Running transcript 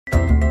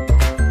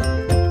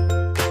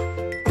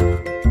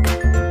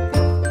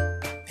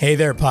Hey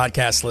there,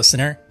 podcast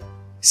listener.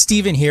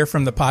 Steven here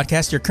from the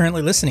podcast you're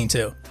currently listening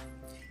to.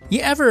 You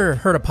ever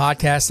heard a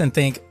podcast and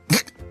think,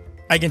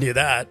 I can do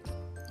that?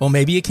 Well,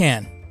 maybe you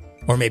can.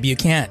 Or maybe you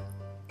can't.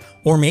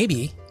 Or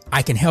maybe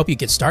I can help you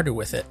get started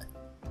with it.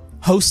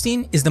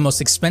 Hosting is the most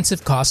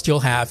expensive cost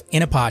you'll have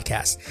in a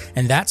podcast,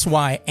 and that's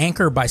why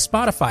Anchor by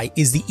Spotify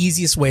is the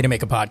easiest way to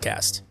make a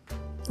podcast.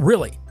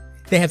 Really,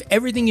 they have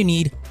everything you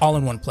need all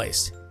in one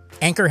place.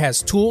 Anchor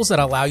has tools that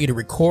allow you to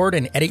record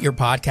and edit your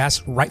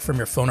podcast right from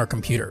your phone or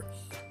computer.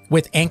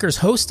 With Anchor's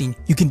hosting,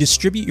 you can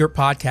distribute your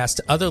podcast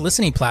to other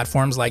listening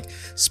platforms like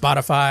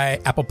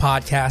Spotify, Apple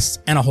Podcasts,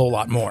 and a whole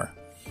lot more.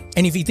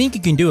 And if you think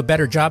you can do a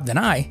better job than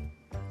I,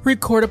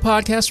 record a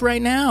podcast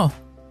right now.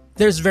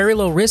 There's very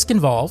low risk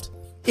involved.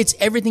 It's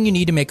everything you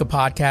need to make a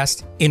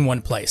podcast in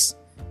one place.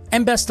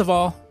 And best of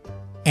all,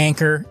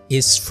 Anchor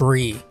is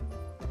free.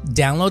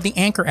 Download the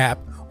Anchor app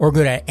or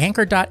go to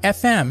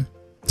anchor.fm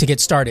to get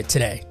started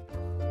today.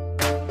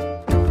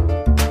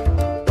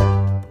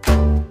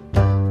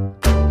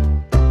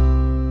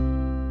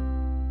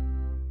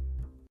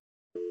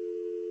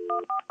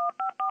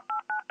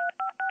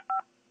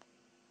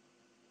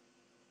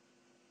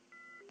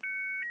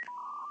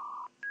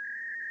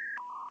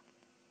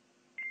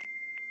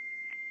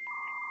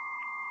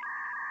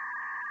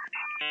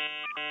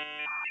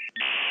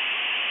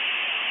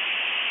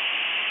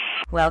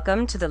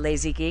 Welcome to the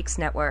Lazy Geeks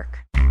Network.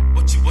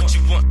 What you want,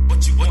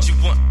 what you want. Come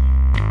on.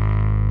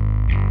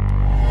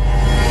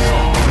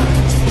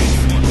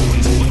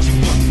 What you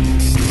want.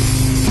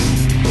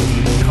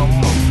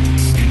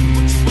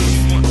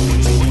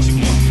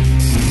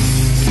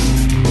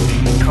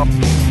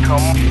 Come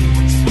on.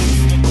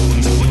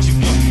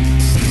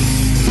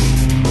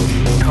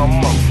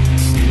 Come on.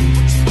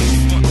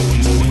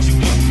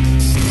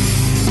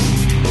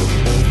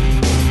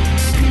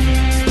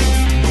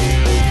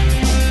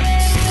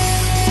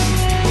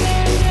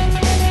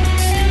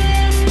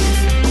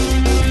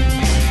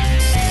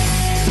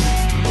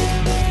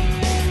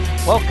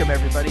 Welcome,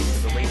 everybody, to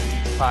the Lazy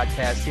Geeks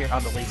podcast here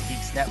on the Lazy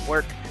Geeks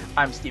Network.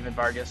 I'm Steven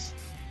Vargas.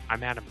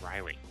 I'm Adam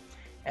Riley.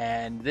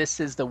 And this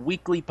is the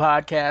weekly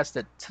podcast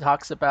that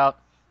talks about,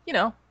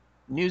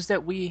 news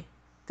that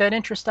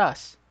interest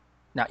us.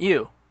 Not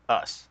you,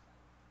 us.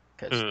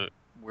 Because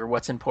we're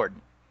what's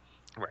important.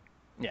 Right.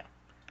 Yeah.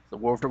 The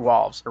world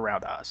revolves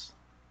around us.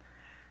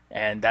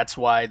 And that's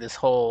why this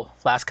whole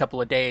last couple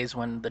of days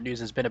when the news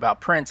has been about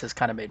Prince has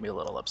kind of made me a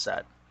little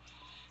upset.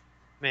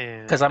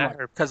 Man, Because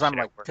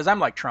I'm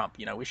like Trump,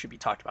 we should be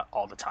talked about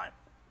all the time,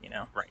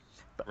 Right.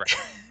 But, Right.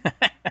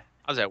 I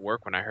was at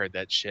work when I heard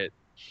that shit.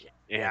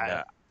 And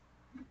Yeah.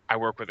 I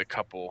work with a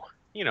couple,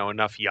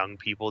 enough young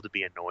people to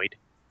be annoyed.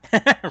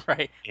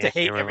 right. Yeah, To hate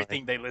they were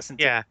everything they listen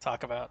to yeah.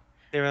 talk about.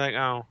 They were like,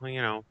 oh,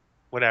 well,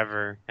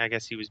 whatever. I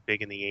guess he was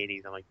big in the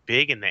 80s. I'm like,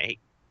 big in the 80s?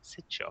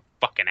 Sit your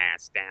fucking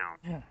ass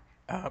down.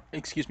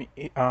 Excuse me.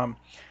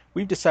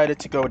 We've decided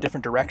to go a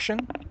different direction,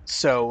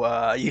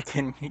 so you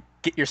can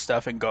get your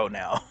stuff and go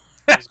now.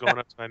 I was going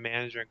up to my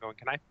manager and going,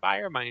 can I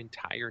fire my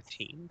entire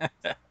team?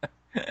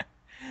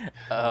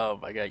 Oh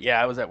my god.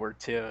 Yeah, I was at work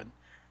too,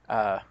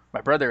 and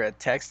my brother had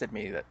texted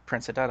me that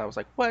Prince had died. I was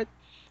like, what?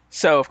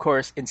 So of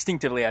course,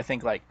 instinctively, I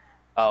think like,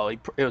 oh,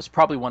 it was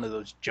probably one of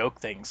those joke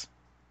things.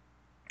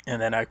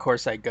 And then of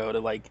course I go to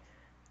like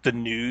the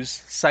news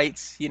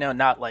sites,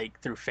 not like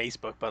through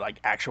Facebook, but like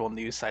actual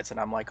news sites, and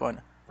I'm like going,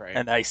 Right.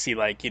 and I see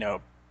like,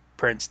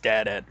 Prince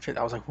dead I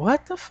was like,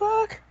 what the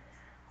fuck?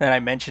 Then I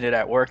mentioned it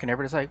at work, and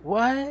everybody's like,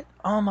 what?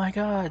 Oh my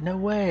god, no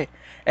way.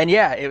 And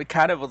yeah, it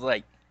kind of was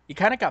like, you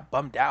kind of got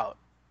bummed out.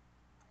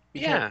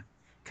 Yeah.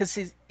 Because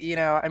he's,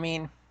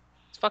 It's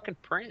fucking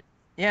Prince.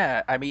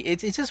 yeah,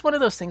 it's just one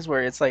of those things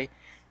where it's like,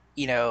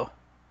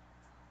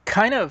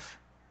 kind of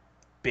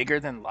bigger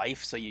than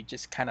life, so you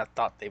just kind of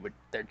thought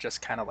they're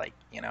just kind of like,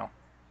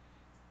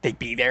 they'd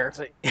be there. It's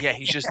like, yeah,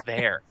 he's just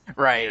there.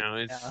 Right.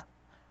 It's,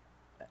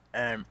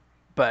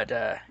 But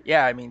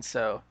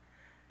so,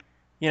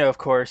 of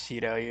course,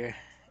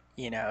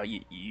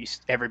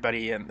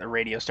 everybody in the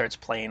radio starts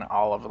playing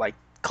all of like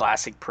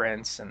classic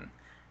Prince, and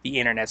the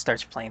internet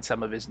starts playing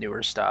some of his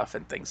newer stuff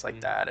and things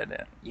like that. And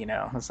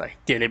it's like,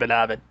 dearly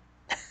beloved,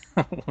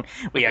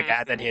 we are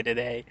gathered here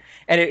today.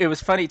 And it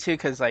was funny too,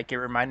 because like it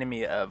reminded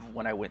me of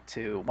when I went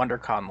to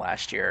WonderCon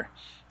last year,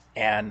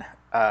 and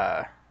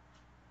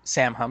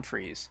Sam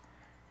Humphries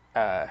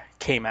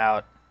came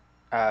out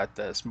at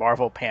this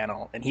Marvel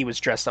panel, and he was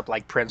dressed up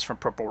like Prince from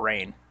Purple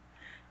Rain.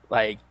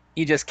 Like,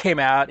 he just came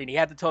out, and he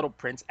had the total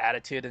Prince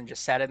attitude, and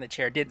just sat in the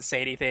chair, didn't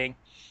say anything.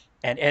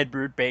 And Ed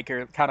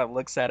Brubaker kind of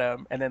looks at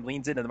him, and then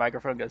leans into the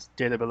microphone and goes,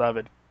 "Dearly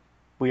beloved,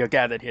 we are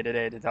gathered here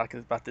today to talk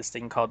about this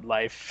thing called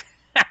life."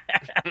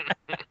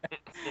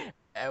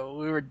 And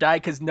we were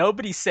dying, because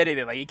nobody said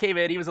anything. Like, he came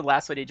in, he was the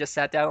last one, he just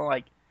sat down, and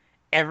like,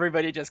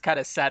 everybody just kind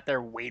of sat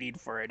there waiting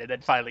for it. And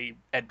then finally,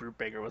 Ed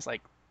Brubaker was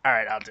like, all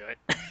right, I'll do it.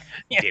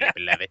 dearly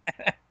beloved.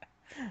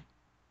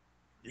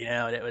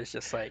 And it was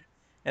just like,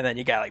 and then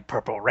you got like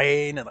Purple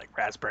Rain and like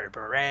Raspberry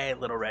Beret,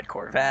 Little Red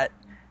Corvette.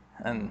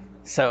 And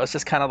so it's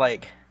just kind of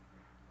like,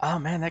 oh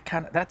man,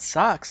 that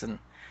sucks. And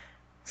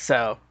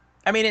so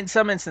I mean, in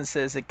some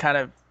instances, it kind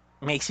of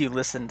makes you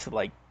listen to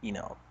like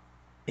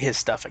his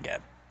stuff again.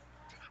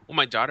 Well,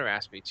 my daughter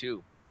asked me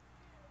too,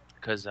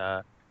 because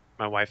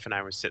my wife and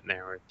I were sitting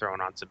there, we are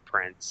throwing on some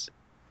Prince,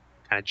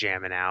 kind of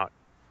jamming out,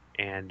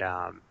 and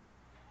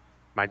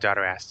my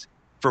daughter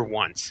for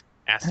once,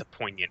 asked a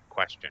poignant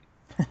question.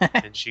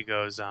 And she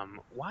goes,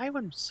 why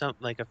when some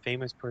like a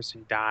famous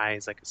person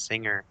dies, like a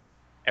singer,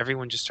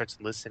 everyone just starts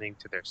listening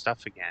to their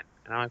stuff again?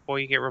 And I'm like, well,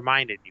 you get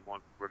reminded, you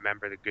won't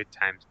remember the good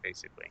times,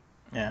 basically.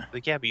 Yeah.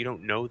 Like, yeah, but you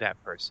don't know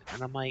that person.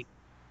 And I'm like,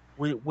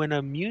 when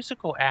a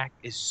musical act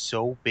is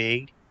so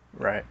big,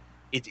 Right.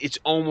 it's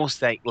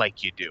almost like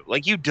you do.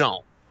 Like you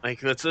don't.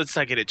 Like let's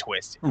not get it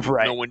twisted. No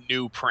Right. one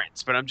knew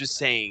Prince, but I'm just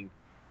saying,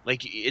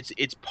 like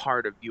it's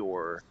part of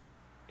your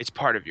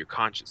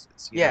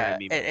consciousness. You know what I Yeah.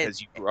 mean?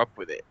 Because you grew up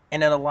with it.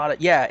 And then a lot of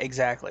yeah,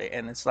 exactly.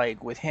 And it's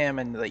like with him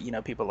and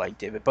the, people like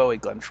David Bowie,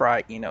 Glenn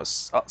Frey,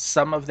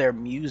 some of their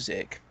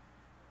music,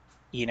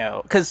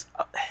 because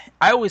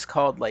I always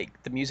called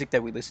like the music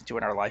that we listen to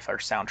in our life our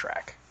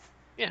soundtrack.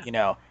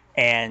 Yeah.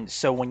 And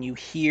so when you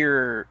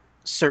hear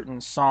certain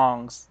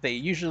songs,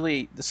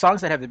 the songs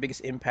that have the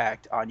biggest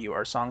impact on you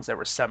are songs that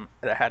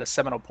had a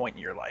seminal point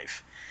in your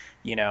life,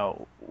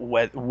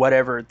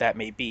 whatever that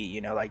may be,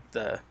 like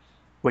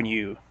when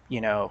you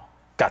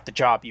got the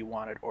job you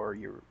wanted, or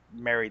you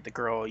married the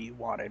girl you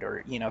wanted,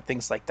 or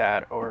things like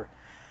that, or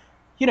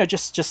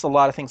just a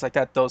lot of things like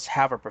that. Those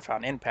have a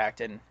profound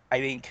impact. And I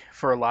think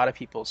for a lot of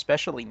people,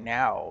 especially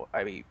now,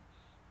 I mean,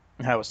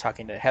 I was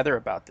talking to Heather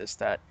about this,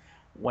 that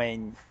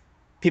when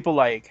people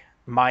like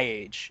my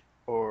age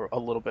or a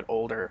little bit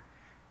older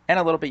and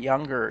a little bit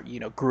younger,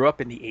 grew up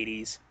in the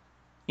 80s,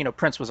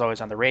 Prince was always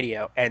on the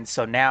radio. And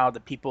so now the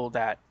people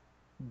that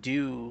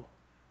do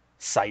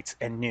sites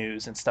and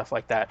news and stuff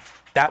like that,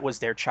 that was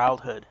their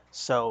childhood.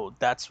 So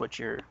that's what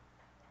you're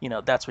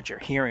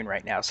hearing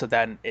right now. So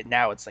then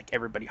now it's like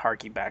everybody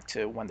harking back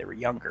to when they were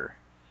younger.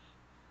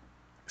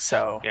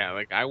 So, Yeah,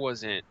 like I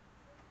was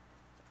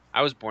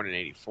born in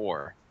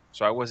 '84,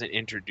 so I wasn't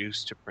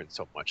introduced to Prince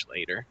so much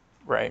later.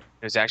 right.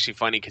 It was actually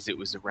funny because it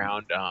was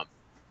around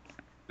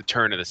the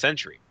turn of the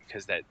century,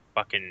 because that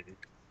fucking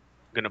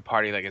Gonna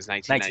Party Like It's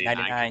 1999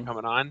 kept 1999.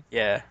 coming on.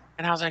 Yeah.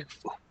 And I was like,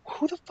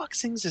 who the fuck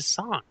sings this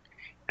song?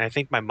 And I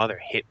think my mother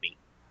hit me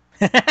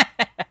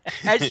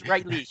As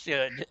rightly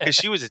should. because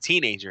she was a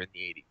teenager in the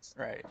 80s,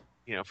 Right.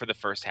 for the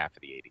first half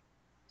of the 80s.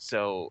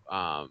 So,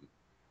 I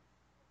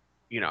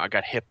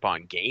got hip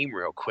on game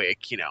real quick,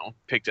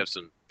 picked up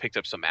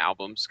some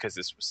albums because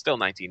this was still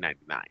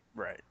 1999.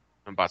 Right.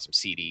 And bought some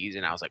CDs,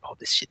 and I was like, oh,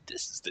 this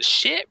is the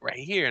shit right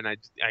here. And I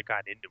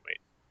got into it,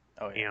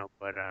 Oh yeah.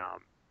 but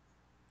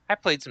I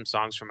played some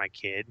songs for my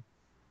kid,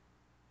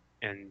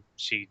 and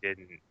she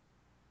didn't,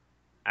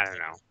 I don't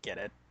know. Get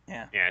it.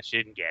 Yeah. Yeah, she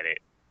didn't get it.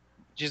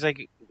 She's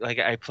like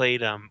I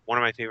played one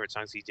of my favorite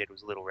songs he did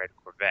was Little Red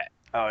Corvette,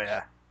 Oh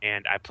yeah.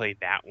 and I played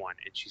that one,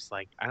 and she's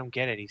like, I don't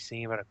get it. He's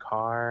singing about a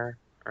car,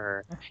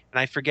 and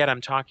I forget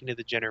I'm talking to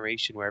the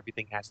generation where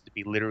everything has to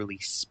be literally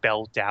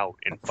spelled out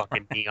in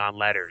fucking neon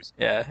letters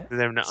Yeah. for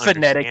them to understand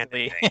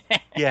Phonetically. anything.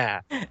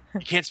 Yeah,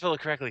 you can't spell it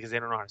correctly because they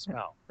don't know how to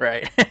spell.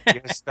 Right. You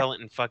gotta spell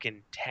it in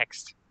fucking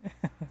text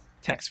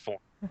form.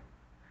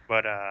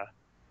 But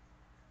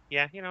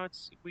yeah,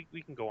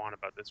 we can go on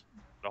about this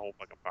the whole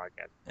fucking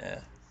podcast. Yeah.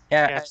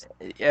 Yeah. Yes.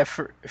 Yeah.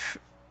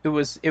 It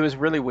was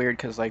really weird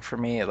because like for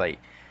me, like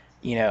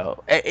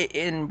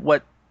in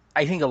what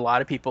I think a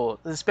lot of people,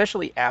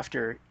 especially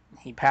after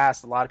he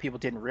passed, a lot of people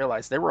didn't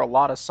realize there were a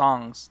lot of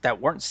songs that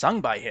weren't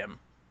sung by him,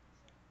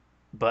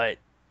 but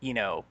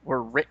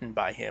were written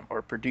by him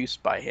or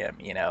produced by him.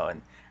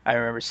 And I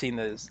remember seeing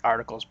those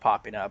articles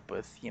popping up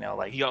with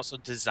like He also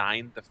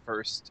designed the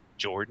first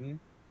Jordan.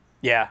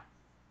 yeah.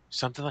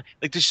 Something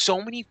like there's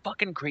so many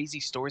fucking crazy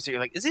stories that you're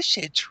like, is this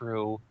shit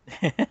true?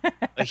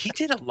 Like he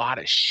did a lot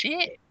of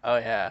shit. Oh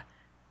yeah.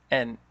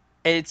 And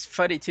it's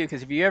funny too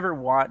because if you ever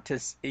want to,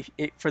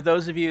 for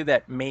those of you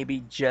that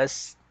maybe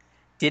just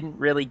didn't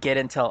really get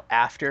until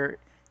after,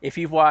 if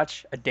you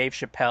watch a Dave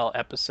Chappelle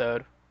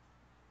episode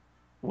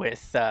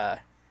with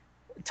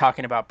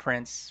talking about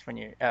Prince, when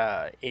you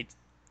it's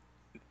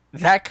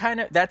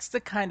that's the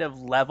kind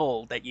of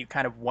level that you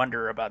kind of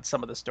wonder about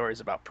some of the stories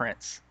about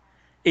Prince,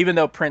 even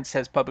though Prince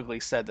has publicly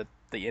said that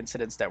the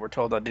incidents that were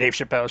told on the Dave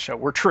Chappelle show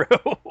were true.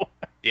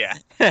 Yeah,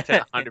 100%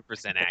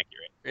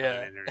 accurate.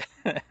 Yeah.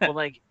 Well,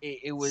 like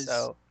it was.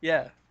 So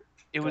yeah.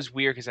 It was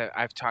weird because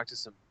I've talked to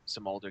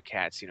some older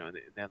cats.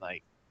 They're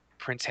like,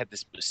 Prince had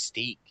this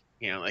mystique.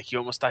 Like you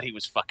almost thought he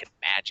was fucking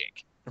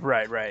magic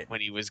Right. when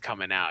he was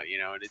coming out.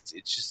 And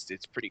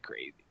it's pretty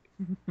crazy.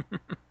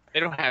 They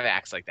don't have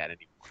acts like that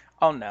anymore.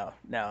 Oh no.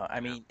 I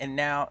mean, and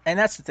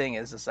that's the thing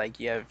is, it's like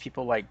you have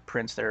people like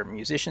Prince, they're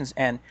musicians,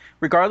 and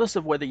regardless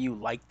of whether you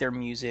like their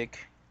music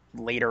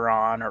later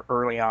on or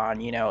early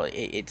on,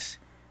 it's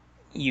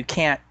you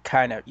can't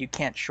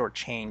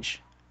shortchange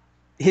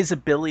his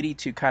ability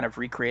to kind of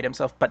recreate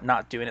himself, but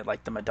not doing it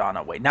like the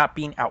Madonna way, not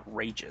being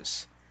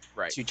outrageous,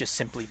 Right. to just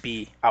simply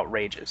be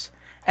outrageous.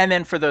 And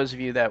then for those of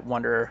you that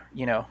wonder,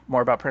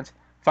 more about Prince,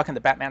 fucking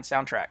the Batman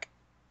soundtrack.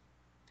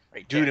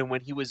 right Dude, there. and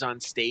when he was on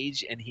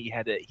stage and he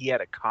had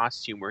a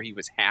costume where he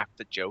was half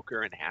the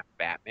Joker and half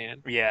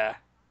Batman, Yeah.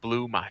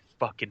 blew my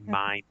fucking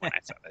mind when I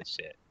saw that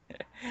shit.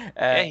 Yeah,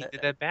 Uh, he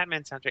did that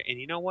Batman soundtrack, and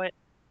you know what?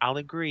 I'll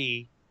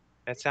agree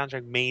that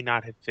soundtrack may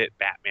not have fit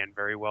Batman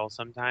very well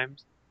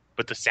sometimes,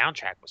 but the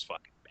soundtrack was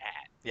fucking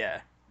bad.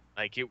 yeah.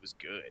 Like it was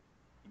good,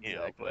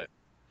 Exactly. but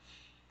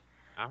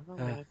I don't know,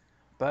 Uh, man.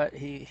 but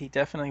he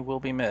definitely will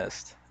be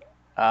missed.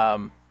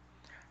 Um,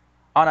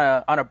 on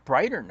a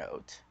brighter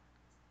note,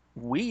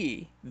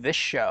 this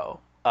show,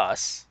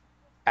 us,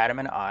 Adam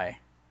and I,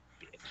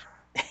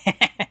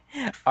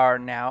 Bitch. are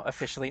now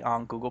officially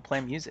on Google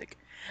Play Music.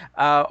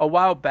 A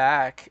while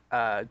back,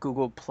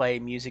 Google Play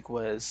Music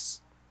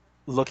was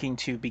looking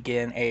to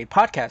begin a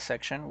podcast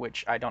section,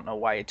 which I don't know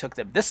why it took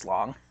them this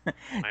long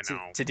I to,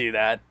 know. to do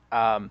that.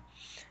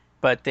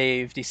 But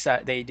they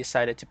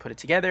decided to put it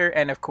together,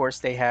 and of course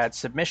they had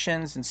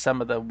submissions, and some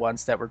of the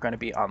ones that were going to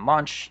be on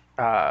launch,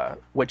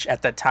 which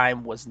at the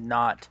time was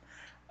not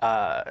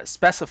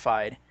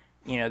specified.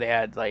 They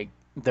had like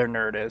their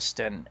Nerdist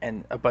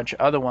and a bunch of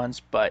other ones,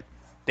 but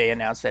they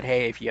announced that,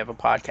 hey, if you have a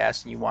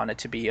podcast and you want it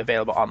to be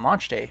available on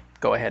launch day,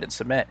 go ahead and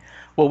submit.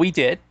 Well, we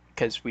did,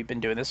 because we've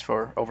been doing this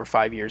for over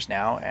 5 years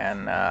now,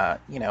 and I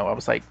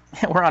was like,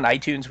 we're on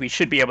iTunes, we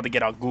should be able to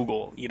get on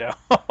Google.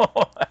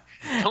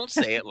 Don't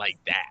say it like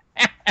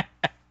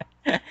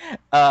that.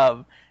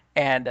 um,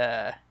 and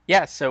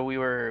yeah, so we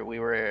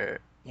were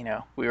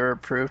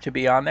approved to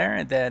be on there,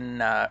 and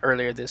then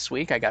earlier this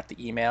week I got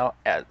the email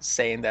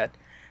saying that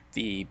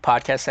the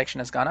podcast section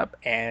has gone up,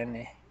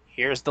 and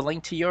here's the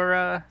link to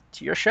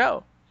your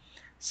show.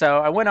 So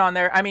I went on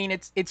there. I mean,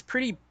 it's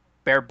pretty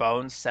bare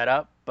bones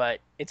setup, but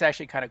it's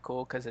actually kind of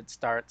cool because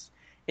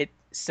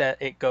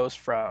it goes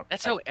from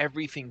That's like, how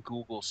everything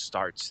Google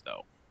starts,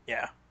 though.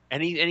 yeah,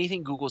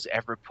 Anything Google's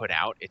ever put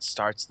out, it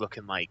starts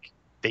looking like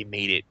they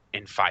made it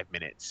in 5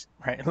 minutes.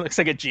 right. It looks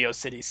like a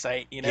GeoCity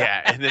site.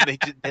 Yeah, and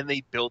then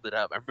they build it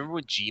up. I remember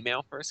when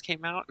Gmail first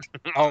came out.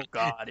 Oh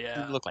God, It yeah.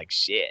 didn't look like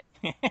shit.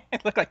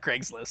 It looked like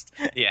Craigslist.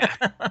 Yeah,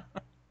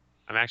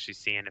 I'm actually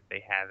seeing if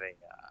they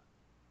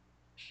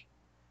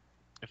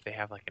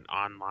have like an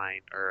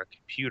online or a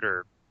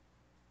computer.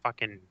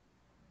 Fucking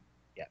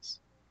yes.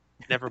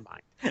 Never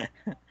mind.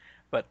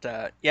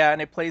 But yeah,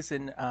 and it plays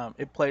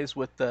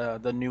with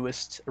the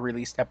newest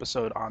released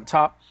episode on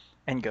top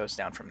and goes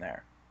down from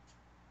there.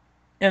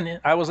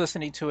 And I was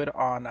listening to it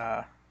on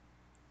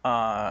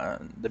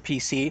the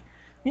PC.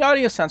 The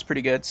audio sounds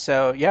pretty good.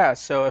 So yeah,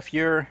 so if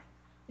you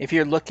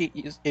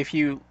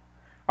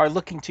are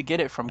looking to get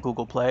it from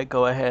Google Play,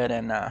 go ahead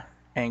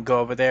and go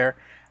over there.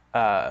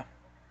 Uh,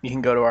 you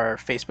can go to our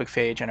Facebook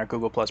page and our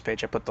Google Plus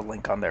page. I put the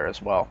link on there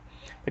as well.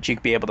 But you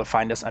can be able to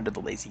find us under the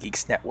Lazy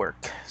Geeks Network.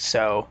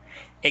 So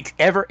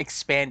ever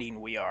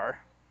expanding we are.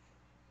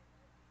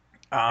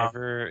 Um,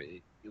 Ever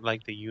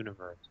like the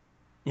universe.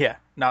 yeah,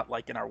 not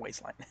like in our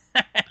waistline.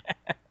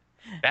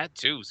 That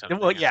too, Well,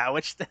 something. yeah,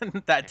 which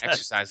then that does.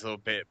 Exercise a little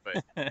bit,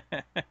 but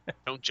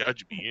don't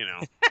judge me.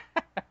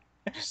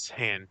 Just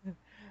saying.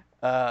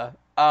 uh,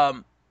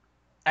 um,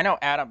 I know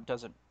Adam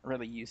doesn't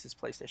really use his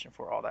PlayStation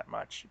 4 all that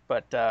much,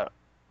 but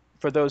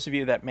for those of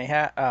you that may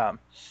have,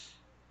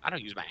 I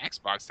don't use my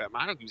Xbox that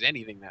much. I don't use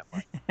anything that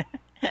much.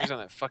 I use on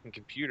that fucking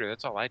computer.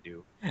 That's all I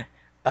do.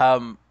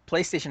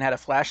 PlayStation had a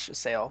flash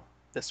sale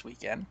this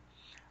weekend.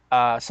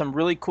 Some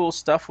really cool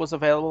stuff was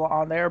available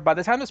on there. By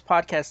the time this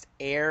podcast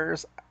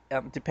airs,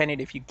 depending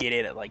if you get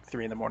it at like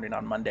 3 in the morning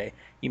on Monday,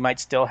 you might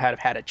still have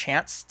had a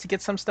chance to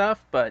get some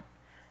stuff, but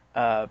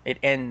it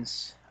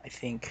ends, I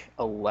think,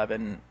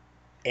 11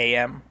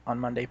 a.m. on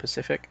Monday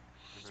Pacific.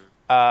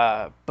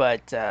 Mhm.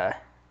 But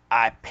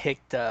I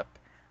picked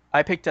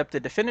up the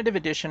definitive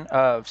edition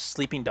of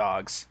Sleeping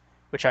Dogs,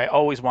 which I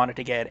always wanted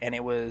to get, and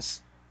it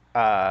was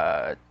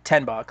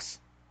 $10,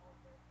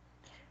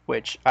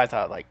 which I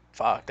thought, like,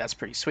 fuck, that's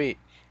pretty sweet.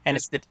 And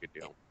It's a good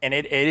deal.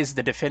 it is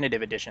the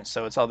definitive edition,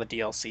 so it's all the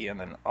DLC and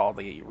then all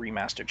the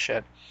remastered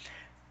shit.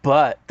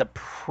 But the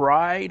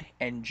pride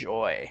and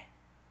joy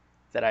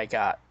that I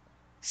got,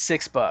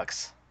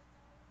 $6,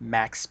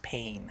 Max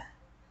Payne,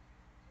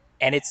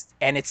 and it's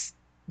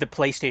the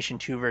PlayStation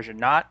 2 version,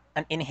 not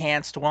an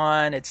enhanced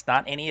one. It's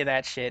not any of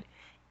that shit.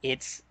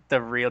 It's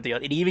the real deal.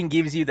 It even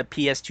gives you the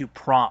PS2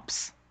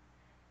 prompts,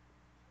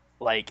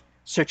 like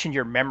searching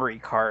your memory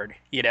card,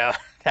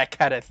 that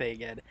kind of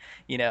thing, and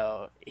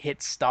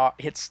hit start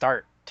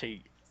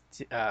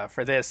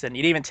for this, and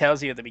it even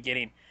tells you at the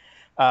beginning,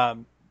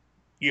 um,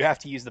 you have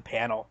to use the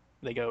panel.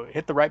 They go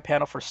hit the right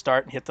panel for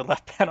start and hit the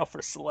left panel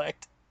for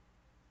select.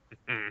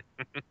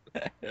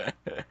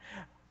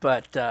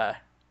 But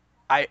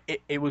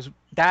it was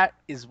that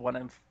is one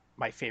of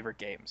my favorite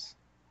games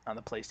on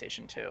the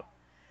PlayStation 2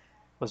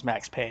 was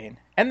Max Payne,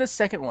 and the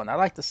second one. I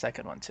like the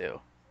second one too.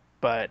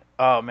 But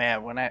oh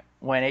man,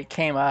 when it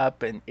came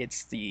up and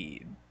it's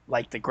the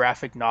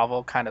graphic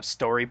novel kind of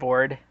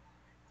storyboard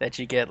that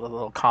you get, the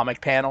little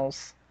comic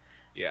panels,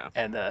 Yeah.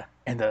 and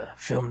the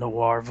film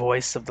noir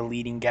voice of the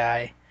leading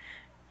guy,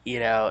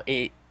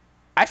 it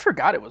I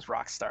forgot it was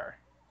Rockstar.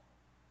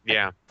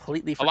 Yeah.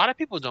 Completely A lot of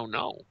people don't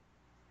know.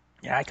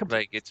 Yeah, I completely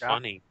Like it's forgot.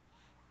 funny.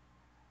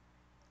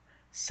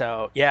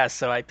 So yeah,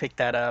 so I picked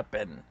that up,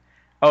 and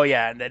oh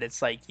yeah, and then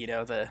it's like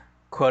the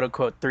quote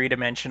unquote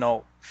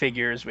three-dimensional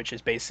figures, which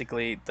is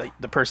basically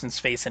the person's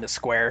face in a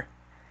square.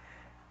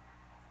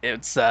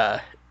 It's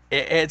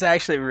it's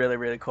actually really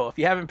really cool. If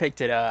you haven't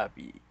picked it up,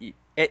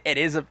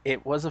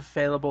 it was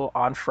available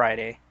on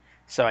Friday,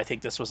 so I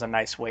think this was a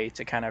nice way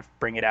to kind of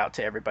bring it out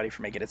to everybody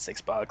for making it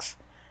 $6.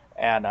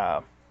 And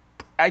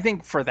I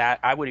think for that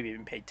I would have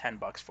even paid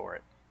 $10 for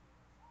it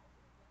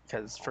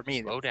because Oh, for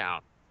me, slow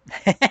down.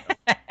 Don't,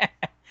 because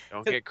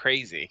don't get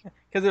crazy.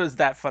 it was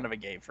that fun of a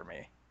game for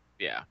me.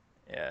 Yeah.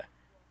 Yeah,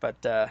 but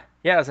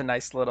yeah, it was a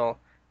nice little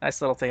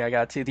thing I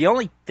got too. The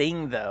only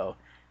thing though,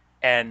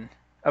 and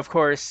of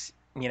course,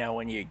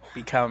 when you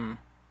become,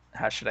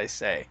 how should I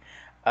say,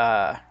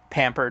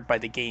 pampered by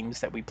the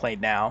games that we play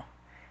now,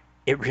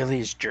 it really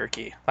is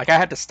jerky. Like I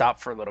had to stop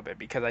for a little bit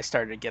because I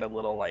started to get a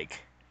little like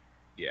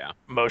Yeah.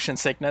 motion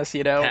sickness,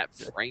 you know. That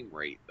frame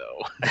rate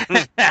though.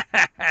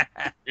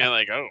 You're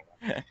like, oh.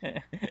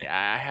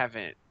 Yeah,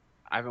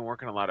 I've been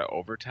working a lot of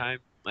overtime.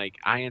 Like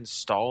I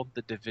installed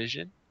the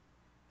Division,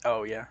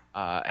 Oh yeah.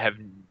 have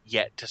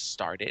yet to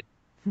start it.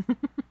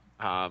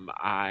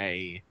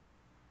 I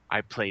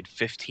played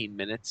 15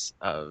 minutes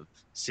of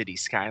City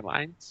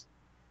Skylines.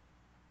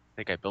 I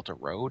think I built a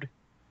road.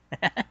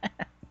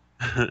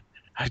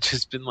 I've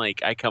just been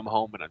like, I come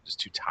home and I'm just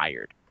too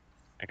tired.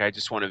 Like I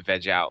just want to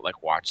veg out,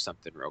 like watch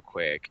something real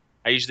quick.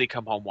 I usually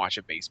come home, watch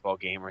a baseball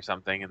game or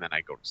something, and then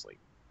I go to sleep.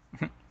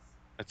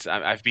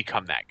 I've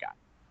become that guy.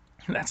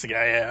 That's the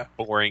guy. Yeah.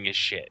 Boring as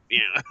shit.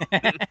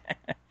 Yeah.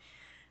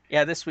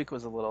 Yeah, this week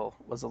was a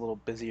little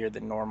busier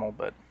than normal,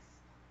 but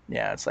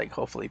yeah, it's like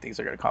hopefully things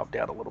are gonna calm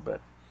down a little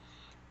bit.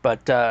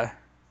 But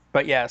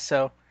yeah,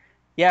 so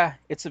yeah,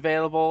 it's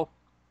available,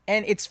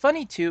 and it's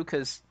funny too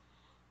because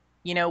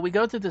we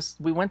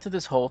went through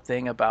this whole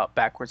thing about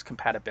backwards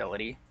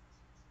compatibility,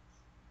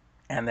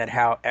 and that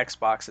how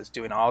Xbox is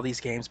doing all these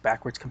games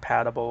backwards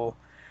compatible.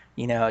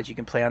 You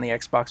can play on the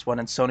Xbox One,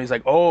 and Sony's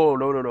like, oh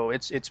no,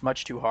 it's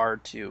much too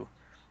hard to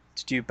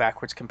do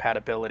backwards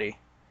compatibility.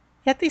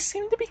 Yet they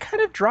seem to be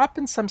kind of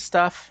dropping some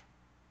stuff,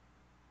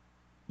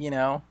 you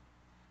know.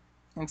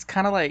 And it's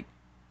kind of like,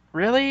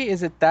 really,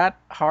 is it that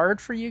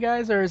hard for you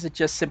guys, or is it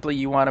just simply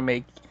you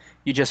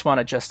just want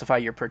to justify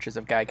your purchase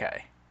of Gaikai?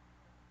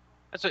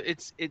 So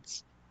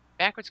it's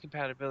backwards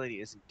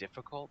compatibility isn't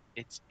difficult.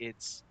 It's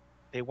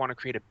they want to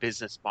create a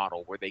business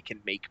model where they can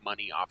make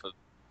money off of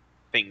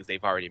things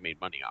they've already made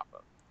money off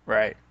of.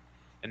 Right.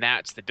 And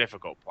that's the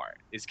difficult part,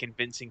 is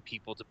convincing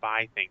people to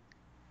buy things.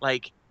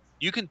 Like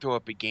you can throw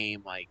up a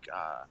game like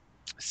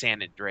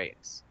San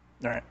Andreas,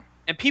 All right.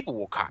 and people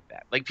will cop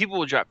that. Like people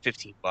will drop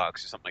 $15 or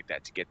something like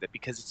that to get that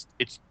because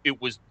it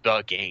was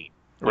the game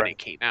when Right. it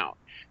came out.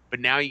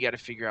 But now you got to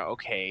figure out,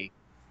 okay,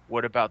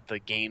 what about the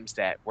games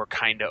that were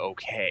kind of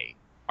okay?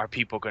 Are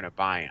people going to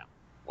buy them?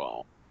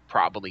 Well,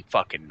 probably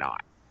fucking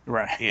not.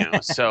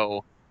 Right.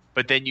 So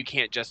but then you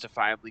can't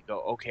justifiably go,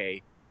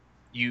 okay,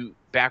 you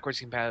backwards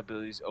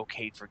compatibility is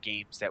okay for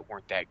games that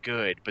weren't that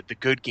good, but the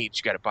good games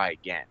you got to buy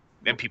again.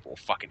 Then people will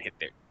fucking hit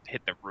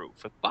the roof.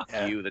 But fuck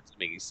Yeah. you, that doesn't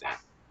make any sense.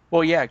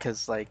 Well, yeah,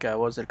 because like, what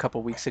was it, a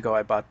couple weeks ago?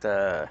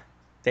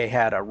 They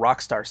had a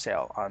Rockstar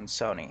sale on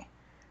Sony,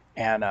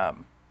 and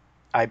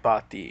I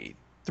bought the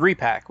 3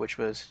 pack, which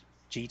was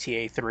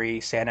GTA 3,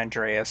 San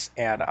Andreas,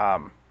 and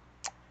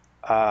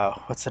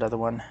what's that other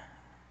one?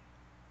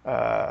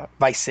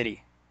 Vice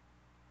City,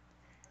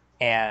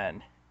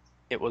 and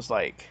it was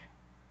like,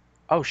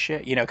 oh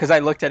shit, because I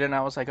looked at it and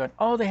I was like, going,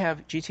 oh, they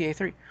have GTA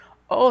 3,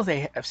 oh,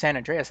 they have San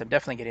Andreas. I'm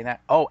definitely getting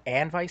that. Oh,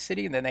 and Vice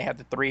City, and then they had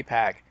the 3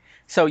 pack.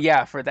 So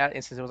yeah, for that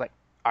instance, it was like,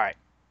 all right,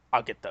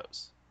 I'll get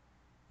those.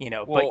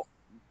 But Well,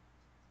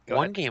 go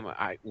ahead.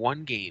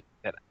 one game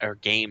that or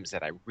games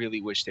that I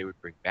really wish they would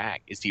bring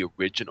back is the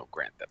original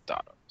Grand Theft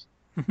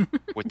Autos.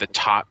 With the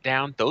top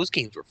down, those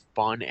games were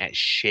fun as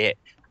shit.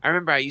 I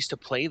remember I used to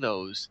play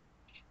those.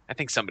 I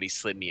think somebody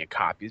slid me a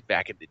copy. It was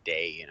back in the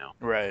day.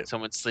 Right.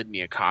 Someone slid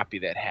me a copy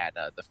that had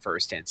the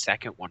first and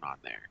second one on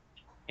there.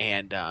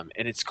 And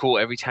it's cool.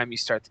 Every time you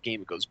start the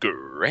game, it goes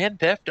Grand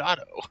Theft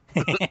Auto,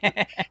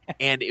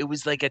 and it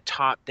was like a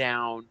top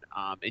down.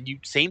 And you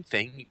same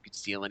thing. You could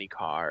steal any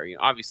car.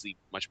 Obviously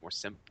much more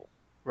simple.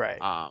 Right.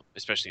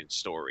 Especially in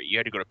story, you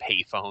had to go to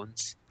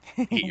payphones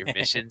to get your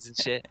missions and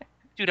shit.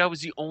 Dude, I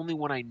was the only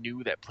one I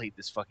knew that played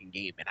this fucking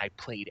game, and I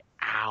played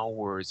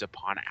hours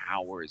upon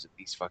hours of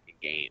these fucking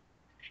games.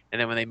 And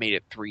then when they made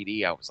it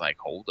 3D, I was like,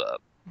 hold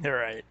up,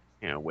 Right.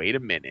 wait a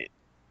minute.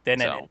 Then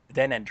So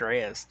then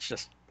Andreas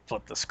just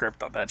flipped the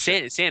script on that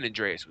shit. San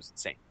Andreas was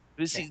insane.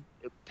 But Yeah.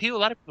 see, a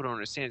lot of people don't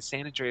understand.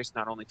 San Andreas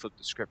not only flipped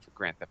the script for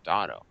Grand Theft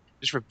Auto,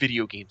 just for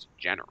video games in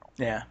general.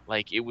 Yeah.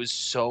 Like it was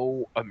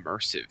so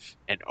immersive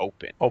and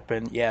open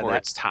Open. Yeah. for That.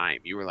 its time.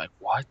 You were like,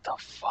 what the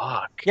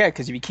fuck? Yeah,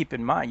 because if you keep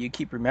in mind, you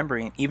keep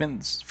remembering,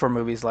 for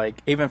movies like,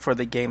 even for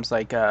the games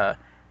like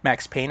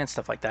Max Payne and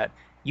stuff like that,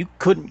 you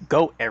couldn't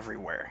go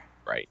everywhere.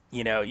 Right.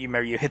 You know, you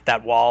remember you hit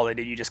that wall and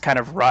then you just kind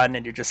of run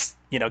and you're just,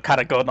 you know,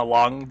 kind of going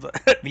along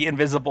the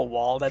invisible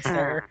wall that's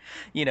there,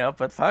 you know,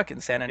 but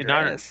fucking San And not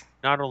Andreas.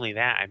 not only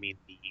that, I mean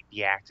the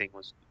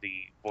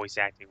voice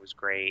acting was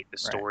great, the Right.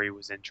 story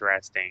was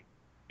interesting.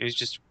 It was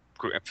just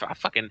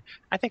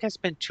I think I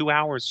spent 2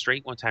 hours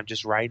straight one time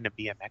just riding a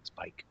BMX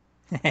bike.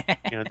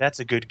 You know, that's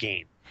a good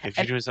game if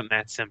you're And doing something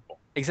that simple.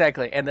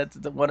 exactly. And that's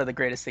one of the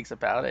greatest things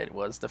about it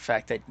was the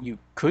fact that you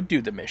could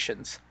do the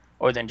missions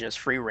or then just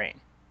free reign,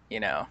 you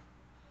know.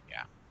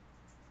 Yeah.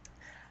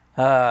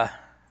 Uh,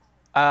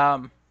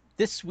 um,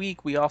 this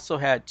week we also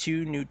had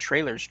two new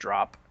trailers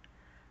drop.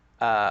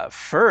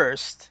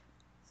 First,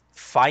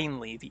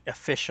 finally, the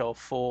official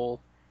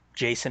full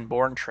Jason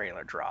Bourne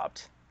trailer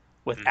dropped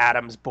with Hmm.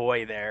 Adam's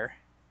boy there,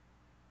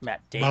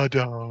 Matt Damon. My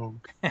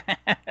dog.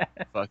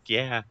 Fuck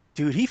yeah.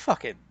 Dude, he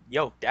fucking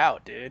yoked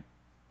out, dude. Hey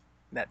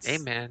That's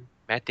man,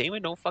 Matt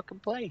Damon don't fucking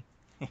play.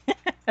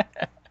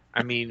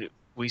 I mean,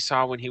 we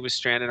saw when he was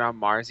stranded on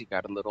Mars, he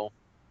got a little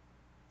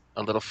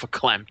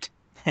verklempt,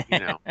 you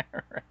know,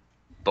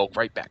 bulk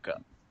right back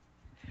up.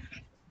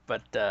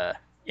 but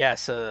yeah,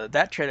 so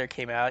that trailer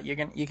came out. You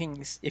can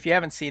if you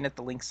haven't seen it,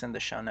 the link's in the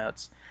show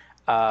notes.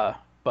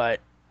 But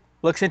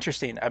looks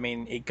interesting. I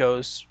mean, it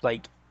goes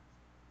like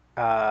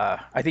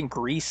I think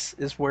Greece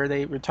is where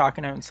they were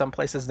talking in some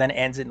places, then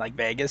ends in like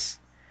Vegas,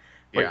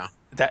 where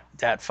Yeah.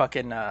 that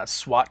fucking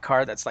SWAT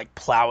car that's like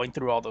plowing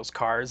through all those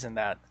cars in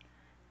that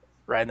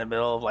right in the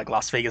middle of like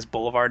Las Vegas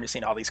Boulevard, and you're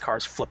seeing all these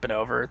cars flipping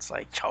over. It's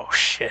like, oh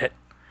shit.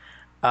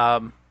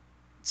 Um,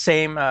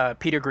 Same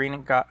Peter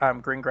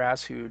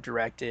Greengrass, who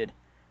directed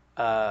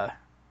uh,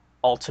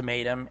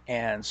 Ultimatum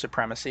and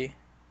Supremacy.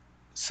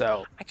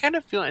 So I kind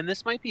of feel, and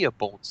this might be a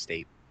bold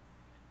statement,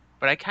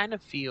 but I kind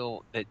of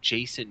feel that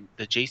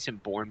the Jason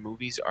Bourne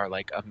movies are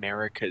like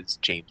America's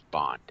James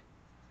Bond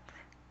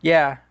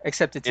yeah,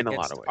 except it's in a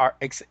lot of against ways. our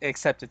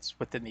except it's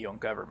within the own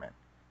government,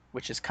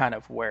 which is kind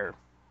of where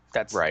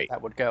Right.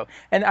 that would go.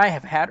 And I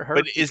have But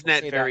heard isn't people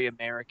that say that very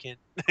American?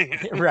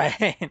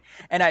 right,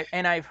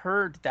 and I've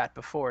heard that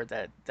before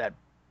that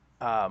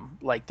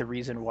like the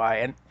reason why.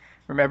 And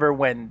remember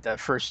when the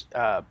first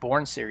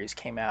Bourne series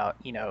came out,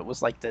 you know, it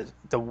was like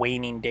the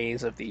waning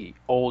days of the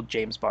old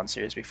James Bond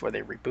series before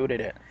they rebooted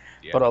it.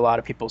 But Yeah. a lot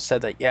of people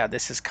said that yeah,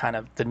 this is kind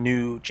of the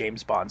new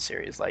James Bond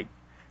series. Like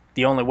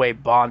the only way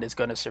Bond is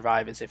going to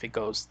survive is if it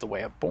goes the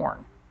way of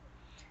Bourne.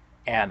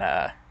 And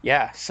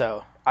yeah,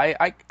 so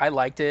I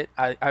liked it.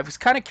 I was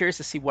kind of curious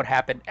to see what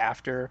happened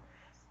after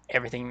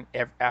everything,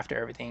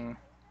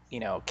 you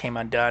know, came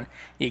undone.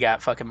 You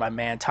got fucking my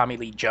man Tommy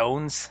Lee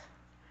Jones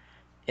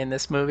in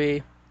this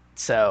movie,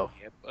 so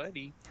Yeah,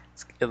 buddy.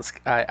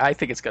 I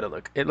think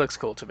it looks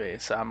cool to me.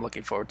 So I'm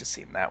looking forward to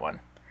seeing that one.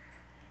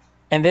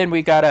 And then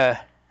we got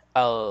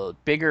a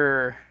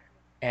bigger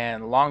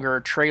and longer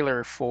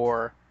trailer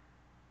for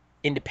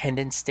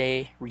Independence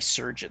Day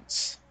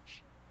Resurgence.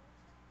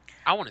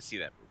 I want to see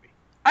that movie.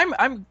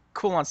 I'm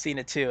cool on seeing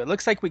it too. It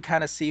looks like we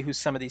kind of see who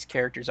some of these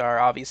characters are.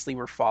 Obviously,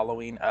 we're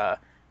following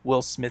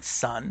Will Smith's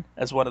son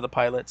as one of the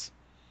pilots.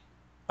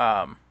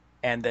 Um,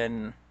 and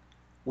then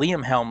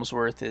Liam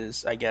Helmsworth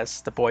is, I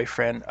guess, the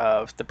boyfriend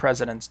of the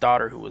president's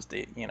daughter, who was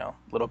the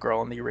little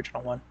girl in the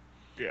original one.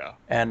 Yeah.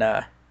 And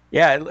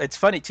yeah, it's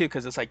funny too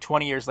because it's like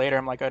 20 years later.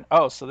 I'm like,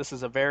 oh, so this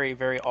is a very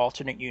very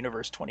alternate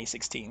universe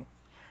 2016,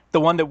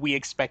 the one that we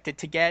expected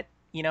to get,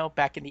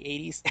 back in the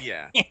 80s,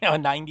 Yeah.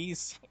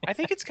 90s. I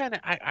think it's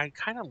I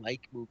kind of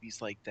like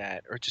movies like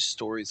that or just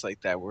stories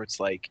like that where it's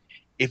like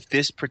if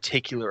this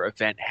particular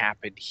event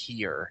happened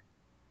here,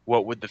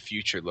 what would the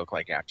future look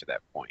like after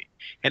that point?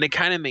 And it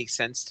kind of makes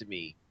sense to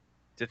me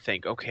to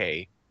think,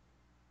 okay,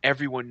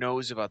 everyone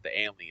knows about the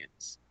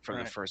aliens from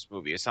the Right, first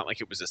movie. It's not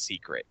like it was a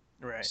secret.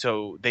 right.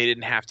 So they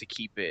didn't have to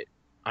keep it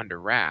under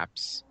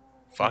wraps.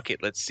 Yeah, Fuck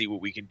it, let's see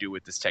what we can do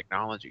with this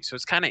technology. So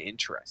it's kind of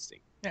interesting.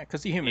 yeah,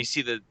 because You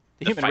see the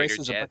the human fighter race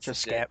is a bunch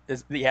jets of and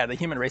shit. the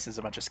human race is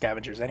a bunch of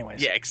scavengers,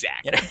 anyways. Yeah, You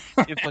exactly.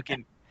 know? In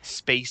fucking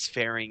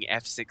spacefaring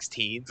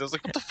F-16s. I was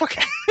like, what the fuck?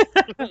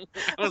 I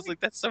was like,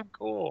 that's so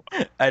cool.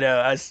 I know.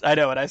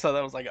 When I saw that,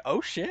 I was like, oh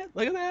shit,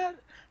 look at that.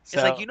 It's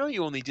like, So,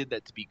 you only did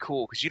that to be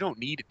cool because you don't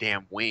need a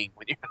damn wing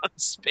when you're out in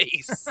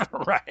space.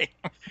 right.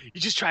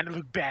 You're just trying to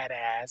look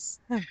badass.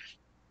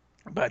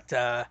 But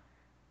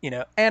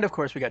and of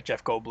course we got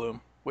Jeff Goldblum,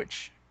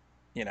 which,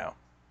 you know,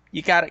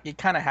 you kind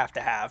of have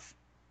to have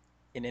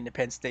in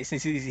Independence Day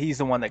since he's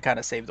the one that kind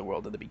of saved the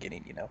world in the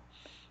beginning.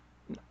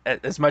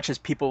 As much as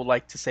people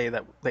like to say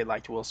that they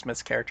liked Will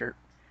Smith's character,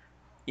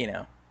 you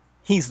know,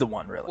 he's the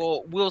one really.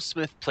 Well, Will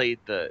Smith played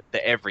the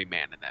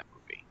everyman in that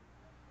movie.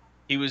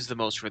 He was the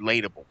most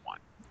relatable one.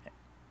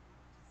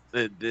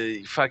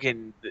 The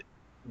fucking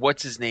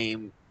what's his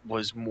name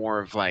was more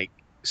of like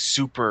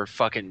super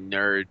fucking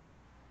nerd.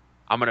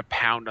 I'm gonna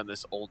pound on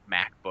this old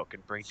MacBook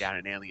and bring down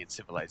an alien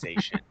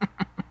civilization.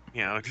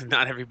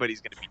 Not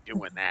everybody's gonna be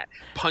doing that.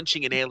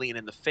 Punching an alien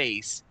in the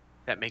face,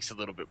 that makes a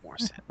little bit more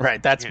sense. Right,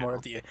 You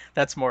know,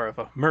 that's more of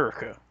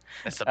America.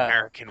 that's the Uh,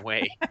 American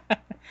way.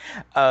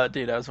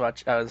 Dude, I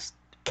was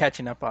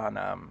catching up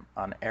on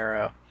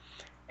Arrow,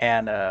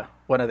 and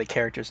one of the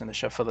characters in the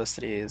show,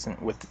 Felicity,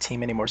 isn't with the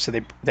team anymore. So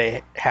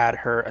they had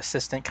her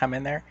assistant come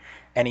in there,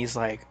 and he's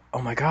like,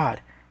 "Oh my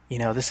god,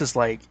 this is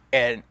like,"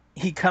 and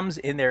he comes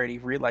in there and he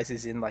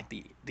realizes in like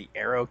the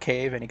arrow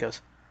cave, and he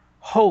goes,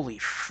 "Holy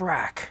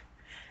frack!"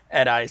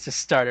 And I just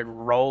started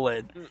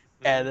rolling.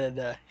 And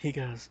then he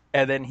goes,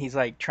 and then he's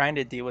like trying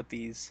to deal with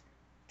these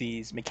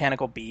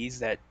mechanical bees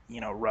that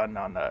run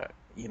on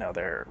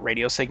their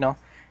radio signal,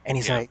 and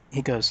he's Yeah. like,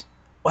 he goes,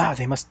 wow,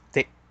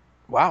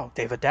 wow,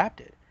 they've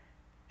adapted,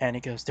 and he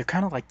goes, they're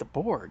kind of like the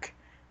Borg.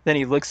 Then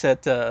he looks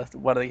at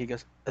he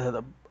goes,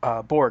 the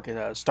Borg in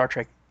a Star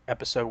Trek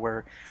episode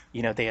where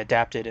they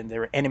adapted and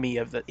they're enemy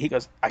of the. He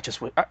goes,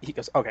 he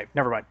goes, okay,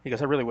 never mind. He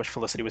goes, I really wish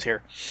Felicity was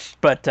here,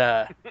 but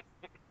uh,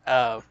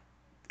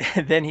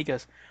 then he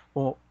goes,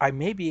 well, I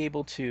may be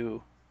able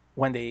to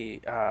when they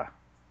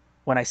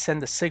when I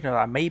send the signal,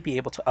 I may be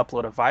able to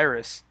upload a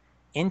virus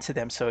into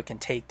them so it can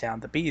take down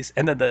the bees.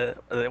 And then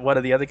one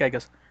of the other guy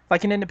goes,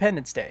 like an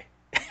Independence Day.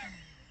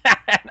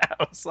 And I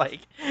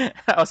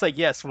was like,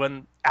 yes,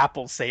 when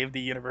Apple saved the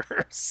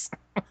universe.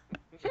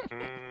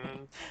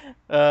 Mhm.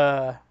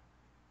 uh,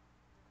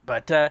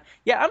 but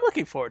yeah, I'm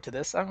looking forward to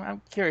this.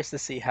 I'm curious to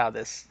see how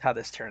this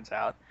turns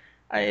out.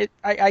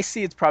 I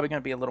see it's probably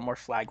going to be a little more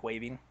flag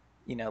waving,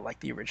 like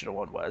the original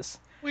one was,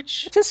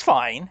 Which which is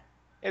fine.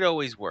 it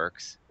always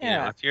works.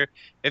 Yeah,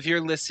 If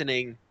you're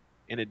listening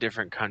in a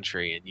different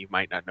country and you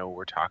might not know what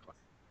we're talking about,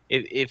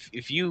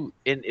 if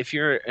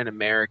you're an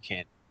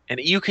American and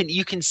you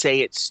can say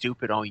it's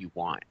stupid all you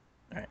want,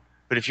 right.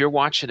 but if you're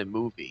watching a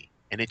movie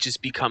and it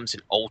just becomes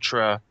an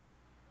ultra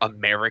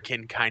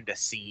American kind of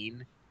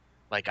scene,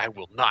 like I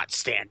will not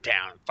stand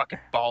down, fucking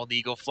bald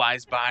eagle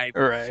flies by,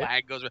 Right.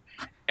 flag goes,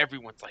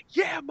 everyone's like,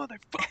 yeah,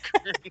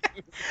 motherfucker.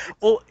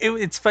 Well,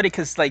 it's funny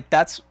because like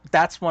that's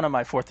one of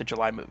my Fourth of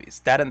July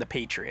movies. That and The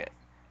Patriot.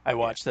 I Yeah.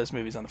 watched those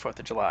movies on the Fourth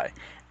of July,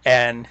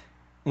 and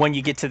when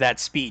you get to that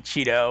speech,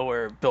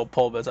 where Bill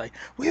Pullman's like,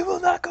 "We will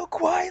not go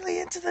quietly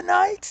into the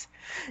night,"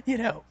 you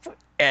know,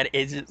 and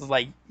it's just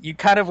like you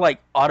kind of like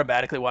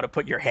automatically want to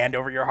put your hand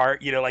over your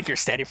heart, like you're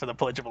standing for the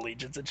Pledge of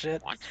Allegiance and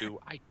shit. Want to?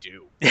 I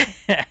do.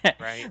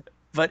 Right?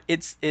 But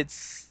it's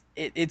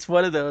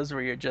one of those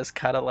where you're just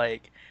kind of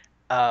like,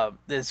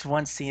 there's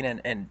one scene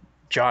and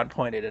John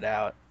pointed it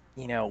out,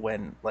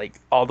 when like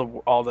all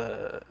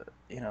the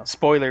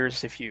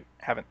spoilers if you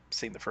haven't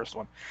seen the first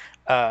one.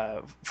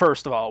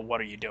 First of all, what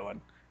are you doing?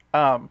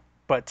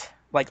 But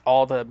like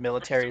all the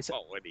militaries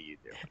Oh, what are you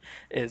doing?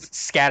 is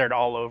scattered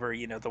all over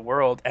the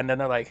world, and then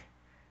they're like,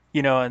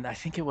 and I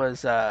think it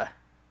was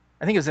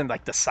in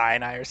like the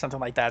Sinai or something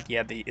like that.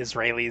 Yeah, the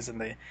Israelis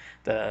and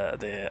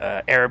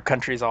the Arab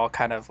countries all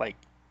kind of like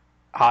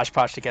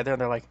hodgepodge together, and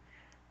they're like,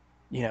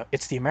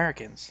 it's the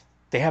Americans.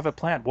 They have a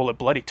plan. Well, it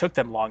bloody took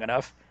them long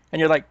enough, and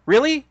you're like,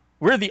 really?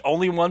 We're the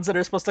only ones that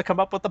are supposed to come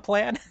up with the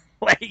plan?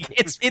 Like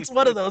it's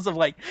one of those of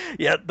like,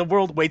 yeah, the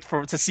world waits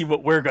for to see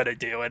what we're gonna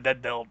do, and then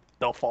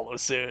they'll follow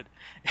suit.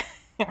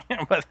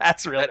 But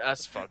that's really, Let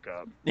us fuck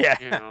up. yeah.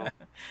 You know?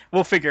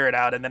 We'll figure it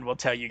out, and then we'll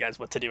tell you guys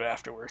what to do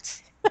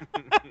afterwards.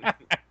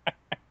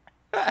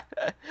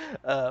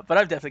 But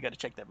I've definitely got to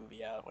check that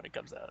movie out when it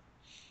comes out.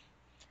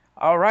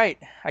 All right.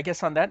 I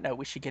guess on that note,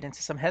 we should get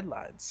into some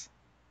headlines.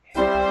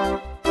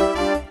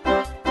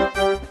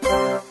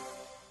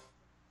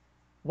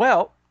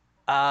 Well,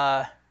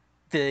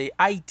 the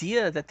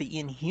idea that the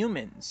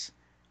Inhumans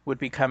would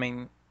be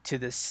coming to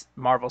this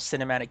Marvel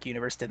Cinematic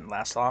Universe didn't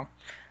last long.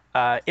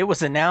 It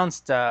was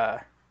announced,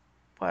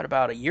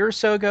 about a year or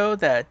so ago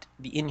that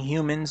the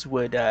Inhumans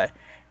would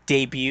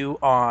debut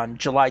on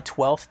July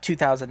 12th,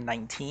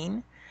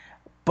 2019.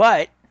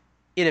 But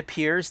it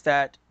appears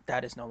that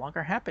that is no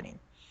longer happening.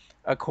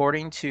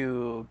 According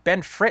to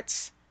Ben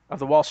Fritz of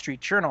the Wall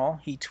Street Journal,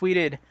 he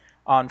tweeted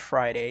on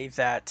Friday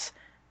that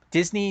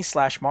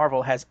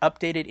Disney/Marvel has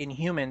updated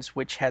Inhumans,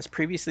 which has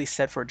previously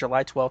set for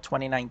July 12,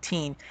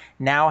 2019,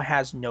 now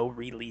has no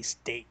release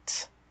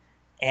date.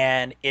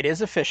 And it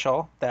is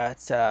official that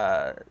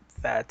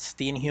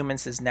the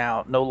Inhumans is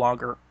now no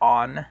longer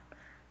on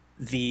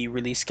the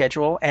release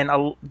schedule, and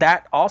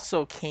that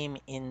also came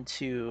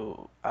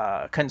into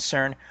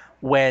concern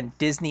when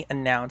Disney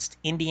announced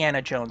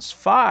Indiana Jones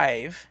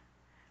 5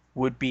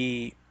 would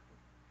be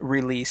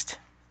released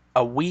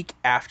a week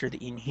after the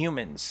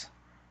Inhumans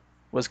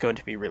was going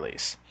to be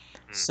released.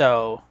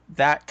 So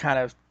that kind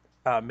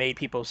of made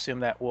people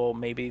assume that, well,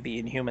 maybe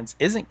the Inhumans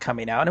isn't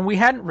coming out, and we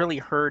hadn't really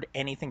heard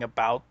anything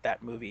about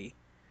that movie,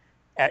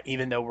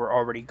 even though we're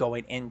already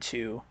going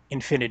into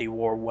Infinity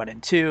War 1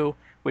 and 2,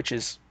 which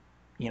is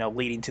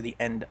leading to the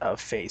end of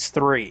Phase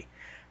 3.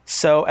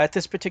 So at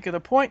this particular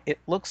point, it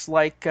looks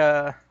like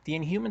the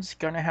Inhumans are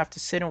going to have to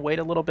sit and wait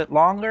a little bit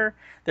longer.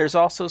 There's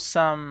also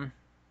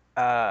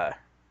uh,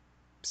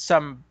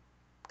 some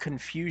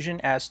confusion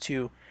as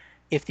to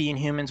if the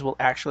Inhumans will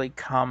actually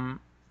come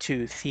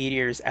to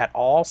theaters at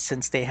all,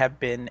 since they have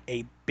been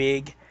a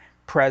big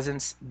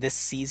presence this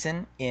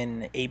season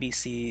in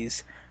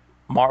ABC's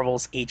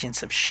Marvel's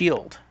Agents of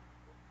S.H.I.E.L.D.,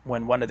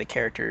 when one of the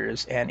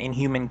characters and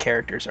Inhuman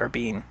characters are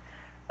being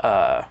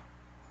uh,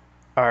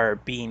 are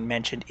being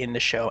mentioned in the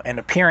show and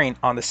appearing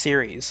on the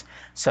series.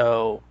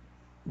 So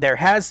there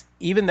has,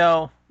 even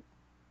though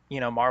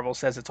Marvel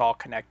says it's all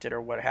connected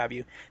or what have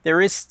you,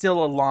 there is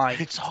still a line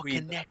It's all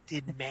between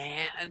connected,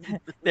 man.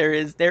 there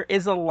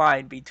is a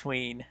line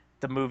between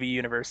the movie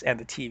universe and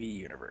the TV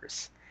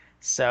universe.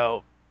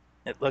 So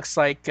it looks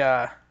like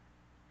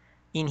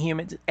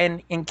Inhumans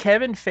and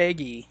Kevin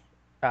Feige,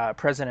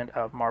 president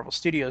of Marvel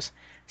Studios,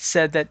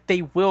 said that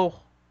they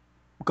will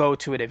go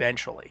to it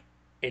eventually.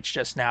 It's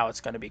just now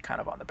it's going to be kind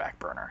of on the back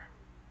burner.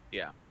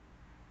 Yeah.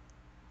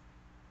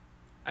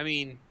 I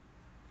mean,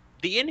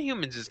 the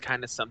Inhumans is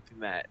kind of something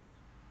that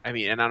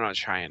and I'm not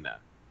trying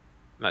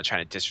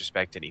to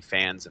disrespect any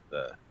fans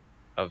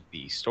of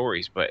the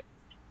stories, but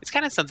it's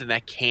kind of something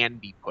that can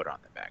be put on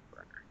the back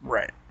burner,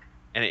 Right.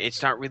 and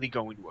it's not really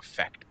going to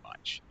affect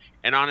much.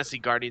 And honestly,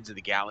 Guardians of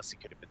the Galaxy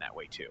could have been that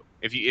way too.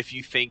 If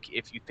you think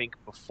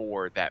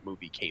before that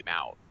movie came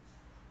out,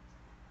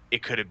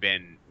 it could have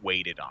been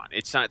waited on.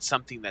 It's not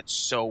something that's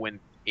so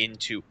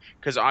into,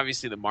 because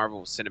obviously the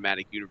Marvel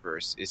Cinematic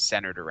Universe is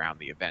centered around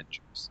the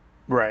Avengers.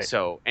 Right.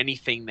 So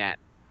anything that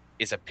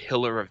is a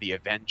pillar of the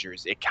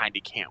Avengers, it kind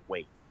of can't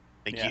wait.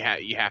 Like Yeah.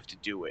 you have to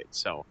do it.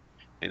 So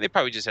and they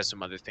probably just have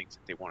some other things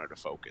that they wanted to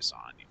focus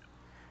on.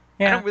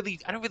 Yeah.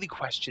 I don't really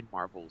question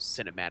Marvel's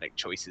cinematic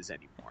choices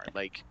anymore.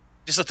 Like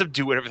just let them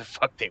do whatever the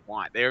fuck they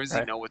want. They obviously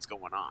Right. know what's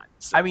going on.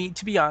 So I mean,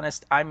 to be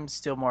honest, I'm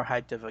still more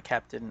hyped of a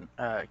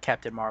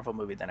Captain Marvel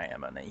movie than I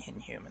am on the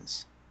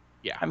Inhumans.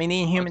 yeah. I mean,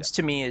 the Oh, Inhumans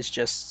to me is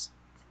just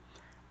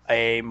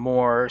a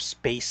more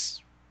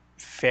space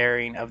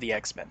faring of the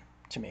X-Men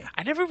to me.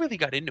 I never really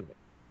got into it.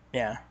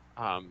 Yeah.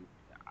 Um,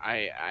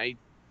 I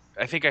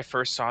think I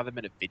first saw them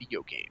in a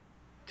video game,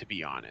 to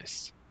be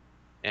honest,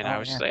 and I Oh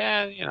was yeah. just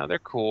like, yeah, they're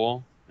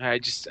cool. I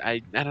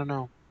don't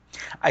know.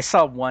 I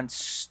saw one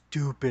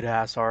stupid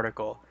ass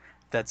article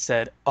that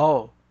said,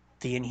 "Oh,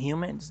 the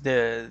Inhumans,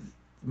 the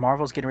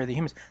Marvel's getting rid of the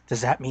humans.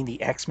 Does that mean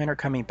the X-Men are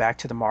coming back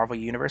to the Marvel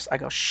universe?" I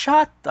go,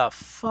 "Shut the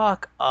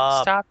fuck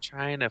up." Stop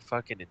trying to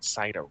fucking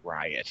incite a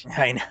riot,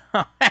 I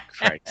know. for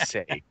Christ's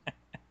sake.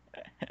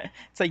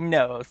 It's like,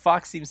 no,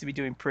 Fox seems to be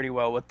doing pretty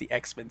well with the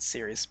X-Men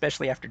series,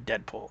 especially after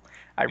Deadpool.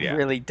 I Yeah,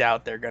 really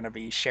doubt they're going to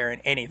be sharing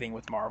anything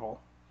with Marvel.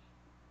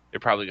 they're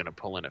probably gonna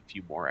pull in a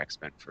few more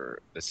X-Men for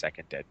the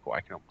second Deadpool.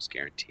 I can almost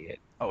guarantee it.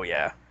 Oh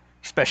yeah.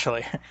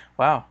 Especially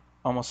wow,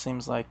 almost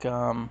seems like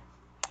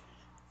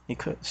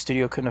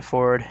studio couldn't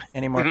afford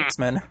any more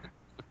X-Men.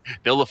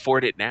 They'll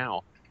afford it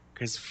now,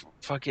 because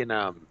fucking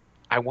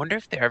I wonder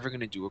if they're ever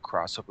gonna do a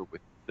crossover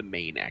with the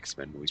main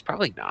X-Men movies.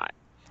 Probably not.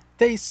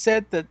 They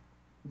said that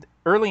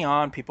early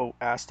on people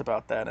asked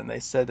about that and they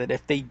said that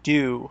if they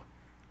do,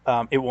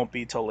 it won't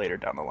be till later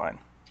down the line.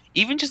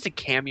 Even just a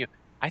cameo.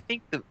 I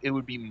think that it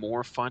would be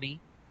more funny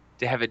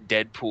to have a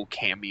Deadpool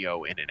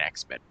cameo in an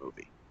X-Men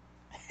movie.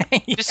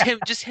 Yeah,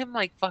 Just him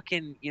like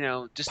fucking,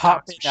 just talk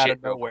popping some out shit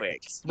of real nowhere.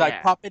 quick. Like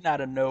Yeah. popping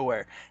out of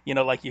nowhere.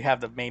 Like you have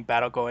the main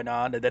battle going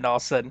on and then all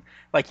of a sudden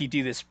like you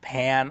do this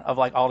pan of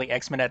like all the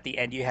X-Men at the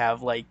end, you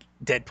have like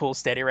Deadpool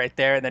steady right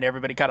there and then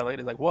everybody kind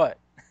of like what?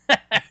 Or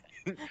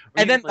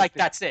And then even like like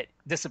that's it.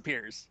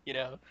 Disappears.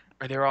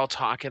 or they're all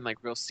talking like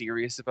real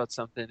serious about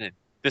something, and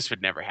this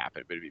would never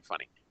happen, but it'd be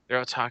funny. They're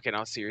all talking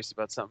all serious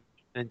about something,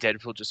 and then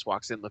Deadpool just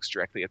walks in, looks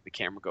directly at the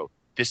camera, go,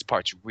 "This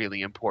part's really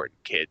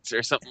important, kids,"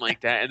 or something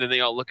like that. And then they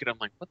all look at him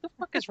like, "What the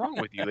fuck is wrong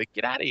with you? Like,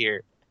 get out of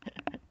here."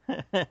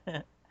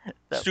 That-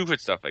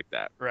 Stupid stuff like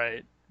that.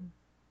 right.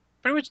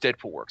 Pretty much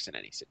Deadpool works in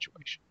any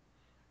situation.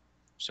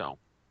 So,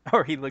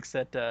 Or he looks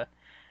at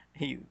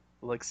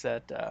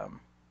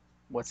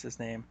what's his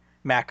name?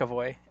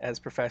 McAvoy as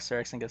Professor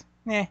X and goes,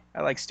 I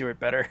like Stewart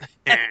better.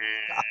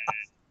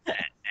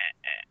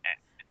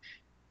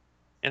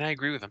 and I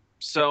agree with him.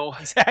 So,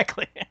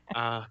 Exactly.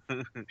 uh,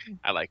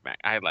 I like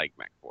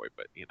McBoy,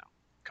 but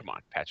come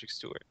on, Patrick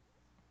Stewart.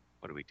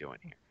 What are we doing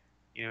here?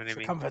 You know what I So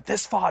mean? come for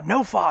this father,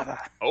 no father.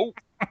 Oh,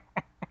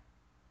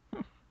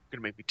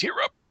 gonna make me tear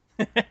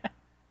up.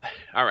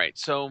 All right,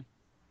 so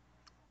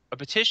a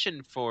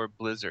petition for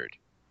Blizzard.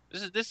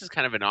 This is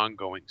kind of an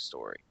ongoing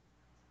story.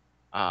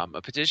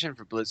 A petition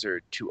for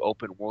Blizzard to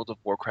open World of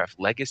Warcraft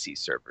legacy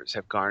servers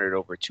have garnered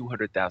over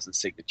 200,000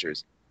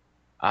 signatures.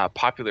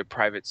 Popular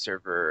private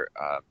server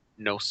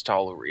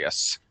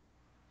Nostalrius,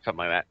 something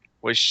like that,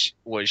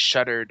 was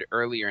shuttered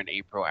earlier in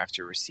April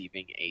after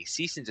receiving a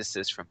cease and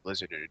desist from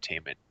Blizzard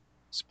Entertainment,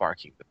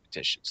 sparking the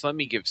petition. So let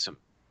me give some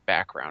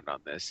background on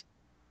this.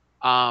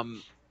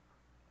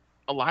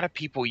 A lot of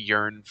people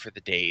yearn for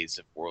the days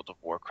of World of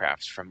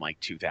Warcraft from like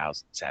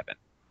 2007,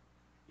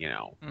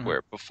 Mhm.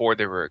 where before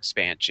there were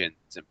expansions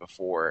and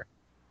before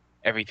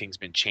everything's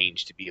been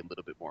changed to be a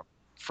little bit more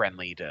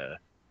friendly to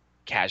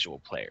casual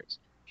players.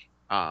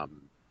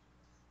 Um,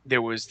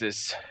 there was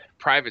this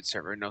private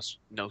server,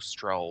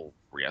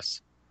 Nostralrius,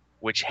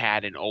 which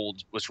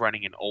was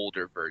running an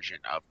older version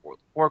of World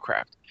of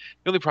Warcraft.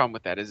 The only problem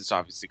with that is it's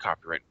obviously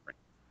copyright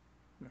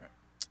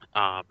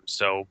infringement.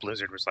 So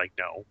Blizzard was like,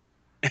 no,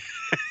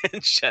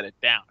 and shut it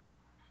down.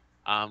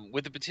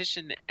 With the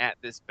petition at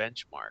this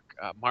benchmark,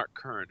 Mark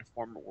Kern,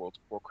 former World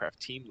of Warcraft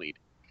team lead,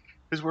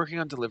 is working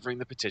on delivering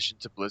the petition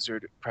to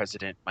Blizzard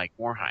President Mike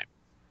Morhaime.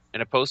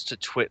 In a post to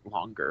Twit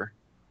Longer,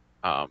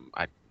 I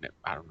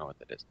don't know what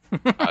that is.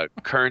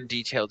 Kern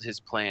detailed his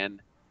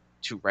plan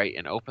to write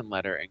an open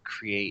letter and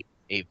create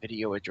a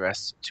video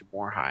address to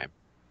Morhaime,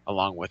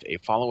 along with a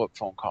follow-up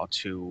phone call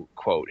to,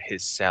 quote,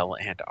 his cell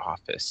and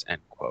office,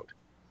 end quote.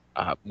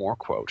 More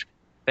quote,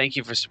 thank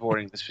you for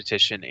supporting this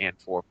petition and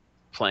for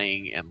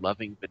playing and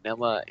loving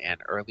vanilla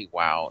and early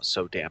WoW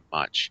so damn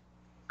much,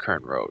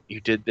 Kern wrote. You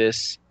did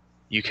this,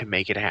 you can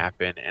make it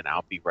happen, and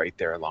I'll be right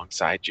there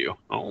alongside you.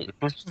 Oh,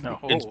 No.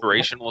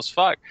 inspirational as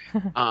fuck.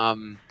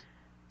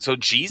 So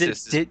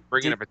Jesus is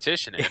bringing a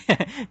petition in.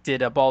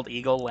 Did a bald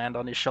eagle land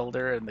on his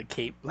shoulder and the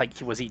cape? Like,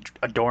 was he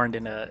adorned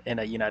in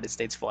a United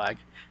States flag?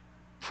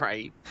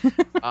 Right.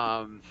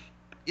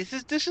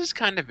 This is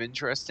kind of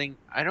interesting.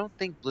 I don't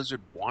think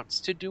Blizzard wants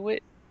to do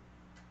it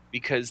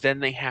because then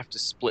they have to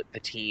split the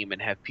team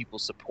and have people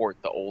support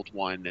the old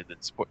one and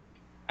then support.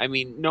 I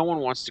mean, no one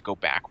wants to go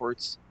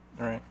backwards.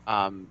 Right.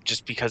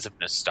 Just because of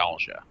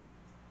nostalgia.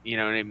 You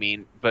know what I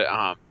mean? But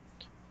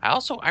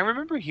I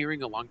remember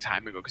hearing a long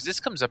time ago, because this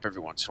comes up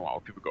every once in a while,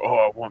 where people go, "Oh,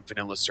 I want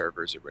vanilla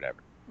servers" or whatever.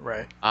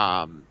 Right.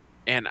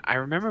 And I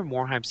remember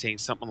Morhaime saying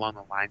something along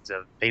the lines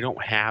of, they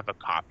don't have a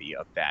copy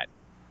of that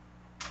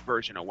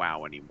version of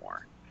WoW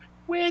anymore.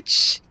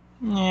 Which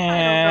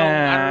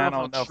Yeah, I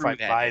don't know if I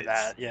that buy is.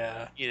 that.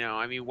 Yeah. You know,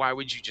 I mean, why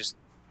would you just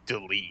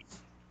delete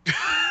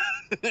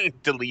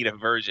delete a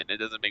version? It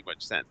doesn't make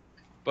much sense.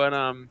 But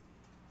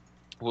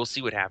we'll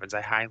see what happens.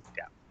 I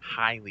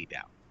highly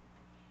doubt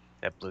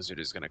that Blizzard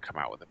is going to come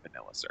out with a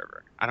vanilla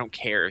server. I don't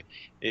care.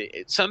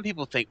 Some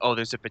people think, oh,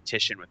 there's a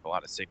petition with a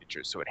lot of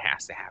signatures, so it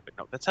has to happen.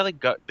 No, that's how the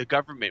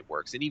government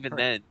works, and even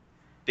then,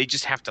 they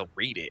just have to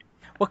read it.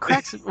 What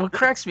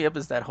cracks me up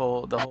is that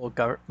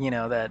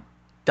that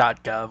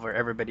 .gov where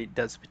everybody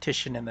does a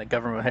petition and the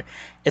government.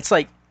 It's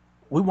like,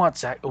 we want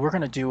Zack. We're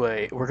gonna do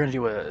a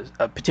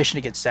petition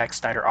to get Zack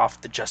Snyder off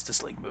the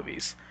Justice League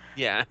movies.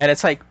 Yeah. And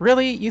it's like,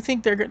 really? You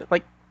think they're gonna,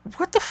 like,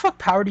 what the fuck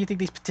power do you think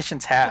these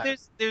petitions have? Well,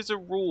 there's a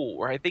rule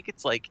where I think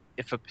it's like,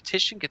 if a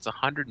petition gets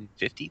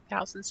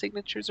 150,000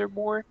 signatures or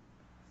more,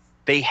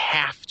 they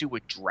have to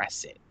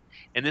address it.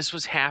 And this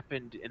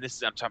happened, and I'm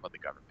talking about the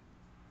government.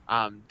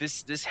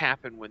 This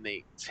happened when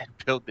they said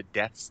build the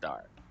Death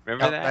Star.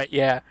 Remember that? Right,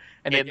 yeah.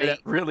 And they did that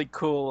really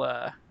cool.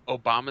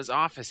 Obama's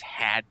office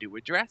had to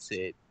address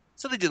it.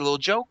 So they did a little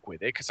joke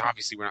with it, because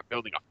obviously we're not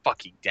building a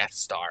fucking Death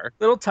Star.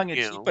 Little tongue in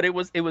cheek, but it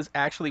was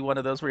actually one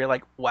of those where you're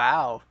like,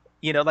 wow.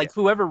 You know, like,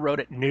 whoever wrote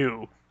it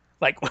knew,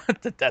 like,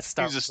 what the Death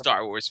Star was. He was a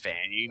Star Wars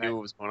fan. You knew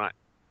what was going on.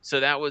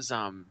 So that was,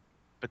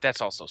 but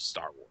that's also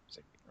Star Wars.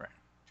 Right.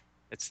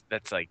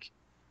 That's like,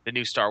 the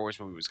new Star Wars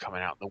movie was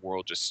coming out, and the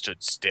world just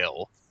stood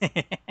still.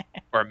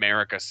 Or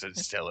America stood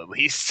still, at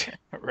least.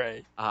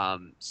 Right.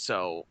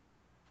 So,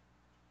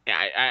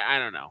 yeah, I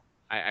don't know.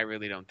 I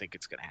really don't think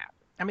it's going to happen.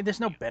 I mean, there's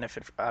no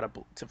benefit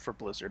for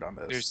Blizzard on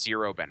this. There's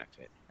zero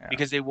benefit. Yeah.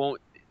 Because they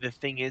won't. The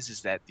thing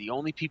is that the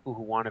only people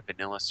who want a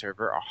vanilla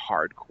server are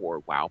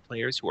hardcore WoW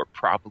players who are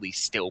probably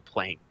still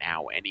playing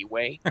now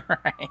anyway.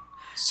 Right.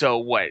 So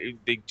what?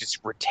 They just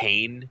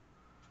retain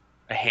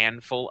a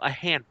handful of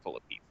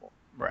people,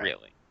 right.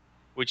 Really,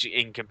 which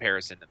in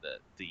comparison to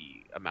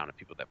the amount of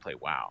people that play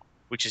WoW,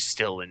 which is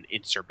still an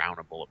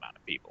insurmountable amount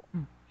of people.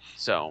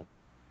 So.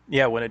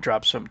 Yeah, when it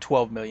drops from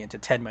 12 million to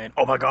 10 million.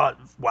 Oh my God,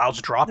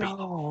 WoW's dropping.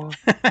 No.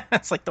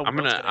 It's like I'm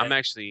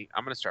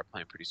gonna start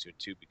playing pretty soon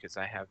too, because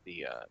I have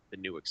the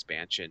new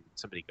expansion.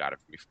 Somebody got it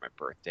for me for my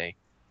birthday.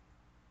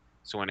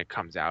 So when it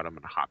comes out, I'm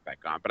gonna hop back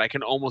on. But I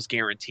can almost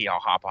guarantee I'll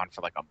hop on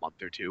for like a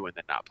month or two and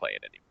then not play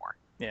it anymore.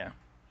 Yeah.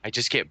 I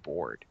just get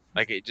bored.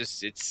 Like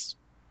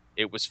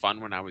it was fun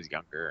when I was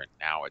younger, and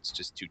now it's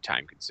just too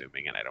time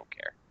consuming, and I don't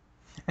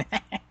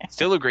care.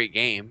 Still a great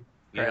game.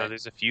 You know,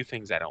 there's a few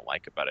things I don't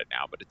like about it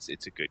now, but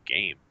it's a good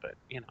game. But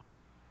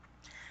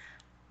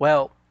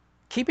Well,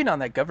 keeping on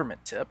that government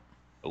tip.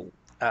 Oh.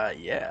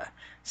 Yeah.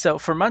 So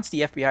for months,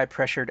 the FBI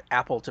pressured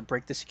Apple to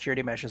break the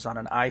security measures on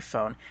an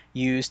iPhone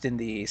used in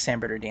the San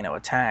Bernardino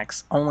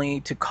attacks,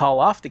 only to call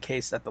off the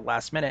case at the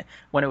last minute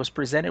when it was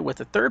presented with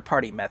a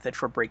third-party method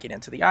for breaking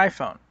into the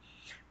iPhone.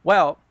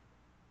 Well,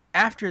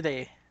 after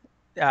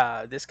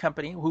this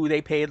company, who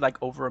they paid like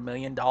over $1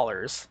 million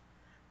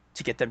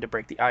to get them to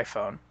break the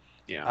iPhone.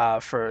 Yeah.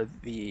 For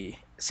the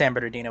San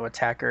Bernardino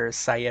attacker,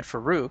 Syed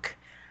Farouk,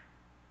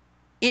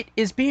 it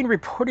is being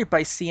reported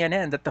by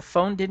CNN that the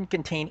phone didn't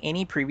contain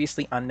any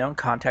previously unknown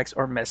contacts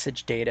or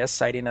message data,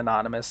 citing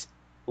anonymous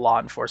law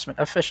enforcement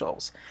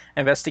officials.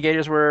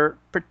 Investigators were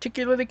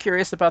particularly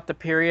curious about the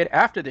period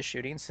after the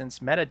shooting, since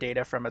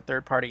metadata from a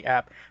third-party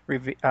app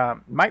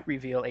might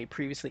reveal a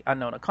previously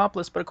unknown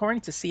accomplice, but according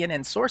to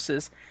CNN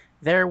sources,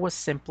 there was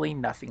simply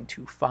nothing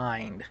to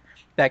find.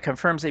 That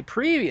confirms a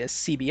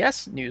previous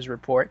CBS News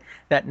report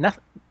that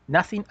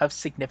nothing of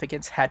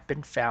significance had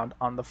been found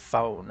on the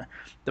phone.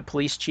 The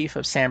police chief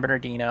of San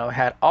Bernardino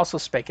had also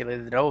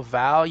speculated that no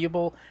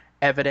valuable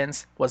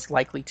evidence was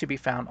likely to be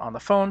found on the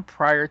phone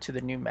prior to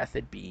the new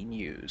method being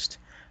used.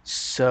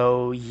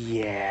 So,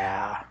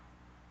 yeah.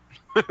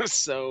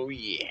 So,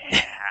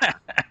 yeah.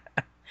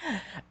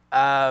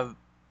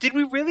 Did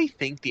we really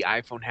think the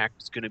iPhone hack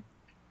was gonna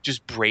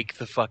just break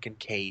the fucking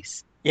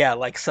case? Yeah,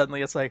 like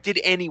suddenly it's like, Did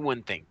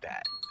anyone think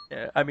that?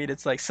 yeah, I mean,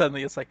 it's like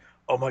suddenly it's like,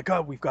 oh my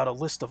God, we've got a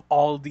list of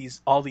all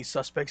these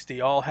suspects. They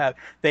all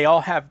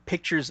have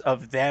pictures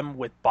of them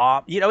with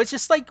bomb. It's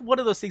just like one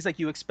of those things like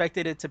you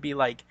expected it to be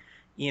like,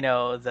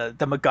 the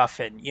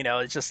MacGuffin.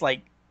 It's just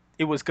like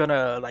it was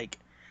gonna like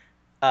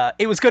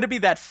it was going to be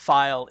that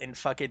file in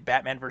fucking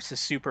Batman versus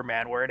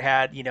Superman where it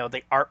had,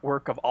 the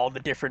artwork of all the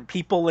different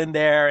people in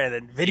there and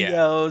then Yeah.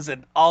 videos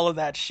and all of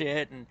that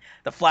shit. And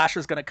the Flash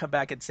was going to come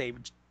back and say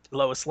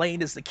Lois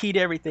Lane is the key to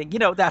everything,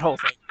 that whole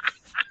thing,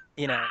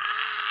 you know.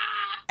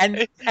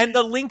 And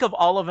the link of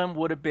all of them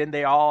would have been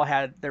they all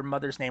had their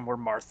mother's name were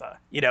Martha.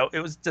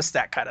 It was just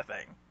that kind of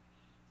thing.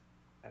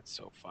 That's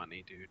so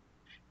funny, dude.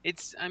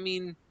 I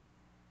mean,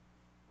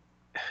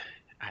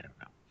 I don't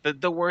know.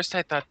 The worst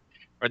I thought,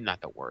 or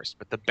not the worst,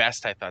 but the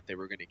best I thought they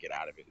were going to get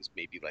out of it is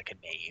maybe like a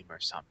name or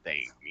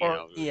something.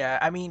 Yeah,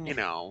 I mean, You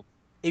know,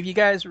 if you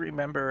guys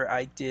remember,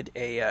 I did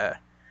a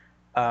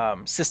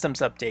systems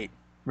update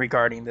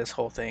regarding this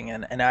whole thing,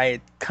 and I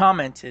had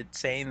commented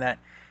saying that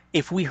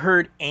if we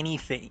heard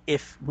anything,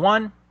 if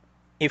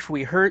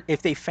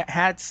they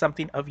had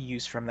something of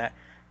use from that,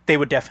 they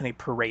would definitely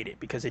parade it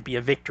because it'd be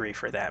a victory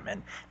for them,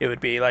 and it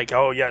would be like,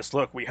 oh yes,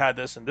 look, we had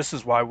this, and this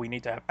is why we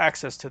need to have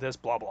access to this,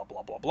 blah blah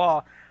blah blah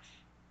blah.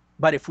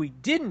 But if we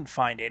didn't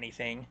find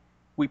anything,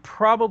 we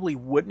probably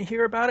wouldn't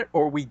hear about it,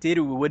 or we did,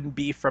 it wouldn't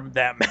be from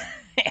them.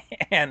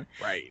 And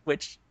right?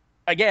 which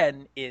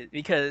again is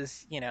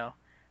because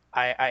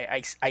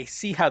I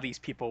see how these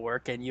people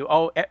work, and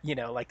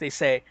like they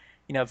say,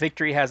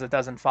 victory has a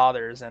dozen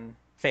fathers, and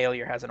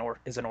failure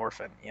is an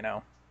orphan.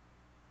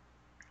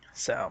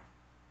 So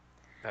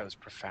That was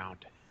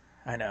profound.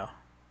 I know,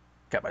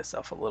 got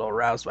myself a little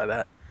aroused by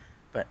that,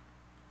 but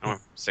I went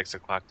from 6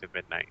 o'clock to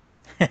midnight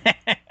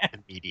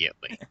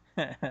immediately.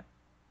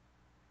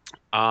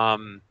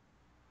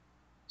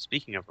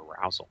 Speaking of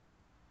arousal,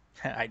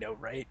 I know,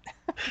 right?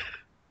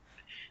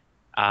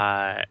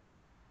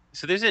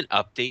 so there's an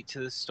update to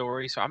the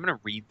story. So I'm gonna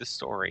read the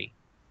story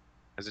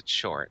because it's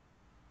short,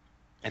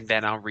 and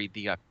then I'll read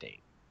the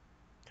update.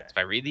 Okay. If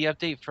I read the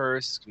update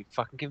first, it's gonna be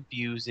fucking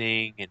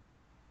confusing, and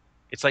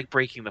it's like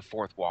breaking the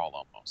fourth wall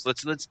almost.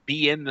 Let's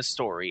be in the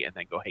story and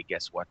then go, hey,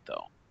 guess what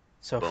though?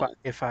 So Boom.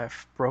 if I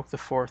broke the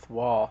fourth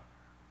wall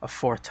a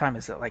fourth time,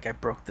 is it like I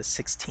broke the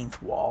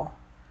 16th wall?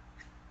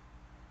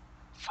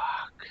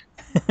 Fuck.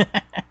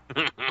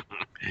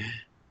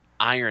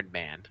 Iron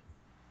Man,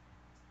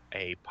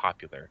 a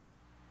popular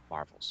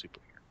Marvel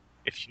superhero,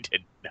 if you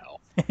didn't know,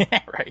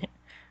 Right.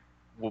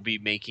 will be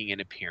making an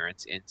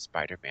appearance in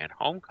Spider-Man: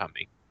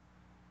 Homecoming,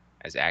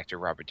 as actor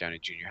Robert Downey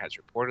Jr. has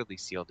reportedly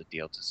sealed a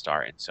deal to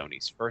star in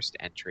Sony's first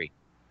entry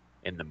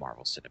in the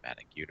Marvel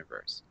Cinematic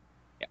Universe.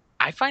 Yeah,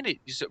 I find it,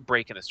 just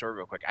breaking the story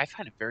real quick, I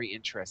find it very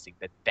interesting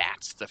that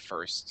that's the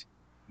first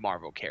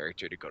Marvel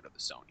character to go to the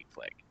Sony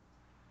flick.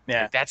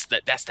 Yeah. Like, that's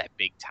that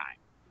big time.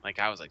 Like,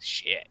 I was like,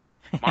 shit,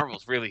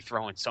 Marvel's really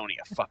throwing Sony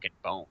a fucking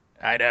bone.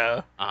 I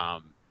know.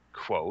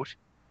 Quote,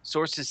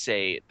 sources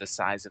say the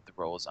size of the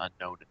role is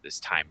unknown at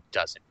this time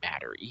doesn't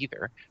matter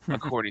either.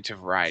 According to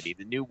Variety,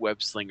 the new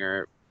web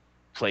slinger,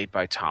 played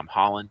by Tom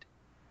Holland,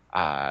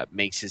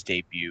 makes his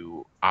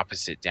debut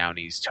opposite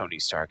Downey's Tony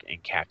Stark in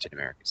Captain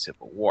America: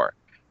 Civil War.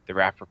 The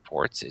Wrap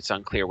reports it's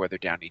unclear whether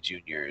Downey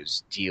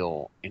Jr.'s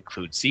deal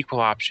includes sequel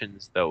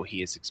options, though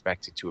he is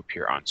expected to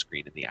appear on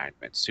screen in the Iron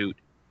Man suit,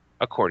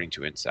 according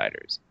to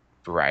insiders.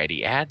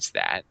 Variety adds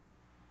that,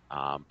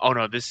 oh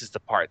no, this is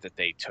the part that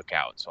they took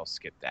out, so I'll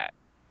skip that.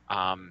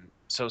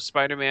 So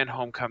Spider-Man: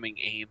 Homecoming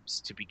aims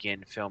to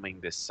begin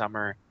filming this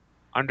summer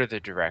under the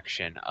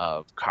direction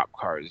of Cop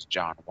Car's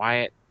John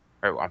Watts.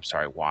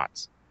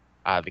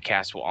 The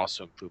cast will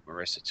also include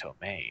Marissa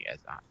Tomei as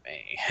Aunt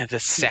May, the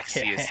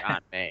sexiest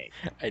Aunt May.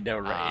 I know,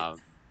 right?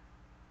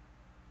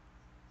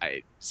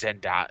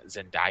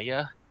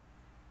 Zendaya.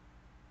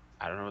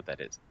 I don't know what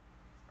that is,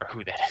 or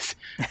who that is.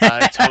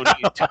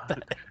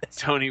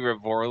 Tony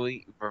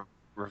Revolori,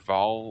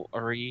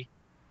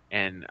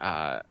 and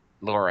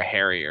Laura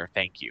Harrier.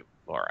 Thank you,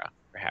 Laura,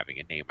 for having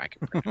a name I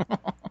can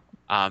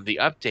pronounce. The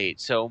update.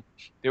 So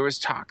there was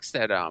talks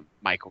that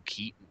Michael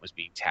Keaton was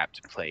being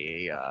tapped to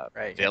play a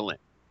villain,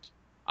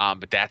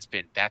 but that's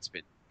been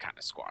kind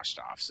of squashed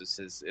off. So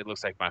it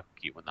looks like Michael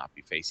Keaton will not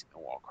be facing the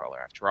wall crawler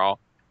after all.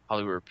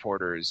 Hollywood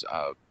Reporter's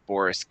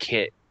Boris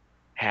Kitt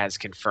has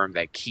confirmed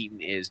that Keaton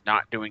is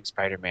not doing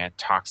Spider-Man.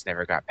 Talks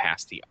never got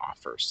past the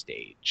offer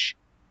stage.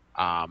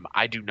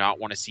 I do not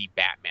want to see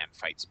Batman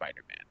fight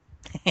Spider-Man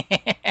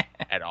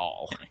at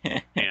all.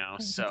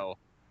 So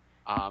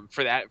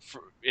for that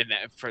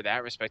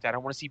respect, I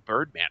don't want to see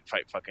Birdman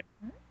fight fucking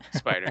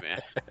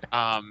Spider-Man.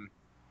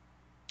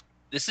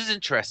 This is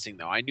interesting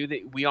though.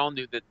 We all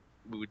knew that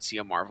we would see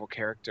a Marvel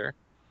character,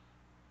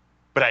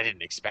 but I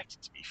didn't expect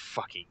it to be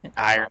fucking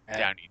Iron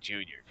Downey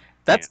Jr.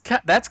 That's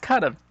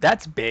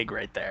big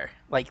right there.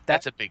 Like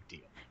that's a big deal.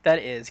 That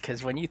is,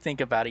 because when you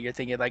think about it, you're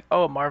thinking like,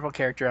 oh, a Marvel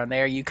character on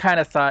there. You kind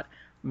of thought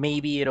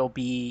maybe it'll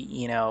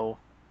be,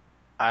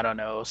 I don't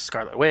know,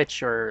 Scarlet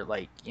Witch or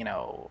like,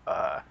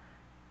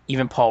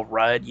 even Paul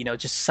Rudd,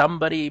 just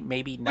somebody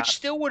maybe Which not,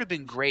 still would have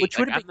been great. which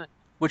would Like have been,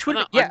 which I'm would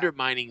have not been, yeah.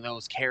 undermining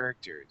those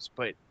characters,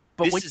 but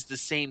But when, this is the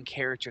same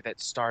character that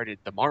started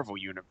the Marvel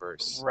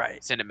universe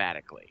right.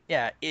 cinematically.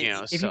 Yeah. If you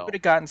would So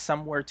have gotten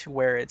somewhere to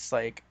where it's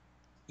like,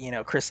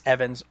 Chris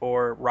Evans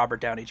or Robert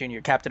Downey Jr.,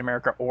 Captain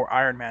America or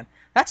Iron Man,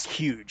 that's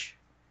huge.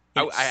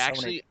 I, It's I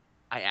so many.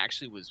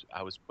 actually,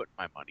 I was putting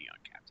my money on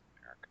Captain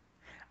America.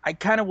 I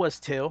kind of was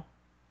too,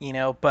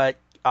 but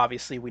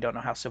obviously we don't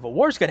know how Civil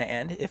War is going to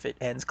end, if it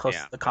ends close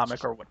Yeah, to the that's comic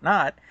or true.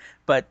 whatnot.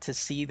 But to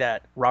see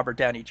that Robert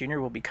Downey Jr.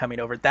 will be coming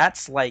over,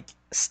 that's like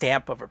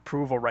stamp of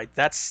approval, right?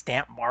 That's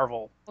stamp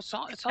Marvel.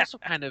 Well, it's also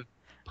kind of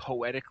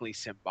poetically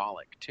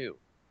symbolic too,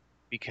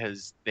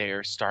 because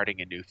they're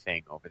starting a new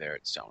thing over there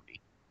at Sony,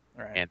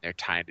 Right. and they're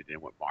tying it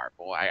in with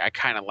Marvel. I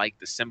kind of like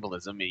the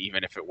symbolism,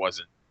 even if it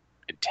wasn't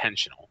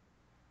intentional.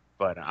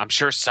 But I'm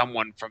sure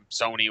someone from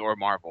Sony or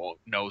Marvel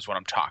knows what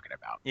I'm talking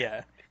about.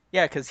 Yeah.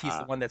 Yeah, because he's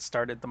the Uh, one that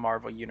started the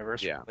Marvel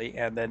universe, yeah, really,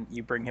 and then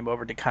you bring him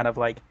over to kind of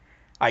like,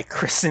 I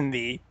christen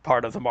the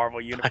part of the Marvel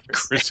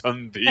universe. Chris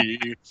on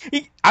the.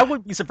 I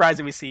wouldn't be surprised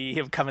if we see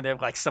him coming in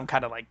like some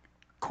kind of like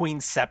Queen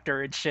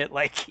Scepter and shit,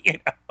 like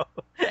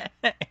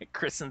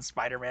christen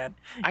Spider-Man.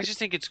 I just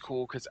think it's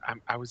cool because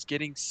I was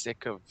getting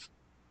sick of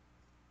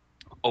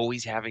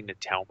always having to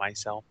tell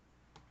myself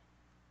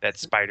that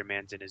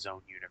Spider-Man's in his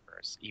own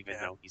universe, even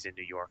Yeah. though he's in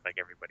New York like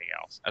everybody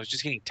else. I was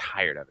just getting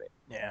tired of it.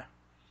 Yeah.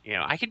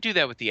 I can do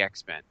that with the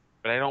X-Men,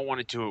 but I don't want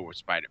to do it with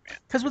Spider-Man.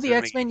 Because with It the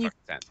doesn't make any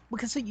X-Men,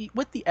 fucking sense.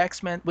 with the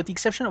X-Men, with the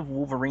exception of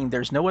Wolverine,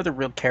 there's no other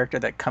real character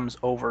that comes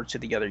over to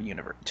the other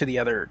universe, to the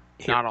other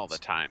Not all the heroes.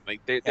 time.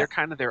 Like they're Yeah. they're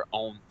kind of their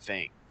own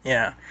thing.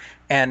 Yeah,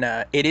 and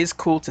it is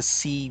cool to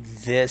see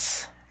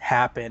this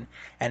happen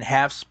and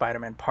have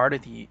Spider-Man part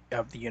of the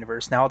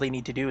universe. Now all they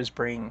need to do is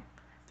bring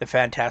the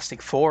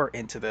Fantastic Four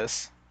into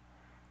this,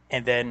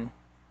 and then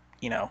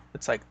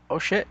it's like, oh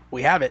shit,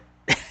 we have it.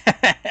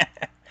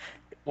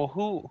 Well,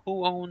 who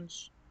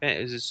owns?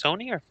 Is it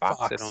Sony or Fox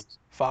that Fox. owns?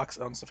 Fox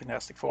owns the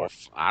Fantastic Well,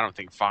 Four. I don't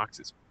think Fox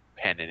is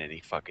penning any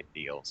fucking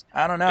deals.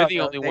 I don't They're know the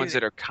though. only ones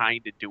that are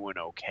kind of doing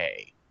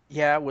okay.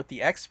 Yeah, with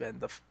the X-Men,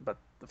 but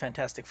the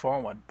Fantastic Four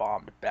one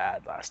bombed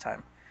bad last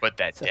time. But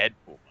that So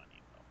Deadpool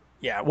money, though,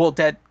 yeah, well,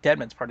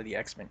 Deadman's part of the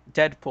X-Men.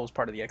 Deadpool's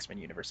part of the X-Men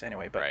universe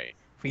anyway. But right?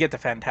 if we get the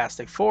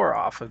Fantastic Four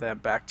off of them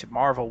back to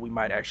Marvel, we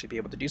might actually be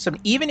able to do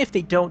something. Even if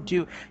they don't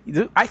do,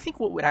 I think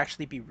what would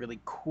actually be really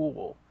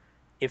cool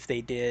if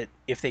they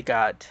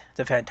got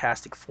the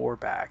Fantastic Four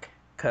back,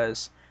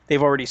 because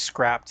they've already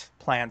scrapped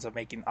plans of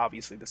making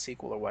obviously the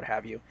sequel or what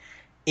have you.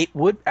 It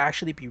would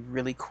actually be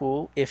really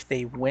cool if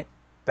they went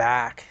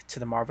back to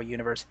the Marvel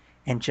universe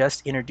and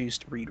just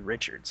introduced Reed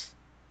Richards.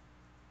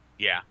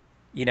 Yeah,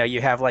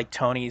 You have like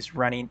Tony's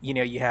running,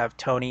 you have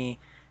Tony,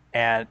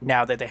 and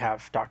now that they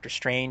have Doctor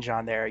Strange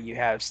on there, you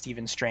have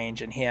Stephen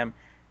Strange and him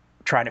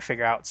trying to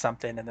figure out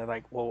something, and they're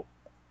like, well,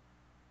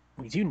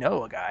 we do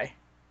know a guy,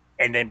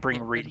 and then bring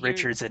but Reed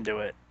Richards into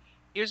it.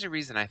 here's a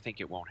reason I think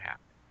it won't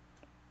happen.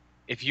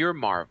 If you're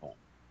Marvel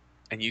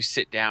and you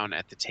sit down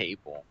at the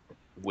table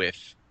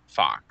with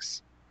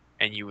Fox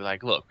and you were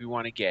like, look, we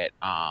want to get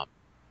the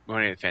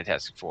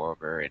Fantastic Four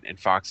over, and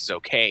Fox is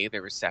okay,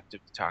 they're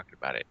receptive to talking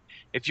about it.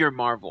 If you're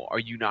Marvel, are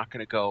you not going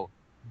to go,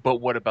 but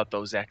what about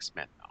those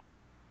X-Men though,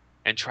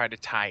 and try to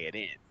tie it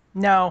in?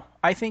 No,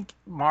 I think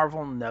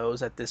Marvel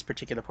knows at this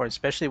particular point,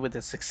 especially with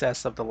the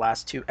success of the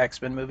last two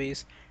X-Men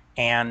movies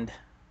and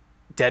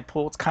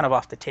Deadpool, it's kind of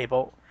off the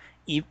table.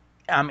 E-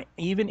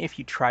 Even if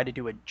you try to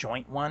do a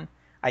joint one,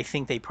 I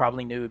think they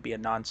probably knew it would be a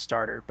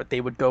non-starter, but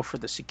they would go for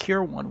the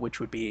secure one, which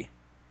would be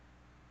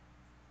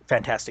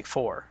Fantastic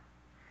Four.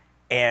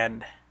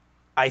 And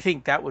I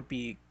think that would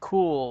be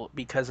cool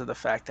because of the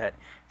fact that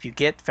if you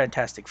get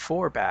Fantastic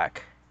Four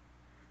back,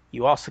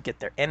 you also get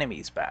their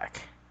enemies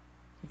back.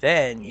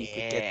 Then you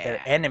could get their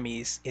Yeah.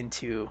 enemies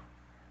into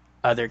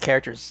other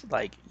characters.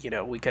 Like,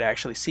 we could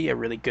actually see a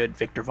really good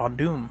Victor Von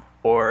Doom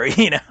or,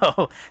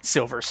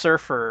 Silver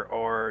Surfer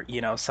or,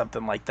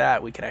 something like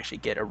that. We could actually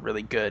get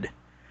a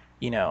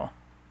you know,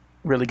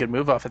 really good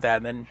move off of that.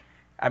 And then,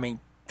 I mean,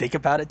 think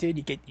about it,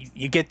 dude.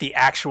 You get the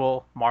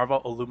actual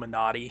Marvel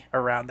Illuminati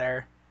around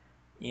there,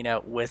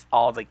 with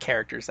all the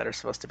characters that are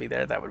supposed to be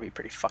there. That would be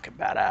pretty fucking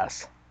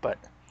badass. But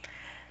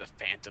The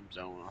Phantom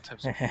Zone, all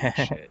types of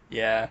cool shit.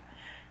 yeah,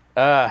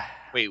 uh,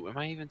 Wait, am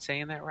I even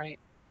saying that right?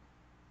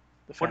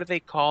 the What do they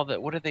call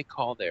that? What do they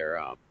call their?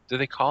 Do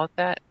they call it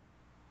that?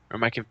 Or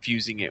am I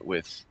confusing it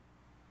with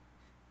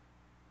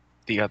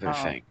the other um,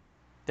 thing?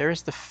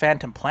 there's the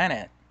Phantom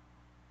Planet.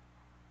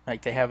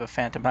 Like they have a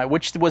Phantom Planet,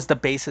 which was the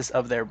basis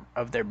of their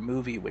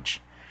movie. Which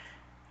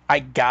I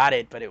got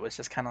it, but it was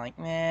just kind of like,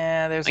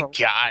 nah. There's I a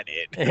got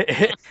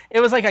it. it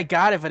was like I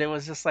got it, but it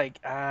was just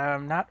like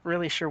I'm not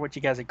really sure what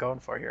you guys are going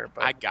for here.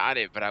 I But got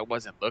it, but I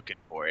wasn't looking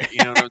for it.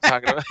 You know what I'm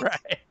talking about?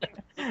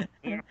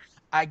 right,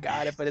 I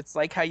got it, but it's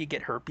like how you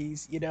get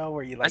herpes,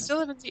 where you I like still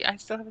haven't seen. I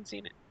still haven't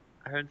seen it.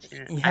 I haven't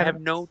seen it. You I have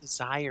haven't. no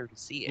desire to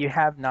see it. You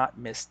have not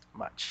missed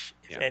much,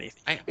 if Yeah.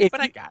 anything.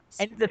 But I got to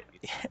see And the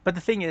it. but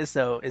the thing is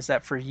though is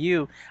that for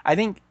you, I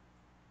think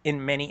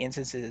in many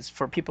instances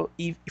for people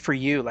for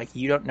you like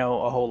you don't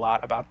know a whole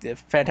lot about the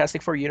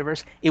Fantastic Four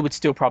universe, it would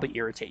still probably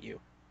irritate you.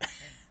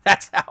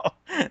 That's how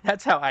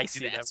I See,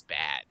 see them. that's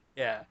bad.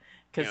 Yeah,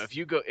 You know, because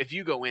if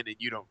you go in and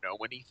you don't know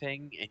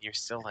anything and you're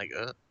still like,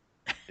 ugh,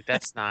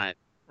 that's not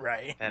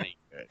right, that ain't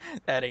good.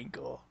 that ain't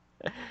cool.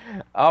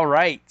 All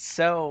right,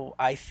 so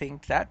I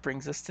think that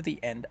brings us to the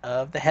end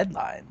of the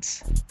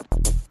headlines.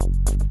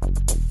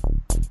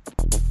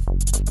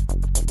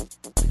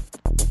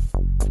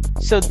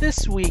 So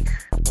this week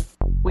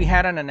we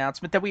had an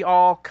announcement that we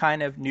all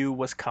kind of knew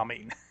was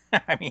coming.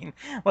 I mean,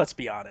 let's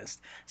be honest.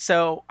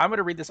 So I'm going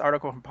to read this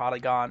article from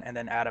Polygon, and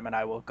then Adam and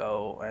I will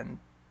go and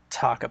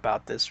talk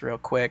about this real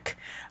quick.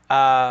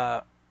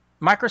 Uh,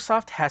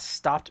 Microsoft has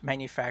stopped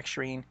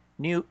manufacturing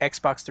new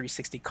Xbox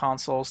 360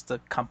 consoles, the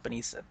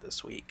company said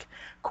this week.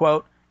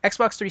 Quote,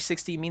 Xbox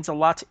 360 means a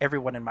lot to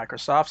everyone in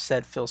Microsoft,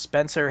 said Phil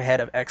Spencer, head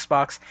of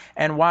Xbox.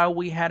 And while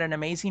we had an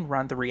amazing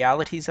run, the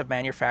realities of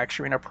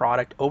manufacturing a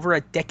product over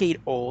a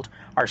decade old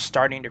are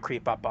starting to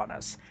creep up on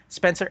us.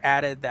 Spencer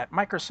added that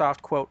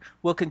Microsoft, quote,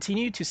 will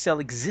continue to sell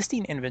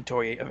existing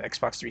inventory of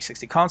Xbox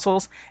 360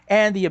 consoles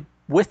and the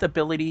with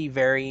availability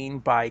varying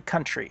by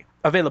country.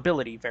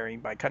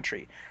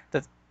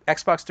 The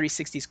Xbox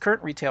 360's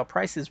current retail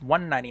price is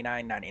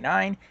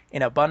 $199.99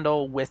 in a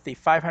bundle with the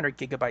 500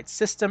 gigabyte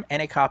system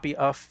and a copy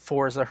of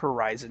Forza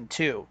Horizon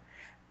 2.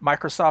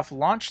 Microsoft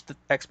launched the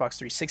Xbox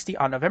 360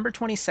 on November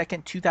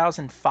 22nd,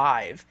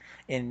 2005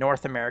 in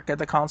North America.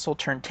 The console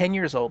turned 10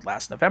 years old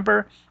last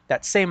November.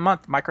 That same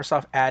month,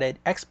 Microsoft added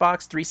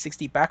Xbox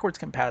 360 backwards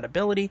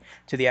compatibility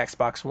to the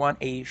Xbox One,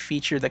 a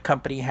feature the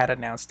company had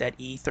announced at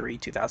E3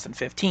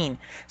 2015.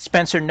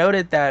 Spencer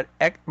noted that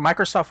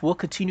Microsoft will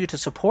continue to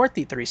support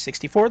the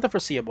 360 for the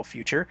foreseeable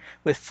future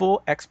with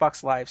full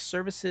Xbox Live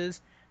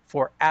services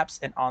for apps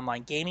and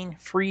online gaming,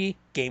 free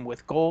Game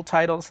with Gold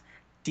titles,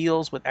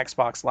 deals with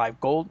Xbox Live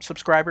Gold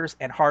subscribers,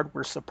 and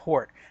hardware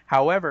support.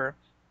 However,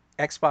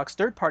 Xbox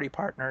third party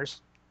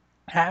partners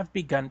have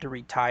begun to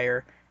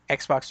retire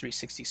Xbox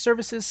 360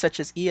 services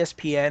such as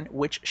ESPN,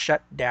 which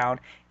shut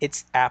down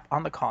its app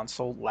on the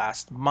console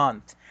last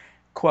month.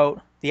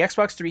 Quote, the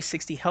Xbox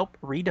 360 helped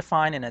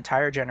redefine an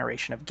entire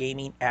generation of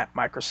gaming at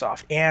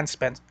Microsoft, and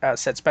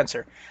said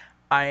Spencer,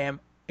 I am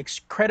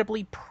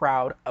incredibly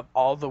proud of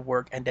all the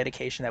work and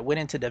dedication that went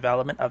into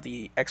development of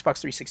the Xbox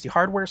 360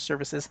 hardware,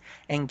 services,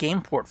 and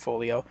game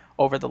portfolio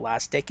over the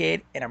last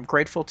decade, and I'm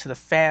grateful to the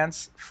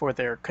fans for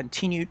their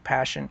continued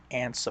passion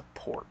and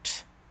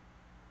support.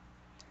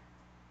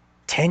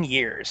 10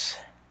 years.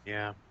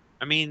 Yeah.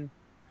 I mean,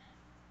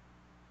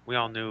 we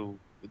all knew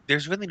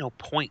there's really no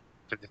point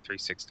for the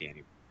 360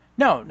 anymore.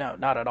 No,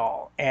 not at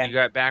all. You And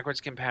got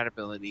backwards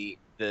compatibility.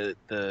 The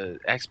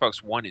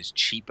Xbox One is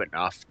cheap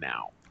enough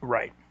now.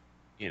 right,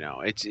 You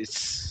know,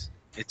 it's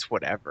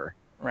whatever.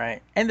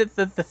 right. And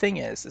the thing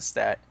is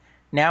that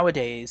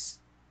nowadays,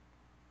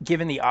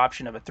 given the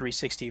option of a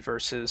 360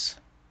 versus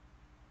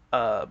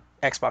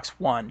Xbox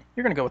One,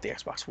 you're going to go with the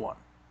Xbox One.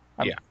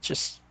 Yeah.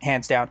 Just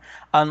hands down.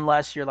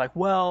 Unless you're like,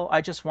 well,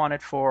 I just want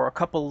it for a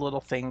couple little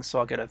things, so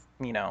I'll get a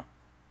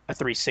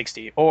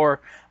 360.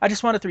 Or I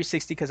just want a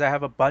 360 because I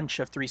have a bunch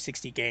of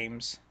 360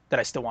 games that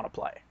I still want to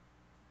play.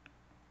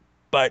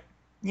 But,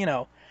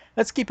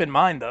 let's keep in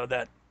mind, though,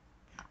 that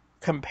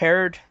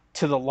compared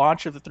to the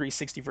launch of the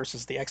 360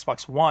 versus the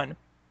Xbox One,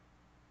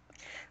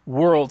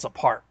 worlds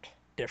apart,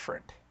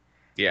 different.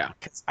 Yeah.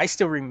 Because I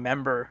still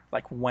remember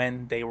like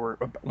when they were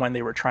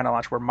trying to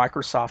launch, where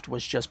Microsoft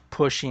was just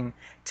pushing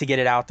to get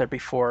it out there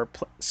before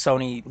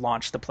Sony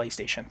launched the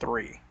PlayStation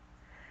 3.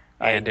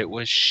 And it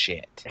was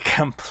shit.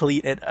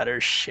 Complete and utter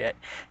shit.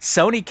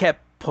 Sony kept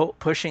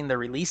pushing the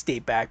release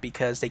date back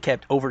because they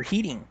kept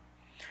overheating,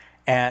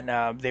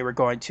 and they were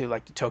going to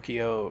like the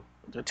Tokyo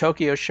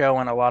show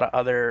and a lot of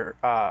other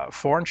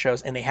foreign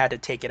shows, and they had to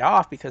take it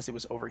off because it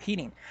was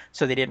overheating,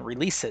 so they didn't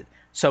release it.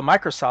 So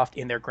Microsoft,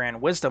 in their grand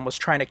wisdom, was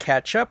trying to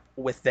catch up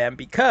with them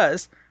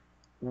because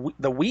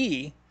the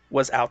Wii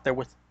was out there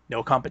with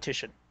no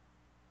competition,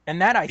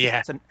 and that I think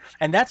Yeah.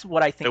 and that's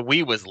what I The think.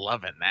 Wii was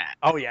loving that.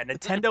 Oh yeah,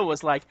 Nintendo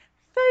was like,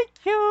 "Thank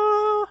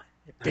you,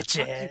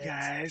 bitches, Fuck you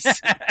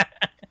guys."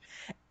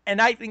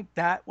 and I think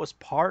that was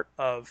part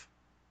of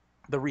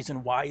the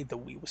reason why the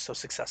Wii was so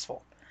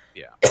successful.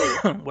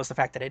 Yeah. Was the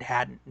fact that it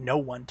had no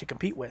one to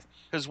compete with.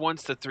 Because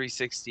once the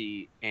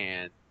 360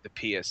 and the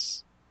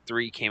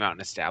PS3 came out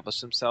and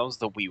established themselves,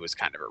 the Wii was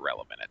kind of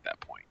irrelevant at that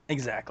point.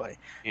 Exactly.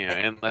 You know,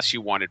 unless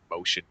you wanted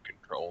motion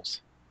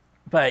controls.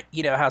 But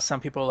you know how some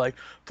people are like,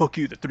 fuck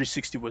you, the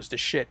 360 was the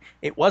shit.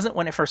 It wasn't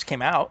when it first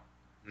came out,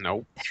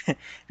 Nope.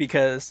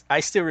 because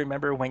I still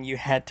remember when you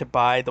had to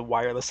buy the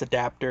wireless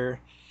adapter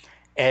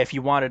if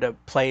you wanted to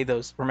play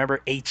those,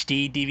 remember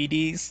HD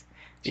DVDs?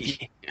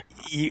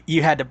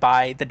 You had to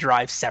buy the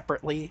drive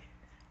separately.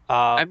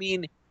 I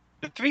mean,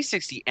 the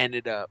 360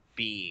 ended up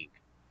being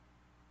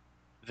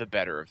the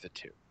better of the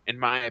two, in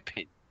my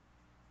opinion.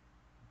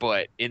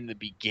 But in the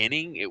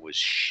beginning, it was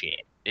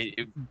shit.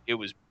 It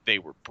was they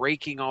were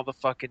breaking all the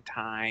fucking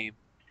time.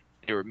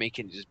 They were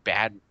making just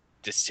bad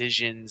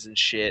decisions and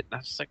shit. And I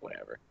was just like,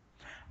 whatever.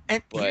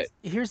 And But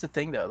here's the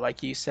thing, though.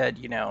 Like you said,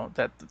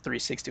 that the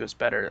 360 was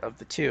better of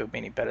the two,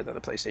 meaning better than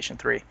the PlayStation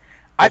 3.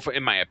 I've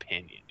in my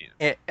opinion,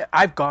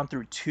 I've gone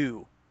through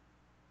two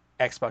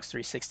Xbox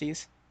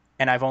 360s,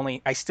 and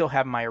I still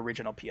have my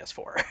original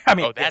PS4. I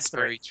mean, oh, that's PS3.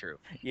 very true.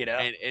 You know,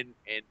 And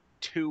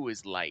two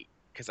is light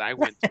because I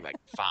went through like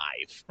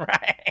five.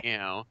 right? You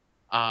know,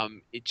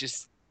 it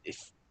just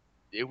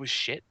it was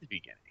shit at the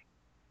beginning.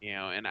 You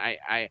know, and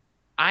I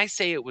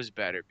say it was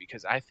better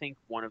because I think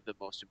one of the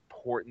most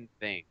important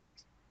things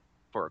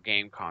for a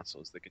game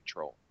console is the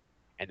control,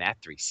 and that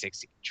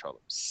 360 controller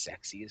was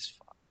sexy as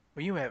fuck.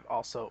 Well, you have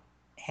also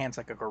hands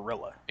like a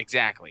gorilla.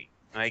 Exactly.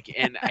 Like,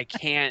 and I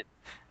can't.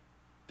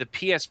 The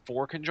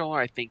PS4 controller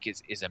I think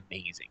is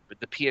amazing, but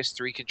the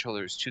PS3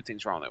 controller is two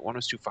things wrong with it. One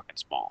was too fucking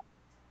small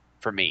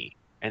for me,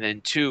 and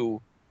then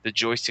two, the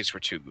joysticks were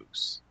too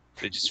loose.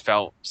 They just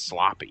felt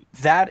sloppy.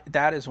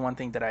 That is one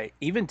thing that I,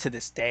 even to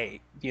this day,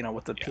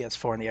 with the Yeah.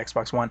 PS4 and the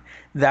Xbox One,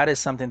 that is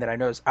something that I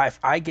notice. If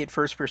I get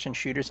first person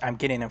shooters, I'm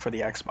getting them for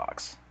the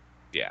Xbox,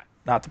 Yeah.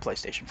 not the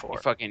PlayStation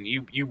 4.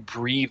 You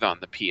breathe on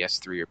the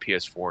PS3 or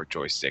PS4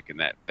 joystick,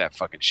 and that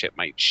fucking shit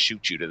might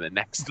shoot you to the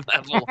next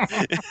level.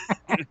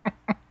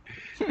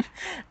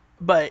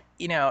 But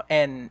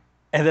and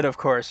then of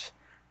course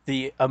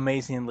the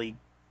amazingly,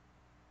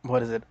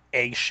 what is it,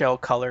 eggshell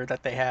color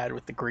that they had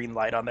with the green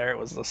light on there. It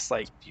was just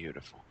like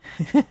Beautiful.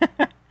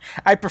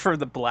 I prefer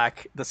the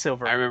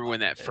silver. I remember when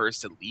that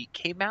first Elite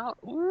came out.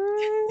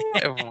 Ooh,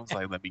 everyone was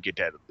like, "Let me get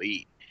that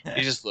Elite."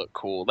 It just looked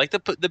cool. Like the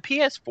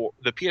PS4,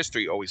 the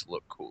PS3 always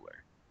looked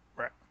cooler.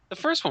 Right. The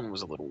first one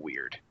was a little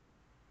weird.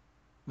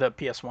 The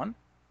PS1.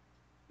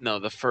 No,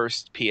 the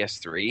first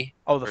PS3,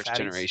 Oh, the first fatties.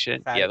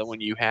 generation. The Yeah, the fatties.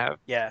 one you have.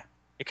 Yeah.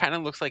 It kind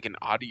of looks like an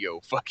audio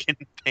fucking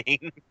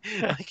thing.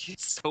 Like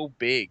it's so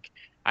big.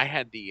 I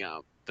had the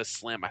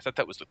Slim. I thought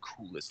that was the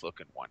coolest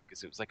looking one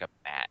because it was like a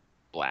matte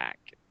black.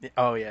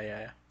 Oh yeah, yeah,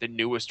 yeah. The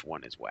newest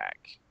one is whack.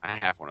 I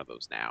have one of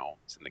those now.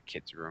 It's in the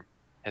kids' room.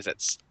 Has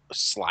that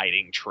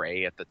sliding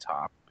tray at the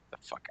top. Get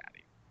the fuck out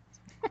of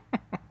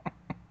here.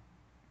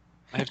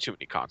 I have too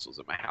many consoles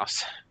in my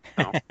house.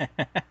 No.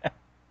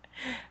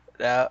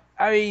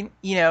 I mean,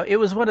 it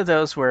was one of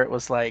those where it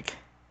was like,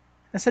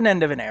 it's an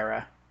end of an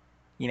era.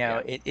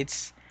 Yeah.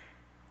 It's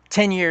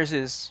 10 years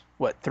is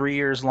what, 3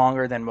 years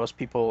longer than most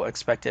people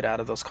expected out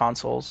of those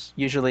consoles.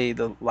 Usually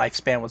the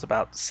lifespan was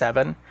about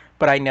 7,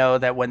 but I know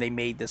that when they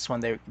made this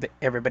one,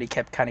 everybody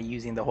kept kind of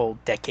using the whole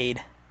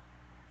decade,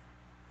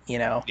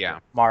 Yeah.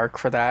 mark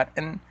for that.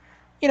 And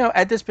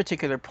at this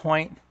particular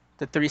point,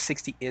 the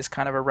 360 is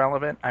kind of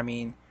irrelevant. I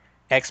mean,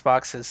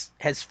 Xbox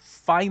has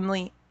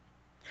finally.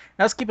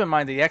 Now let's keep in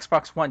mind the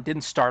Xbox One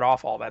didn't start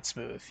off all that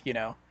smooth.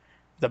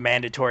 The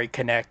mandatory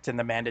connect and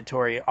the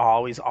mandatory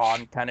always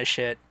on kind of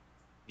shit.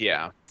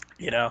 Yeah.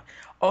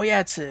 Oh yeah,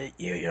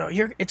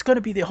 it's going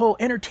to be the whole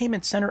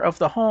entertainment center of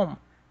the home.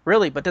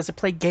 Really, but does it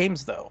play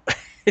games though?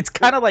 It's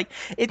kind of like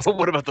it's But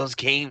what about those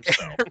games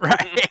though?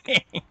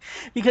 right.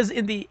 Because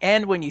in the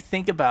end, when you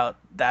think about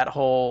that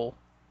whole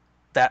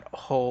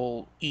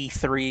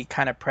E3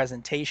 kind of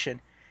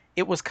presentation,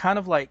 it was kind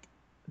of like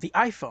the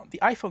iPhone. The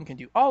iPhone can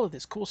do all of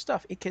this cool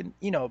stuff. It can,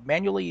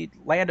 manually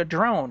land a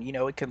drone.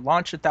 It can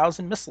launch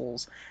 1,000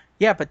 missiles.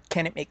 Yeah, but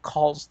can it make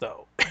calls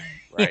though?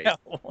 Right.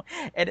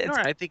 And You know it's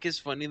what I think is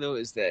funny though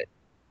is that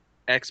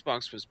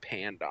Xbox was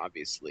panned,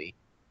 obviously,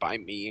 by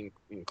me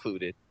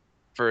included,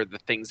 for the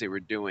things they were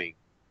doing.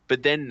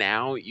 But then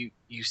now you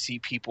see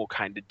people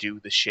kind of do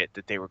the shit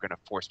that they were going to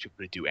force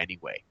people to do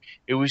anyway.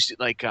 It was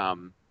like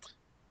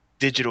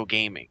digital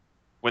gaming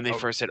when they Oh.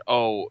 first said,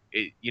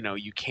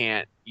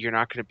 you're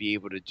not going to be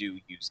able to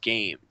use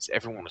games.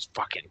 Everyone was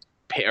fucking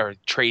or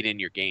trade in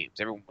your games.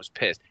 Everyone was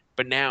pissed.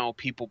 But now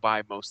people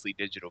buy mostly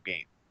digital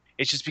games.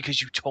 It's just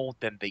because you told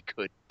them they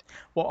could.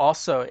 well,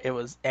 also it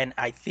was, and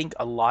I think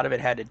a lot of it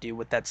had to do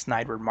with that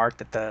snide remark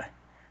that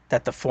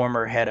the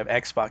former head of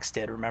Xbox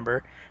did.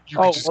 Remember? You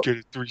Oh, could just well,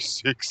 get a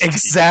 360.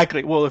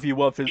 exactly. Well, if you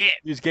want to Yeah.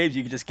 use games,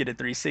 you can just get a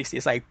 360.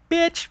 It's like,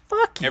 bitch,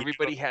 fuck you.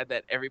 Everybody had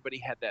that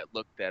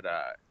look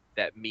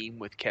that meme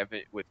with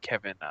Kevin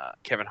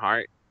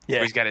Hart Yeah.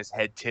 where he's got his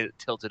head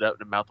tilted up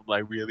and mouth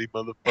like, really,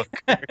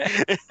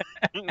 motherfucker.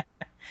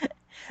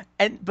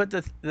 But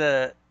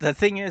the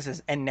thing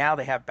is and now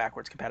they have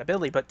backwards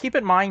compatibility. But keep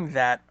in mind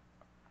that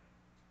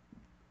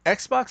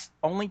Xbox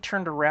only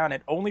turned around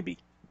and only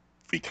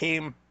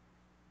became,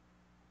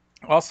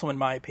 also in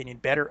my opinion,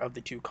 better of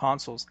the two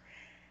consoles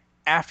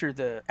after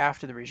the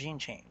regime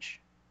change.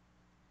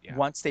 Yeah.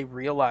 Once they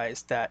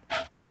realized that,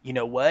 you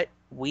know what,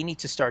 we need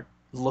to start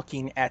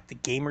looking at the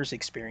gamer's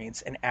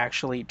experience and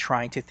actually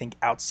trying to think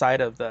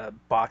outside of the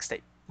box that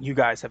you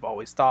guys have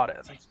always thought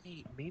of. Like,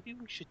 hey, maybe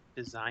we should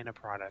design a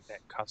product that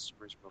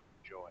customers will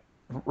enjoy.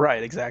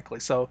 Right, exactly.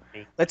 So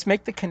let's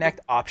make the Kinect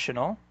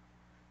optional.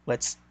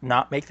 Let's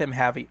not make them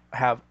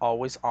have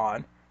always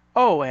on.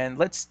 Oh, and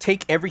let's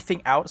take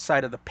everything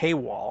outside of the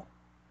paywall,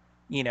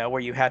 where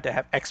you had to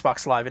have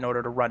Xbox Live in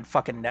order to run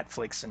fucking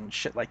Netflix and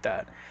shit like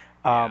that.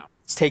 Yeah.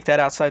 Let's take that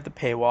outside the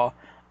paywall.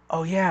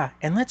 Oh yeah,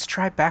 and let's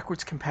try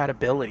backwards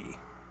compatibility.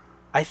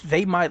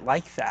 They might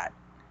like that.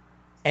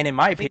 And in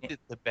my I think opinion,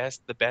 that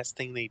the best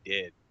thing they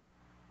did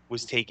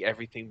was take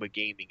everything but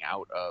gaming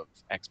out of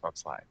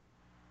Xbox Live.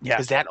 yeah,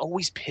 Because that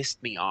always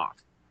pissed me off.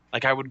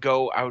 Like I would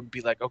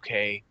be like,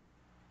 okay,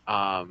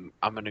 I'm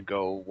gonna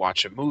go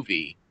watch a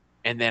movie,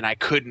 and then I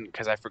couldn't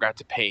because I forgot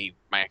to pay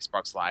my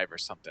Xbox Live or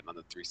something on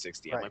the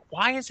 360. I'm right. like,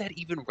 why is that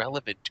even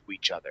relevant to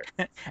each other?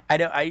 I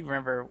know. I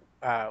remember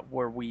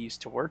where we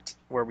used to work.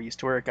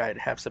 I'd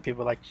have some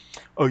people like,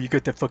 "Oh, you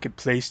got the fucking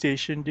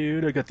PlayStation,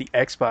 dude? I got the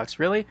Xbox."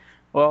 Really?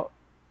 Well,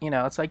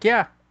 it's like,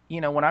 yeah,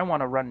 when I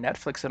want to run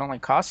Netflix, it only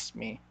costs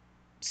me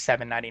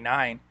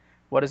 $7.99.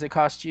 What does it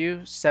cost you?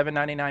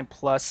 $7.99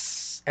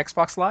 plus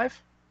Xbox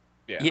Live?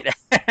 Yeah, Yeah,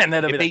 and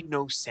then they'll it be like, made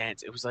no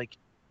sense. It was like,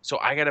 so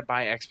I gotta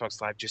buy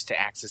Xbox Live just to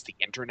access the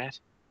internet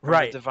from the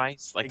right,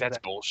 device? Like that's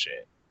exactly.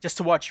 bullshit. Just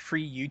to watch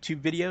free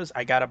YouTube videos,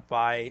 I gotta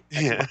buy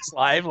Yeah. Xbox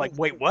Live. Like,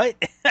 wait, what?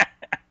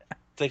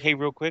 It's like, hey,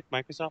 real quick,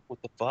 Microsoft,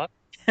 what the fuck?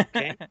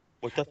 Okay,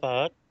 what the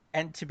fuck?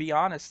 And to be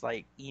honest,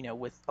 like,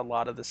 with a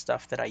lot of the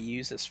stuff that I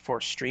use is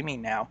for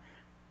streaming now,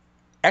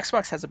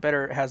 Xbox has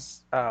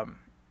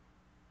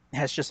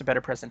just a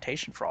better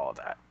presentation for all of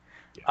that.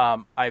 Yeah,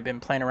 I've been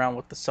playing around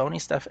with the Sony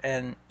stuff,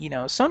 and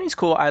Sony's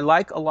cool. I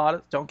like a lot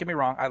of. Don't get me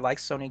wrong, I like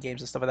Sony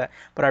games and stuff like that.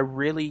 But I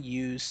really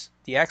use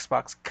the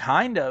Xbox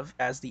kind of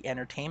as the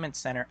entertainment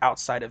center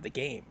outside of the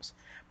games.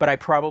 But I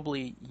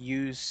probably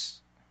use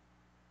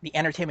the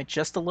entertainment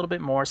just a little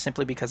bit more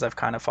simply because I've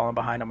kind of fallen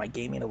behind on my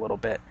gaming a little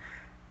bit.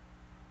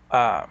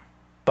 Uh,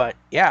 but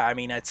yeah, I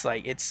mean, it's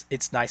like it's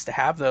nice to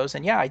have those,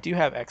 and yeah, I do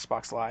have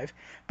Xbox Live,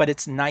 but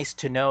it's nice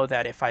to know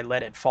that if I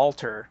let it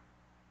falter,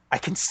 I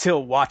can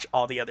still watch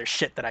all the other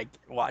shit that I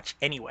watch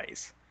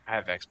anyways. I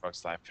have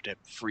Xbox Live for them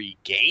free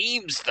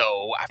games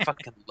though. I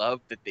fucking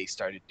love that they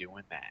started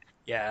doing that.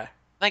 Yeah,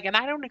 Like, and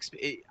I don't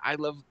expect. I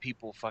love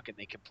people fucking.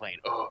 They complain.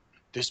 Oh,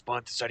 this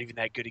month it's not even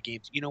that good of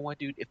games. You know what,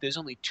 dude? If there's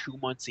only 2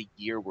 months a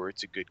year where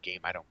it's a good game,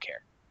 I don't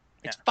care.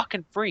 yeah, It's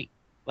fucking free.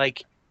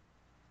 Like,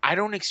 I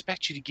don't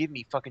expect you to give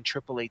me fucking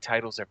AAA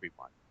titles every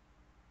month.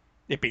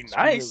 it'd be Screw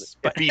it. nice,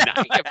 It'd but be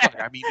nice. Yeah, fuck,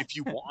 I mean, if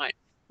you want,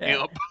 you yeah,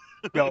 know.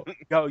 yo,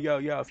 yo, yo,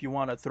 yo, if you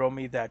want to throw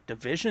me that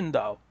division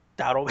though,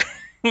 that'll,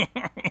 you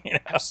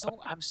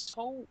I'm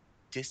so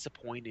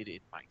disappointed in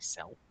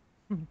myself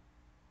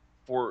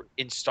for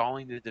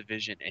installing the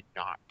division and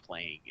not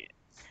playing it.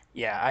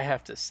 yeah, I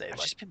have to say, I've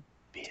like, just been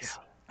busy.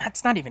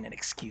 that's not even an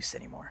excuse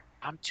anymore.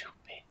 I'm too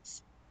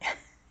busy.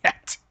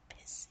 That's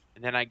busy.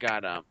 And then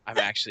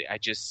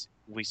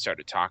we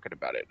started talking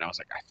about it and I was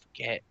like, I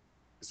forget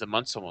because the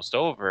month's almost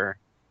over.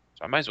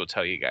 So I might as well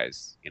tell you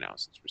guys,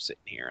 since we're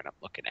sitting here and I'm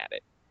looking at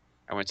it.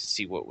 I went to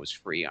see what was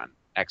free on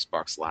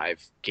Xbox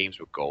Live Games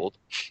with Gold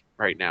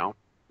right now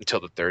until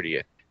the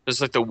 30th.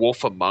 There's like The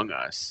Wolf Among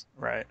Us,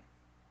 Right.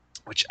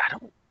 which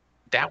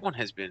that one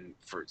has been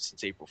for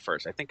since April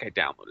 1st. I think I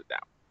downloaded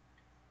that one.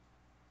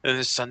 Then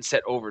there's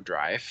Sunset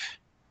Overdrive,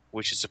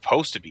 which is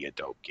supposed to be a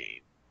dope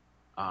game.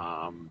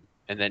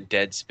 And then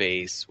Dead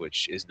Space,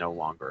 which is no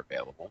longer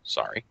available.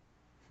 Sorry.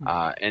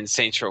 And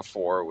Saints Row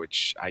 4,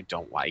 which I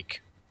don't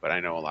like, but I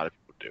know a lot of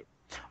people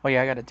do. Oh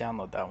yeah, I gotta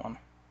download that one.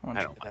 I want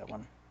I to don't try like that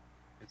one.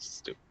 It's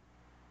stupid.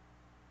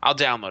 I'll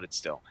download it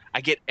still.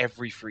 I get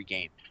every free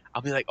game.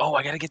 I'll be like, oh,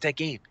 I gotta get that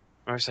game.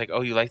 And it's like,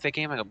 oh, you like that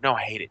game? I go, no,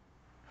 I hate it.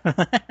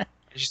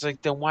 And she's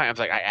like, then why? I was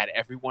like, I add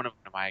every one of them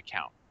to my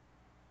account.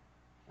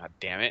 God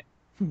damn it.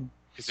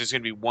 Because there's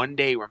gonna be one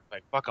day where I'm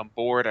like, fuck, I'm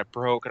bored, I'm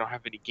broke, I don't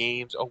have any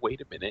games. Oh,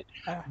 wait a minute.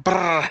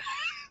 Brrr.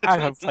 I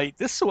haven't played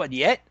this one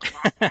yet.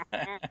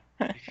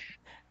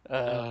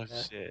 Oh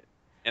shit.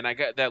 And I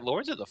got that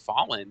Lords of the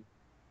Fallen.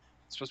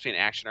 It's supposed to be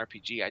an action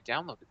RPG. I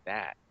downloaded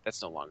that.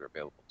 That's no longer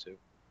available too.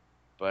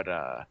 But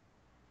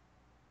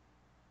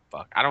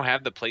fuck. I don't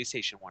have the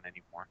PlayStation one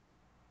anymore.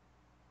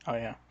 Oh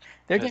yeah,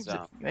 their 'Cause,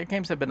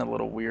 games have been a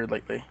little weird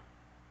lately.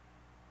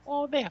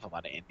 well, they have a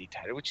lot of indie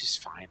titles, which is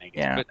fine, I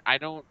guess. Yeah, But I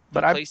don't.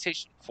 but The I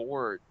PlayStation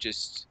 4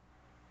 just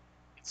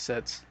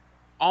sets.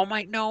 all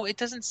my no, it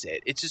doesn't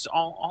sit. It's just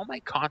all my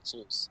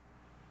consoles.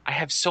 I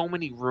have so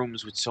many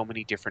rooms with so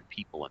many different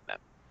people in them.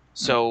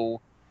 So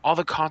all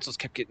the consoles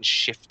kept getting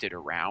shifted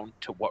around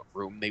to what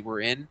room they were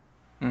in.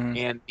 Mm-hmm.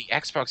 And the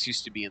Xbox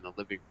used to be in the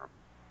living room.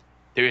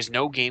 There is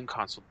no game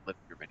console in the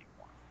living room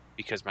anymore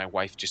because my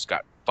wife just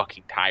got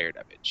fucking tired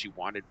of it. She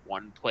wanted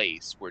one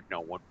place where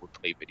no one would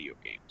play video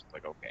games.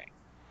 Like, okay.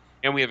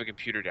 And we have a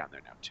computer down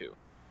there now too.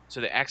 So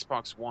the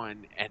Xbox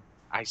One and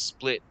I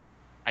split.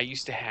 I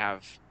used to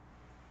have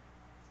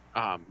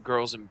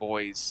girls and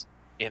boys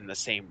in the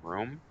same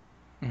room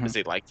because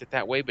they liked it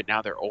that way, but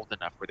now they're old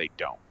enough where they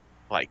don't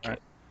like Right.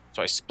 it.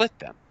 So I split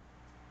them.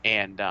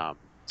 And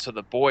so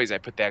the boys, I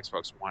put the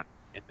Xbox One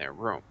in their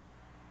room.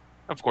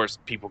 Of course,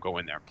 people go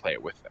in there and play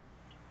it with them.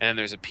 And then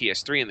there's a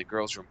PS3 in the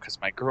girls' room because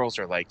my girls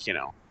are like,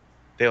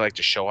 they like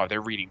to show off.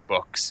 They're reading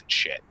books and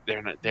shit.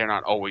 They're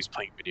not always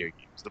playing video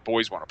games. The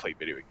boys want to play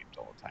video games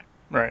all the time.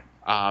 Right.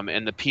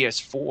 And the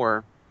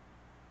PS4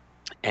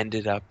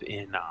 ended up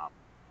in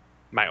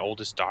my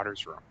oldest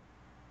daughter's room.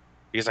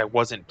 because I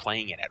wasn't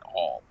playing it at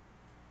all.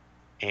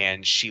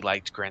 And she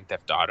liked Grand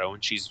Theft Auto,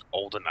 and she's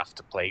old enough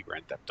to play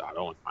Grand Theft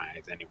Auto in my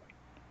eyes anyway.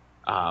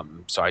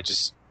 So I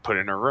just put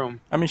her in her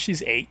room. I mean,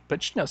 she's 8,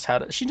 but she knows how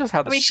to the street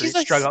she's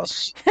like struggle.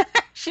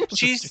 She knows the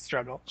she's street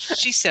struggle.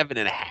 she's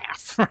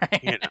 7.5.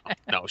 Right. You know,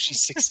 no,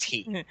 she's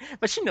 16.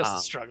 But she knows the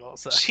struggle.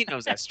 So. She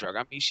knows that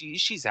struggle. I mean,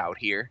 she's out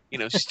here. You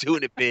know, she's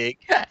doing it big.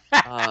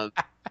 Um,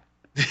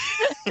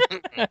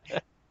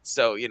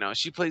 so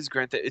she plays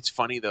Grand Theft. It's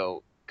funny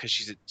though, because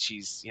she's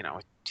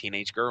a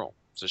teenage girl,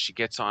 so she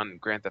gets on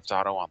Grand Theft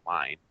Auto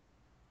online,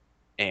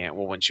 and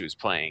when she was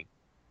playing,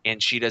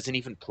 and she doesn't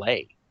even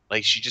play.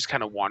 Like, she just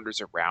kind of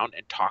wanders around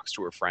and talks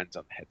to her friends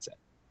on the headset.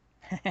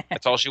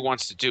 That's all she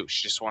wants to do.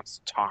 She just wants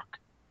to talk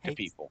to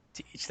people.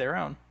 To each their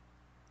own.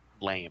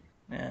 Lame.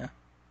 Yeah.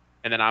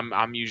 And then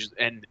I'm usually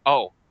and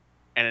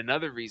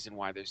another reason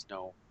why there's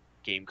no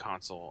game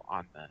console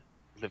on the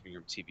living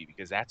room TV,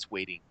 because that's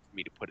waiting for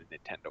me to put a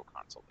Nintendo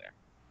console there.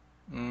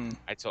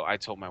 I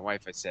told my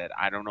wife, I said,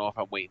 I don't know if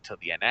I'm waiting till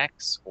the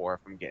NX or if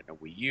I'm getting a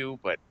Wii U,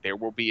 but there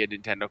will be a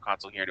Nintendo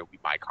console here and it'll be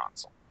my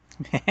console.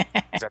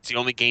 That's the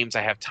only games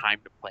I have time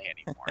to play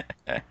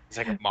anymore. It's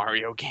like a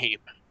Mario game.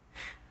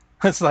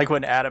 It's like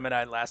when Adam and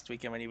I last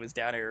weekend, when he was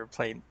down here, were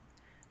playing.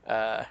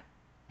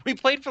 We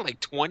played for like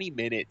 20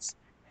 minutes.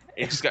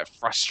 It just got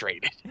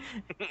frustrated.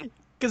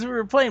 Because we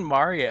were playing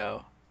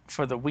Mario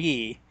for the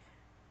Wii,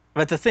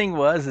 but the thing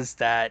is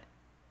that,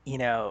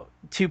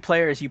 2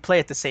 players, you play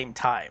at the same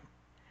time.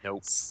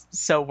 Nope.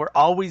 So we're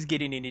always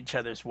getting in each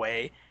other's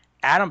way.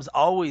 Adam's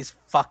always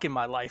fucking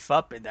my life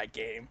up in that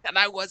game. And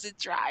I wasn't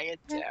trying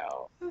to.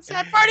 The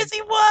sad part is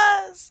he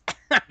was.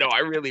 No,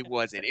 I really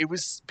wasn't. It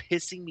was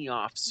pissing me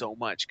off so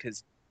much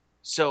because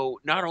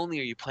not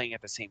only are you playing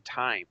at the same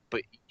time,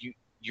 but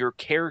your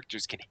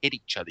characters can hit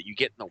each other. You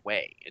get in the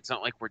way. It's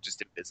not like we're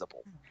just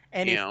invisible.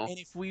 And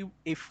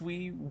if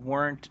we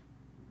weren't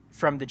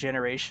from the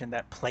generation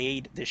that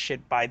played this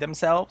shit by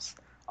themselves,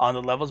 on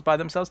the levels by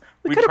themselves,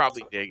 we'd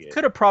probably dig it.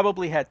 Could have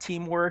probably had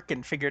teamwork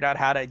and figured out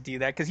how to do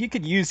that, because you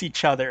could use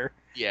each other.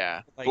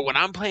 Yeah, but when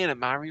I'm playing a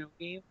Mario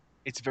game,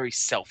 it's a very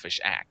selfish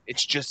act.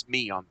 It's just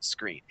me on the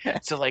screen.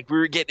 So like, we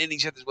were getting in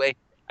each other's way.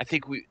 I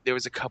think there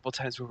was a couple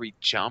times where we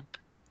jump,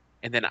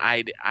 and then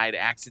I'd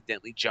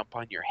accidentally jump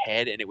on your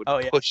head, and it would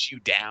push you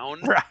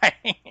down,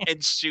 right,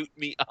 and shoot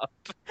me up,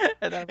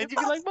 and you'd be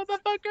like,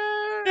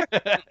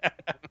 "Motherfucker!"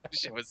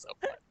 Shit was so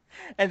fun.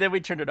 And then we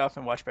turned it off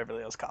and watched Beverly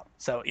Hills Cop.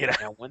 So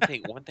Now, one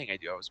thing I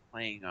do, I was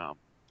playing.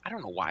 I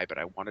don't know why, but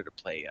I wanted to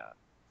play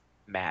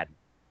Madden.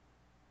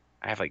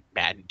 I have like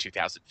Madden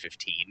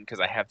 2015 because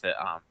I have the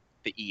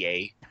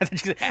EA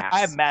pass. I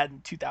have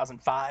Madden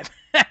 2005.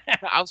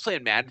 I was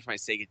playing Madden for my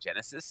Sega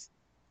Genesis,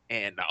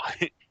 and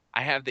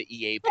I have the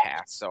EA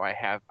pass. So I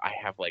have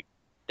like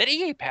that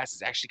EA pass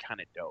is actually kind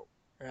of dope.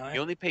 Really?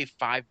 You only pay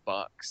 $5,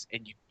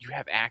 and you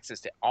have access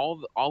to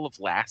all of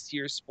last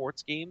year's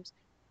sports games.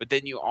 But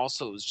then you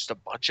also, just a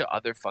bunch of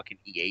other fucking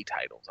EA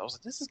titles. I was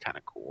like, this is kind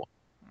of cool.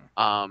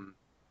 Now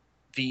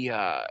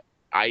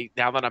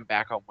that I'm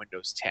back on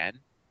Windows 10,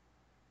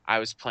 I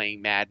was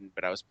playing Madden,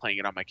 but I was playing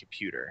it on my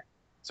computer.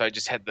 So I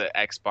just had the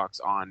Xbox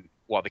on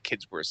while the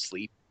kids were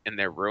asleep in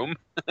their room.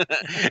 And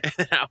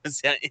I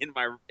was in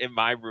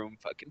my room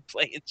fucking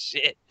playing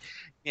shit.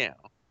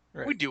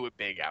 Right. We do it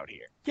big out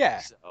here. Yeah.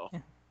 So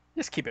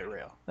just keep it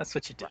real. That's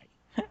what you do. Right.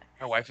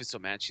 My wife is so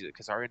mad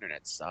because our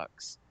internet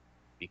sucks.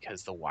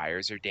 Because the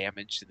wires are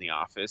damaged in the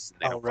office and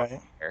they don't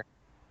fucking care.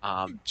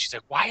 She's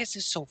like, why is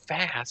this so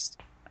fast?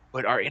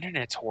 But our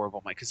internet's horrible.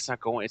 I'm like, because it's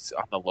not going, it's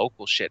on the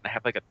local shit. And I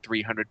have like a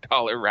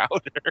 $300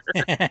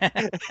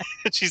 router.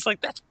 She's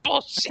like, that's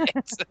bullshit.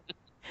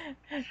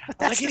 But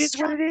that's like, it is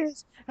what it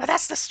is. But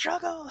that's the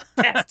struggle.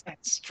 That's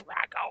that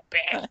struggle,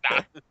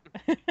 bitch.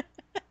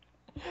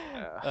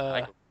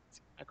 I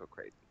go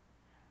crazy.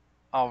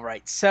 All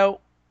right. So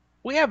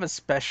we have a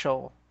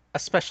special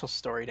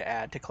story to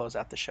add to close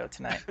out the show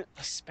tonight.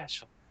 A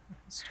special.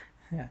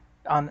 Yeah.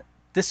 On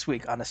this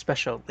week on a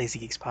special Lazy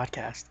Geeks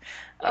podcast.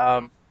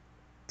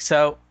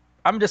 So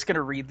I'm just going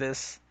to read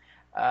this.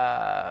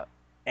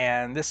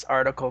 And this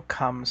article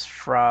comes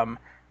from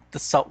the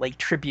Salt Lake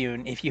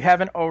Tribune. If you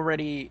haven't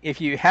already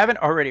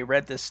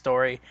read this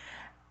story,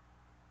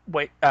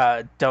 wait,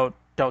 don't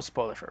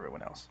spoil it for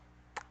everyone else.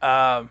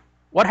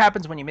 What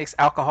happens when you mix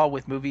alcohol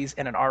with movies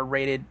and an R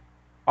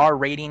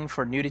rating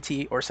for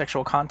nudity or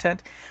sexual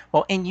content?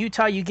 Well, in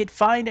Utah, you get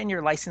fined and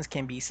your license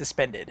can be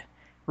suspended.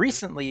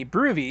 Recently,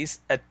 Brewvies,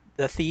 at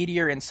the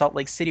theater in Salt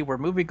Lake City where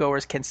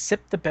moviegoers can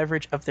sip the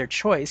beverage of their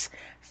choice,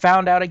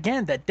 found out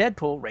again that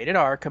Deadpool, rated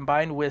R,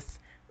 combined with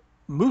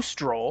Moose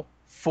Droll,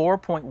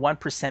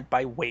 4.1%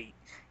 by weight,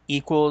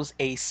 equals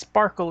a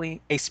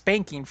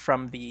spanking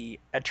from the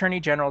Attorney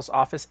General's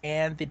office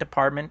and the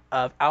Department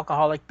of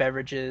Alcoholic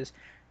Beverage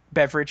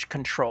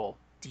Control,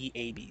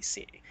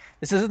 DABC.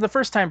 This isn't the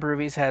first time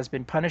Brewvies has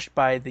been punished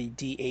by the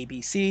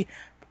DABC.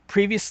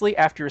 Previously,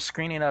 after a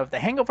screening of The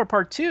Hangover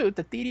Part 2,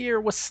 the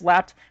theater was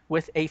slapped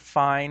with a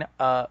fine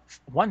of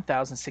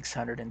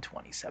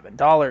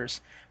 $1,627.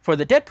 For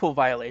the Deadpool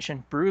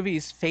violation,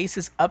 Broovies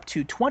faces up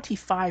to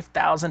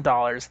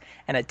 $25,000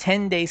 and a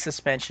 10-day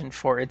suspension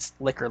for its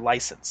liquor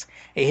license.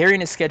 A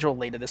hearing is scheduled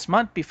later this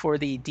month before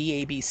the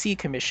DABC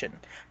Commission.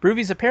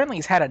 Broovies apparently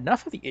has had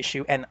enough of the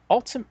issue and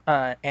issued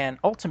an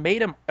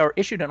ultimatum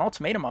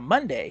on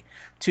Monday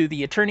to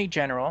the Attorney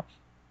General.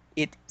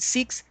 It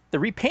seeks the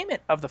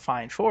repayment of the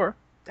fine for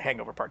The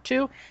Hangover Part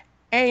 2,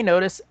 a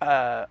notice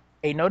of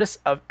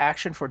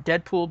action for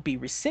Deadpool be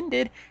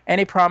rescinded, and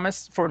a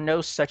promise for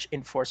no such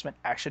enforcement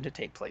action to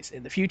take place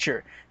in the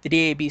future. The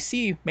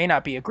DABC may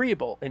not be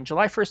agreeable. In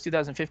July 1st,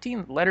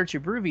 2015, letter to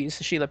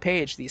Broovies, Sheila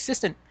Page, the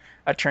Assistant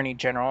Attorney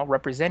General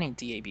representing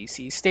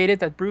DABC, stated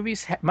that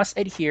Broovies must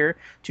adhere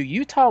to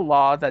Utah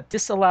law that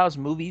disallows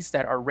movies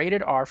that are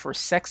rated R for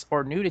sex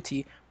or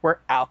nudity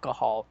where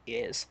alcohol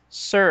is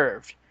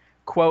served.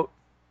 Quote,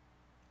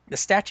 the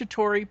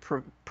statutory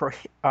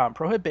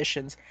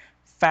prohibitions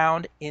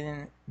found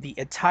in the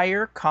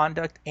Attire,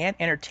 Conduct, and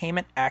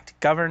Entertainment Act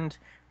governed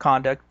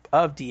conduct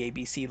of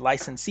DABC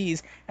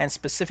licensees and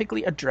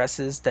specifically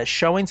addresses the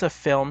showings of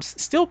films,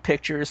 still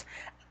pictures,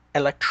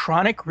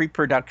 electronic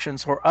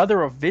reproductions, or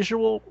other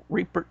visual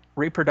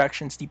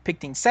reproductions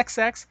depicting sex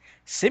acts,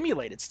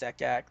 simulated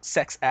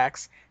sex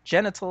acts,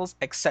 genitals,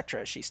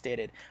 etc., she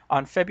stated.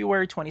 On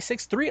February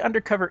 26, 3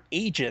 undercover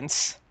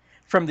agents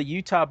from the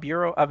Utah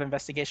Bureau of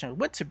Investigation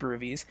went to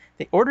Broovies.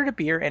 They ordered a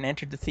beer and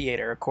entered the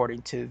theater,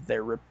 according to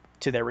their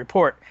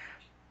report.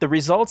 The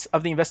results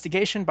of the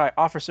investigation by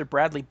Officer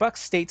Bradley Buck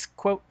states,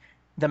 quote,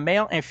 the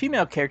male and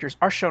female characters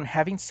are shown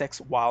having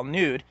sex while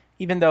nude,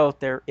 even though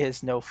there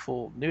is no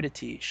full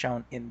nudity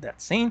shown in that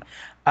scene.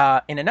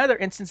 In another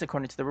instance,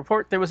 according to the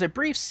report, there was a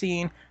brief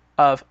scene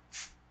of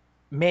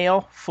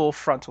male full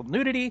frontal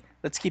nudity.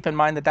 Let's keep in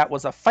mind that that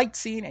was a fight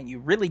scene and you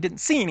really didn't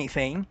see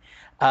anything.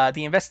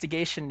 The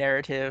investigation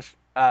narrative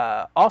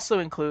also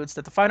includes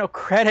that the final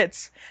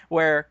credits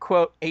where,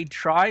 quote, a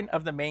drawing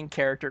of the main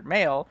character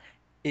male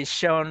is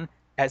shown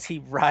as he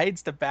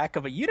rides the back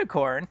of a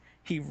unicorn.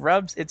 He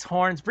rubs its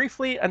horns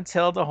briefly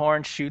until the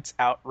horn shoots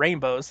out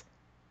rainbows,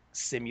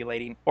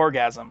 simulating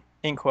orgasm,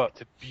 end quote.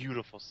 It's a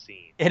beautiful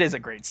scene. It is a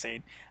great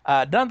scene.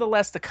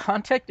 Nonetheless, the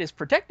content is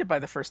protected by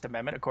the First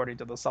Amendment, according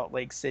to the Salt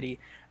Lake City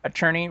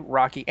attorney,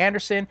 Rocky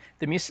Anderson,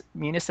 the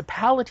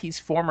municipality's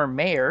former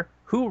mayor,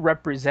 who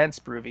represents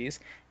Broovies.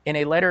 In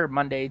a letter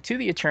Monday to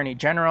the Attorney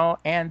General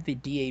and the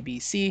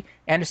DABC,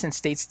 Anderson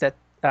states that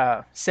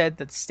said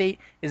that the state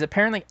is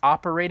apparently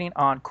operating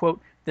on, quote,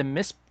 the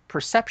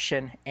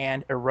misperception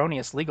and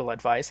erroneous legal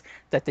advice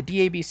that the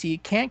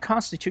DABC can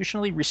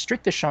constitutionally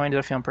restrict the showing of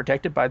the film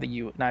protected by the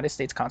United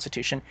States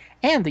Constitution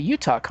and the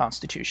Utah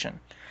Constitution.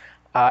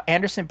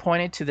 Anderson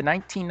pointed to the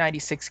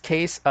 1996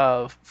 case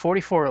of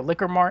 44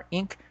 Liquor Mart,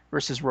 Inc.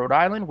 versus Rhode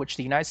Island, which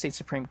the United States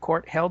Supreme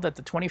Court held that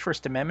the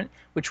 21st Amendment,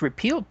 which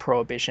repealed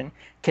prohibition,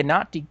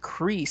 cannot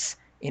decrease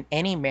in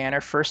any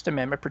manner First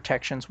Amendment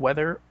protections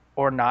whether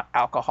or not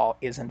alcohol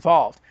is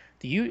involved.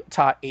 The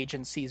Utah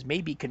agencies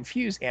may be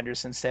confused,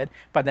 Anderson said,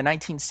 by the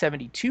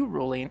 1972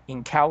 ruling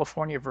in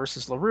California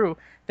versus LaRue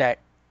that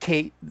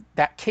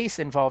case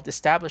involved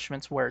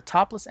establishments where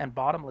topless and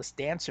bottomless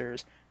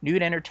dancers,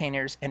 nude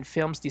entertainers, and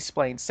films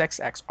displaying sex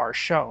acts are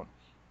shown.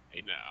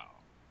 I know.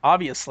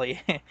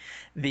 Obviously,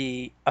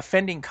 the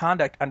offending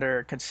conduct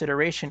under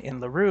consideration in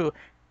LaRue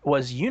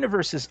was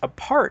universes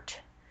apart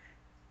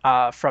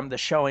from the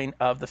showing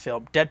of the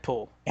film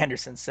Deadpool.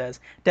 Anderson says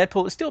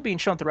Deadpool is still being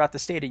shown throughout the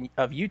state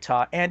of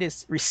Utah and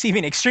is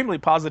receiving extremely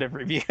positive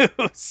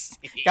reviews.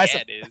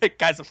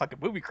 Guy's a fucking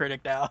movie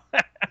critic now.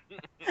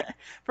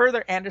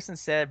 Further, Anderson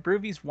said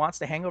Broovies wants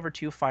the Hangover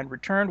 2 fine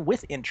returned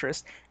with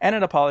interest and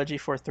an apology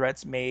for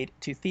threats made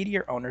to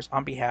theater owners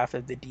on behalf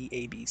of the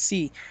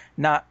DABC.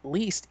 Not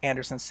least,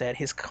 Anderson said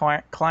his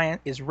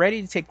client is ready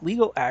to take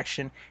legal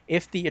action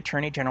if the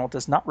Attorney General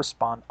does not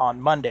respond on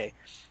Monday.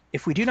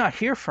 If we do not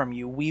hear from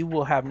you, we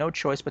will have no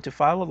choice but to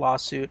file a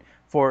lawsuit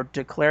for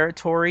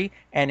declaratory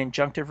and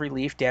injunctive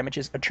relief,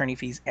 damages, attorney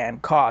fees,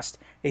 and cost.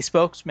 A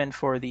spokesman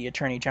for the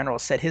Attorney General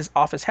said his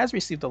office has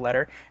received a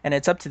letter, and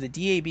it's up to the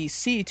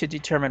DABC to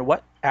determine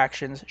what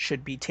actions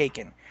should be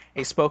taken.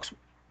 A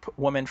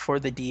spokeswoman for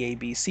the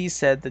DABC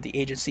said that the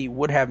agency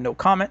would have no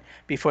comment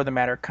before the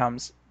matter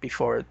comes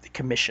before the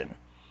commission.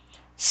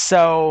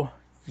 So,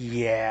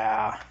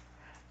 yeah.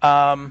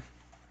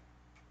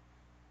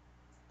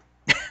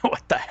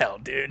 What the hell,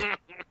 dude?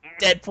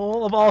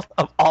 Deadpool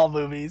of all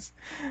movies.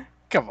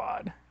 Come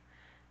on.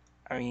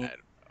 I mean,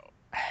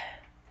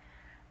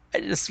 I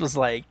just was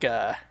like,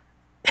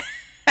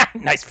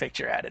 nice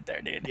picture added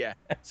there, dude. Yeah.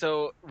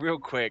 So real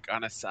quick,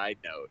 on a side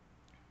note,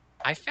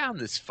 I found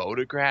this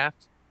photograph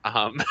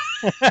of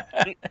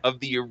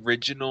the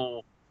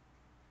original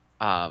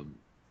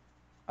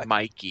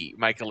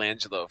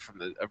Michelangelo from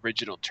the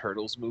original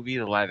Turtles movie,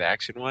 the live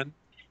action one.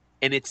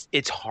 And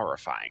it's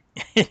horrifying.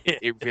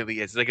 It really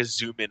is. It's like a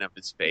zoom in of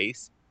his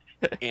face.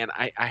 And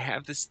I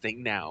have this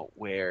thing now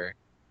where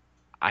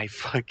I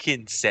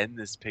fucking send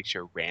this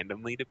picture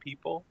randomly to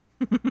people,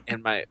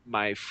 and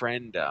my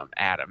friend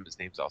Adam, his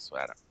name's also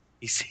Adam.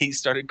 He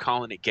started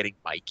calling it getting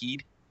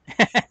Mikey'd.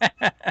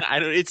 I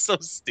don't. It's so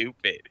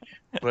stupid,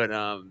 but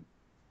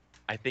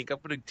I think I'm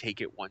gonna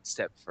take it one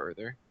step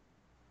further,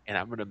 and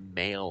I'm gonna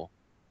mail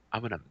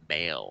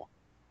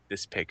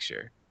this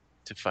picture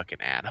to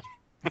fucking Adam.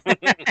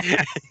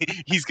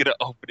 He's gonna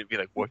open it and be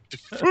like, "What the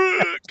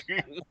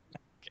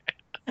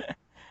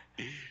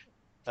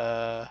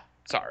fuck?"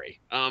 Sorry.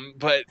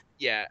 But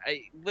yeah,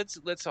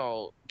 let's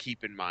all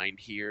keep in mind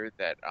here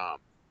that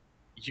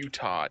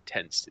Utah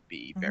tends to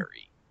be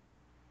very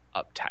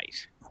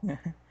uptight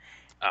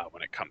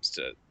when it comes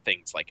to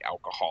things like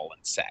alcohol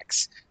and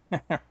sex.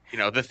 You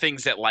know, the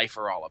things that life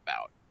are all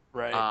about.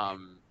 Right.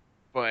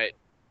 But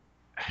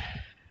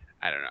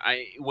I don't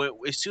know.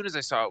 As soon as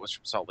I saw it was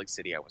from Salt Lake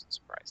City, I wasn't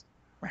surprised.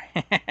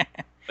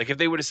 Like if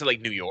they would have said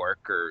like New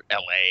York or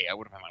LA, I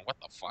would have been like, what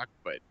the fuck?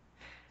 But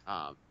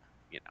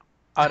you know.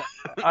 On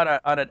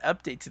an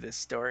update to this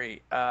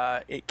story,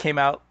 it came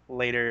out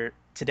later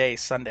today,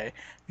 Sunday,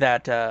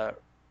 that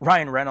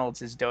Ryan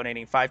Reynolds is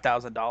donating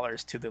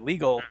 $5,000 to the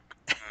legal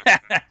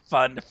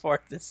fund for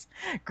this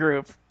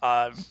group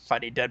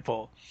fighting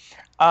Deadpool.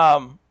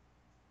 I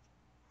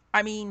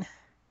mean,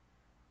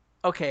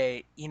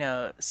 okay,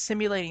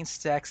 simulating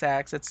sex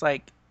acts. It's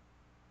like,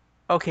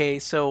 okay,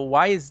 so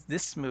why is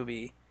this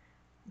movie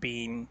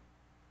being,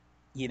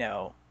 you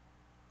know,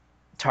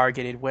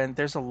 targeted when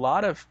there's a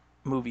lot of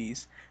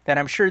movies that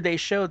I'm sure they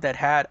showed that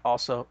had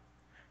also,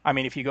 I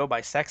mean, if you go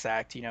by sex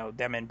act,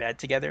 them in bed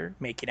together,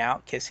 making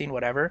out, kissing,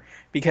 whatever,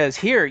 because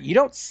here you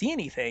don't see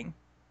anything.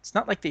 It's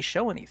not like they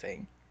show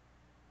anything.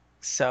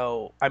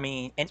 So, I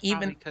mean, and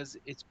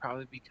it's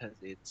probably because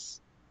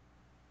it's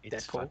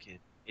Deadpool.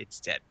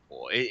 It's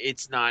Deadpool.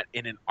 It's not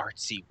in an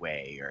artsy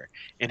way or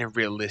in a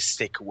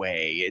realistic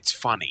way. It's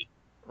funny,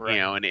 Right.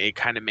 and it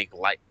kind of makes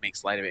light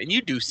of it. And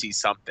you do see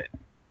something.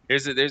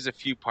 There's a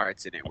few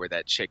parts in it where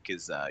that chick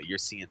is you're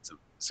seeing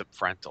some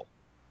frontal.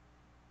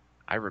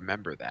 I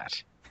remember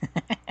that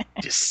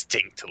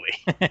distinctly.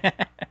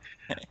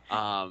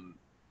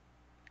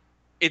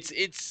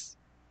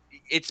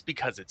 It's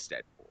because it's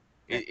Deadpool.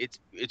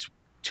 It's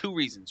two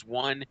reasons.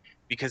 One,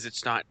 because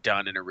it's not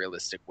done in a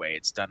realistic way.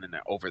 It's done in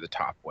an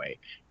over-the-top way.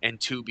 And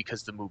two,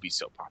 because the movie's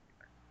so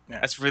popular. Yeah.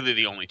 That's really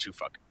the only two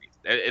fucking reasons.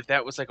 If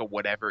that was like a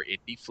whatever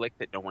indie flick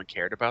that no one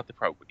cared about, they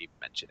probably wouldn't even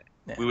mention it.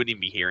 Yeah. We wouldn't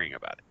even be hearing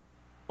about it.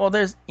 Well,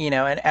 there's,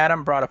 and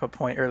Adam brought up a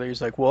point earlier.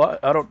 He's like, well,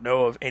 I don't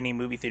know of any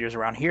movie theaters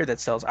around here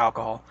that sells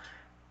alcohol.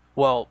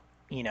 Well,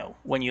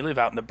 when you live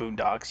out in the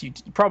boondocks, you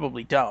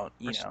probably don't.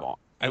 First of all,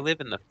 I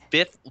live in the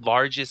fifth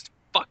largest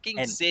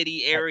fucking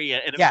city area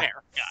in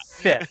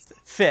America.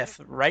 Fifth,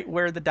 right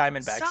where the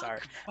Diamondbacks Suck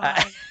are.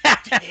 my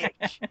dick.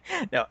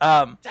 No,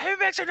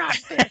 Diamondbacks are not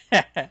fifth.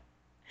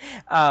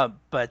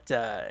 but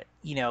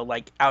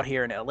like out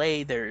here in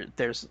LA,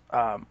 there's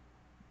a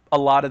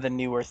lot of the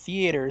newer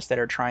theaters that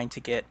are trying to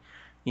get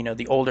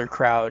the older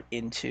crowd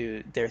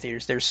into their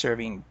theaters. They're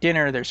serving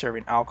dinner, they're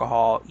serving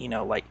alcohol.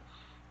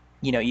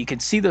 You can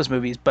see those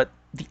movies, but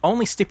the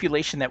only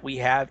stipulation that we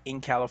have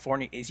in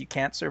California is you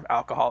can't serve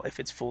alcohol if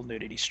it's full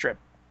nudity strip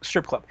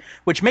club,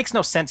 which makes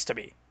no sense to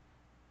me.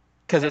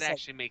 Because it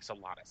actually makes a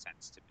lot of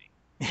sense to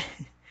me.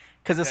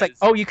 Because it's like,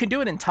 oh, you can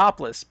do it in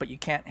topless, but you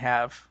can't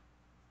have.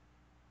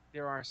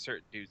 There are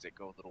certain dudes that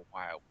go a little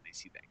wild when they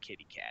see that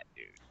kitty cat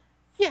dude.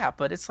 Yeah,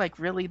 but it's like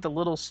really the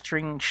little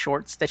string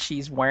shorts that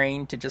she's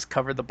wearing to just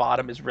cover the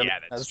bottom is really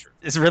true.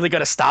 Is really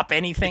going to stop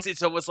anything.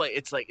 It's almost like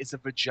is a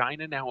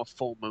vagina now a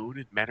full moon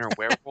and men are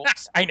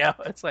werewolves? I know.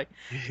 It's like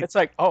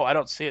oh, I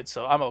don't see it,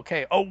 so I'm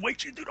okay. Oh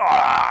wait, you do.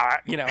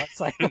 It's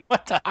like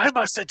what the? I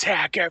must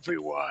attack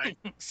everyone.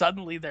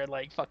 Suddenly they're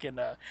like fucking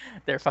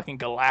they're fucking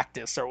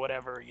Galactus or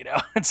whatever.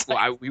 It's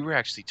well, we were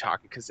actually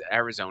talking because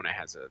Arizona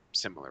has a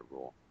similar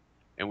rule.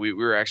 And we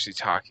were actually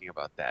talking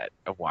about that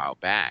a while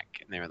back,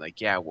 and they were like,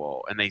 "Yeah,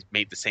 well," and they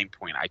made the same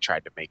point I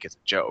tried to make as a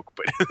joke,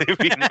 but they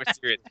were more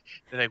serious.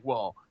 They're like,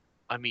 "Well,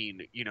 I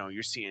mean,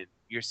 you're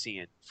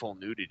seeing full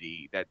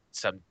nudity that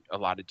a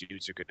lot of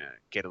dudes are gonna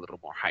get a little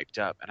more hyped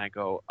up." And I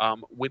go,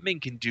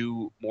 "Women can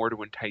do more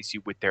to entice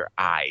you with their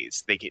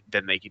eyes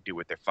than they can do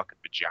with their fucking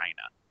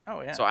vagina." Oh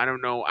yeah. So I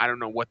don't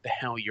know what the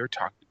hell you're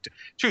talking to.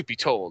 Truth be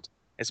told,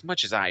 as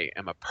much as I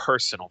am a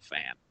personal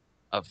fan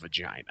of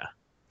vagina.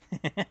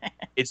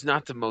 It's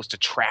not the most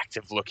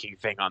attractive looking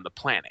thing on the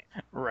planet.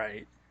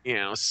 Right.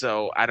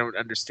 So I don't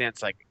understand.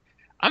 It's like,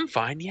 I'm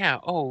fine. Yeah.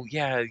 Oh,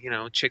 yeah.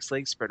 Chick's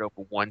legs spread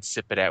open, one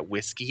sip of that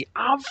whiskey.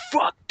 I'm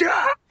fucked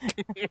up.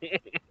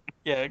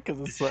 Yeah, because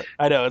it's like,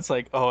 I know. It's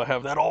like, oh, I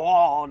have that.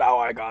 Oh, now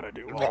I got to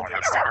do all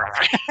that stuff.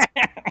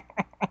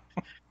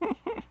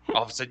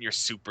 All of a sudden, you're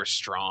super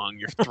strong.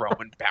 You're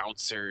throwing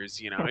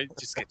bouncers. It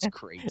just gets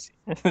crazy.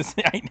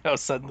 I know.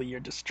 Suddenly, you're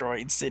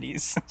destroying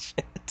cities.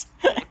 Shit.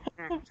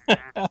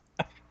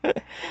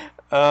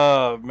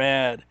 Oh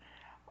man.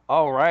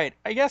 All right,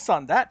 I guess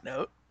on that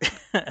note,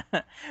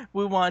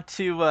 we want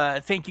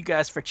to thank you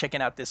guys for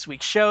checking out this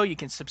week's show. You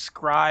can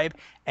subscribe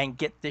and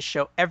get this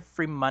show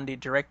every Monday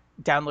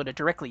download it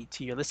directly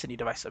to your listening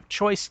device of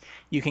choice.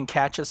 You can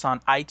catch us on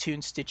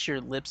iTunes,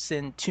 Stitcher,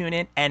 Libsyn,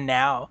 TuneIn, and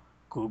now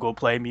Google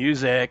Play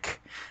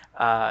Music.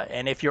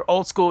 And if you're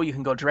old school, you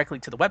can go directly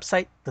to the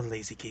website,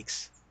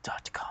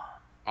 thelazygeeks.com.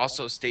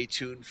 Also, stay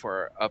tuned for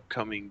our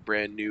upcoming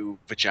brand new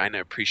Vagina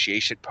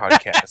Appreciation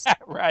podcast.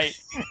 Right.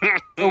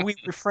 Well, we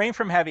refrain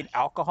from having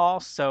alcohol,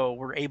 so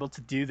we're able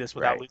to do this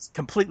without Right.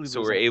 completely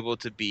So losing. we're able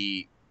to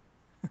be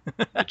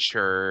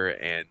mature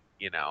and,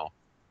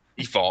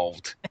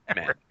 evolved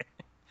men.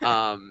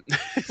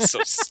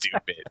 So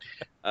stupid.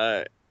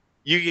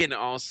 You can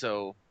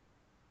also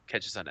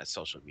catch us on that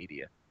social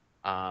media.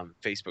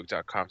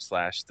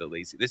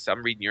 Facebook.com/thelazy.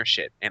 I'm reading your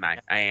shit, and I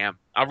am.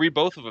 I'll read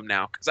both of them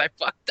now because I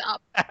fucked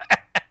up.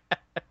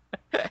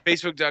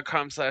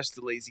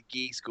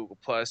 Facebook.com/thelazygeeks, Google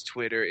Plus,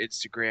 Twitter,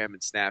 Instagram,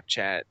 and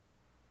Snapchat,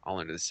 all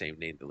under the same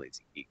name, The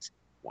Lazy Geeks.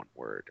 One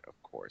word, of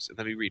course. And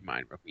let me read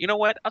mine real quick. You know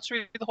what? I'll just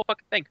read the whole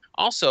fucking thing.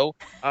 Also,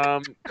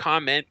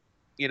 comment,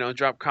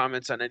 drop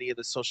comments on any of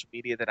the social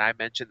media that I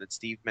mentioned, that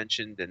Steve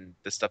mentioned, and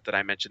the stuff that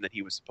I mentioned that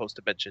he was supposed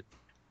to mention.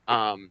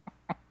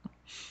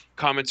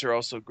 Comments are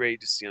also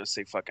great. Just,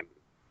 say fucking,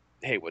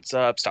 hey, what's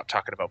up? Stop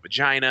talking about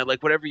vagina.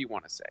 Like, whatever you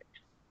want to say.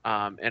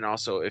 And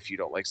also, if you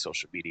don't like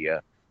social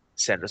media,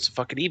 send us a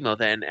fucking email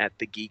then at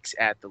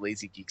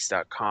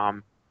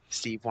thegeeks@thelazygeeks.com.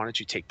 Steve, why don't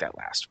you take that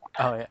last one?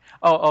 Oh, yeah.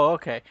 Oh,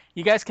 okay.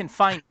 You guys can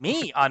find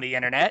me on the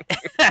internet.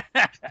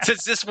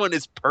 Since this one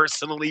is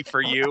personally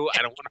for you,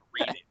 I don't want to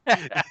read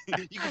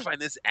it. You can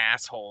find this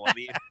asshole on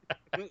the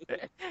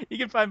internet. You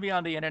can find me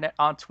on the internet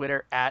on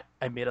Twitter at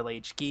a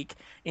middle-aged geek,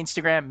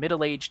 Instagram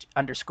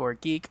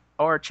middleaged_geek,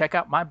 or check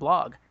out my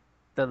blog,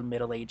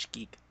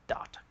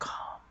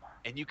 themiddleagedgeek.com.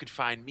 And you can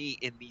find me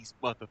in these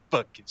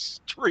motherfucking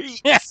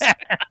streets.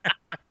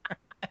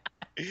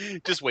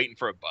 Just waiting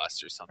for a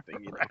bus or something.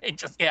 Right?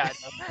 Just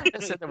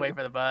sitting wait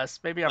for the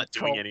bus. Maybe I'm not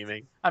doing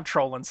anything. I'm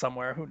trolling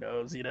somewhere. Who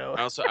knows?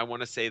 Also, I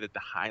want to say that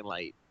the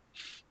highlight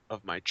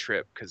of my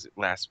trip, because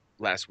last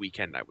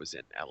weekend I was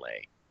in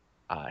LA,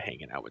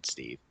 hanging out with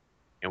Steve,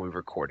 and we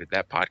recorded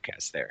that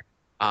podcast there.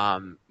 I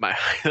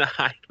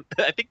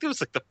think it was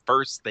like the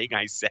first thing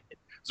I said.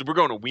 So we're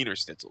going to Wiener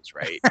Schnitzel's,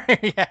 right?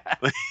 Yeah.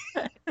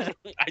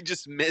 I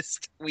just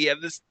missed. We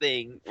have this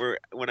thing where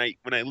when I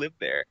lived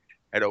there,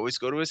 I'd always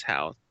go to his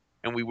house,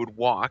 and we would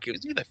walk. It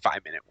was either a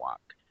 5-minute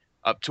walk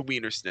up to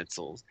Wiener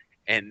Schnitzel's,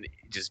 and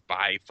just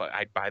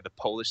I'd buy the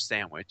Polish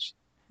sandwich.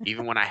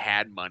 Even when I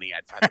had money,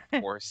 I'd buy the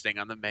poorest thing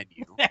on the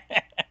menu,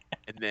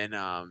 and then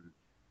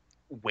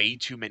way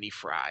too many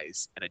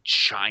fries and a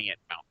giant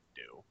Mountain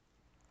Dew.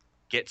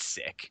 Get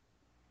sick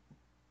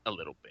a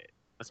little bit.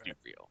 Let's be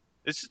real.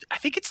 I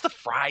think it's the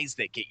fries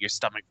that get your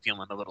stomach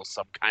feeling a little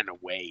some kind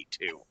of way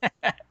too.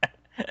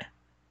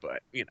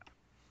 But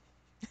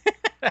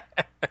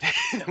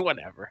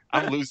whatever.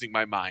 I'm losing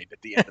my mind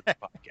at the end of the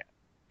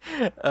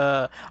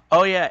podcast.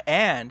 Oh yeah,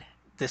 and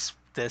this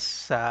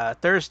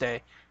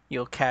Thursday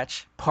you'll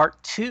catch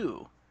part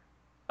 2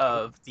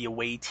 of the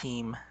Away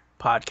Team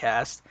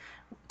podcast,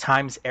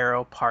 Times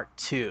Arrow Part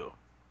 2,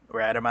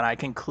 where Adam and I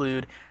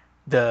conclude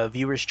the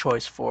viewer's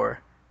choice for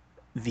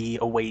the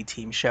Away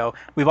Team show.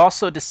 We've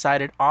also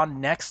decided on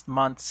next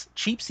month's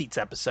Cheap Seats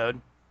episode,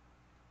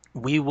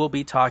 we will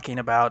be talking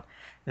about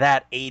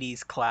that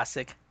 80s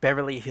classic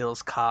Beverly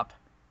Hills Cop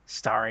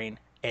starring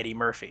Eddie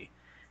Murphy,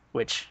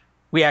 which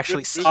we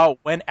actually saw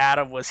when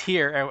Adam was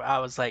here, and I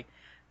was like,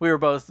 we were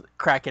both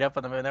cracking up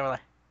on the movie, and they were like,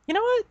 you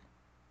know what?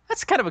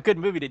 That's kind of a good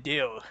movie to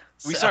do.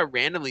 We saw it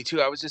randomly too.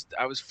 I was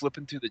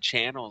flipping through the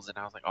channels, and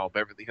I was like, "Oh,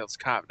 Beverly Hills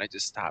Cop," and I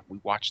just stopped. We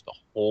watched the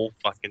whole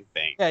fucking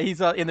thing. Yeah,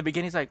 he's in the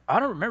beginning. He's like, I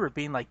don't remember it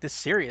being like this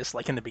serious,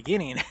 like in the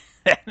beginning.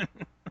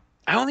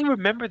 I only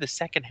remember the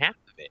second half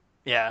of it.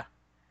 Yeah,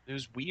 it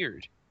was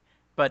weird.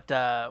 But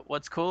what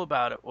was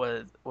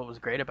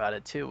great about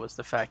it too was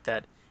the fact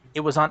that it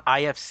was on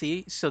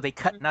IFC, so they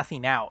cut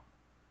nothing out,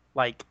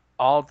 like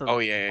all the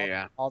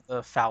all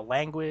the foul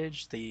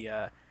language,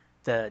 the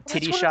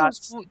titty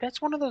shots.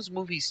 That's one of those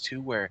movies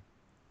too where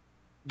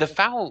the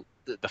foul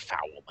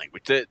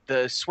language,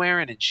 the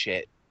swearing and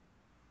shit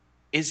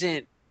it's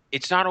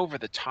not over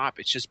the top.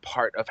 It's just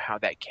part of how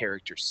that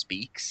character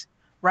speaks.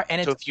 Right,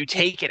 and so if you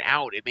take it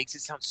out, it makes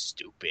it sound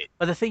stupid.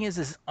 But the thing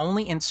is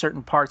only in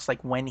certain parts,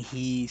 like when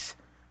he's,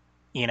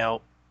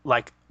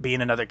 like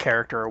being another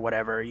character or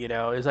whatever,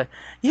 is like,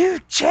 you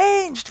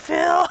changed,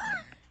 Phil.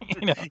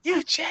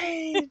 You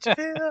changed,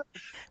 Phil.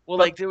 Well,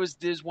 like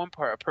there's one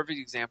part, a perfect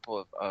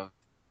example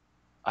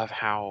of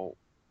how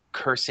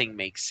cursing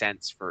makes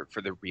sense for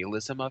the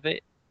realism of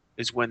it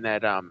is when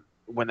that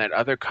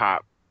other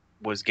cop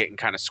was getting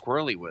kind of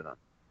squirrely with him,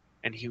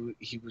 and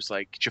he was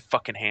like, "Get your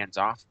fucking hands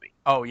off me!"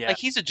 Oh yeah, like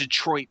he's a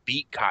Detroit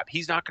beat cop.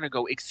 He's not gonna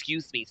go,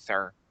 "Excuse me,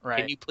 sir. Right.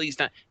 Can you please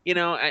not?"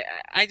 I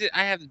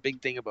have this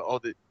big thing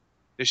about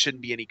there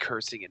shouldn't be any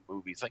cursing in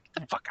movies. Like, get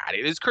the fuck out of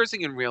here. There's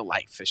cursing in real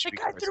life. There should be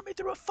cursing. Threw me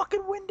through a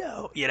fucking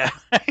window.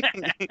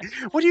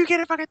 What do you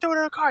get if I can throw it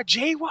in a car?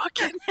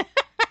 Jaywalking.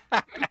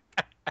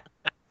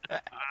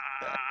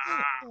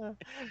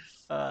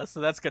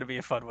 So that's gonna be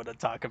a fun one to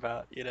talk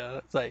about.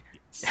 It's like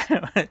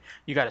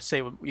you gotta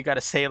say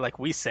it like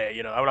we say.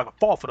 I'm not gonna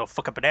fall for no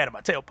fucking banana in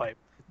my tailpipe.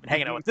 Been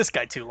hanging out with this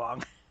guy too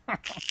long.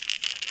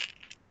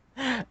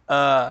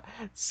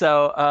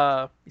 So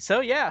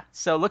yeah.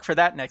 So look for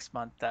that next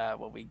month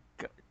when we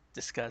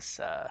discuss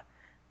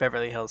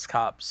Beverly Hills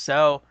Cop.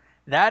 So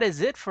that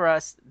is it for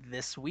us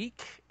this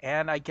week,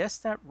 and I guess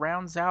that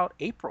rounds out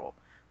April.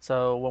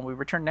 So when we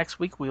return next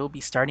week, we'll be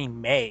starting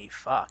May.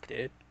 Fuck,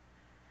 dude.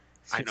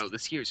 I know,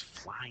 this year's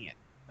flying.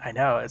 I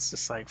know, it's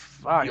just like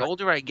fuck. The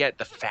older I get,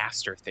 the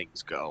faster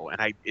things go,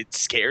 and it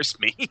scares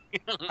me.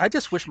 I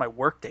just wish my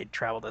workday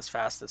traveled as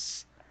fast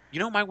as.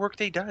 My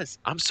workday does.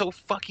 I'm so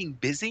fucking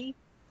busy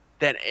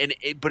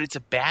but it's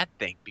a bad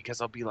thing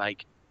because I'll be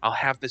like, I'll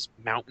have this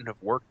mountain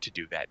of work to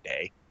do that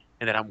day,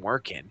 and then I'm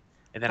working,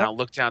 and then I'll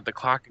look down at the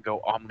clock and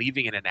go, oh, I'm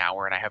leaving in an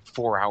hour, and I have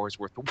 4 hours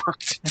worth of work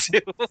to do.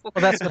 Well,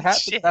 that's what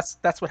happens.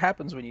 That's what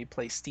happens when you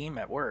play Steam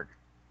at work.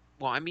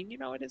 Well, I mean,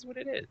 it is what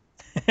it is.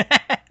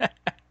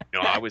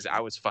 I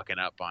was fucking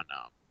up on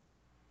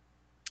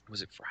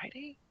was it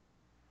Friday?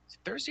 Was it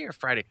Thursday or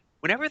Friday?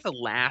 Whenever the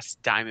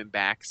last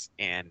Diamondbacks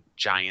and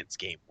Giants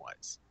game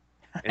was,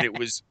 and it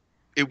was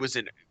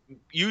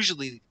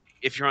usually,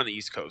 if you're on the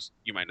East Coast,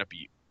 you might not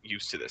be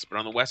used to this, but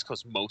on the West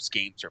Coast, most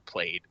games are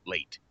played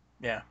late.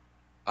 Yeah.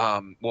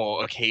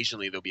 Well,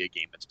 occasionally there'll be a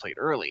game that's played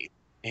early,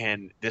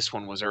 and this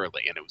one was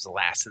early, and it was the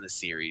last in the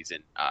series,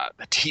 and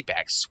the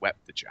D-backs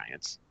swept the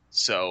Giants.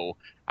 So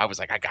I was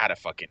like, I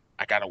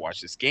gotta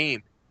watch this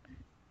game.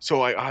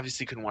 So I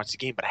obviously couldn't watch the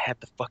game, but I had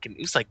it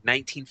was like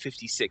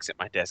 1956 at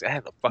my desk. I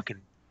had the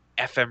fucking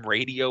FM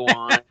radio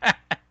on,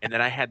 and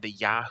then I had the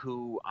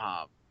Yahoo.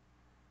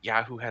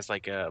 Yahoo has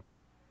like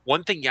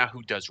one thing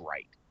Yahoo does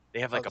right.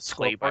 They have like a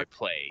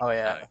play-by-play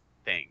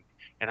thing,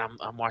 and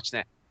I'm watching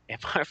that. And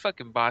my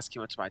fucking boss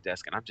came up to my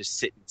desk, and I'm just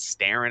sitting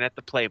staring at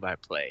the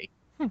play-by-play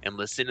and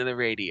listening to the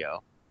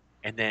radio.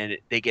 And then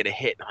they get a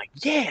hit, and I'm like,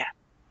 yeah.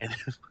 And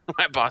then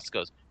my boss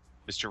goes,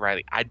 Mr.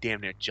 Riley, I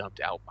damn near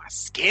jumped out my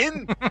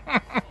skin.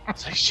 I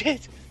was like,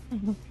 shit.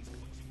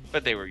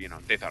 But they were,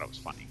 they thought it was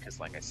funny because,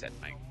 like I said,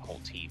 my whole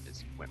team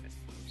is women.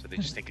 So they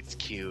just think it's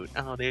cute.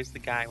 Oh, there's the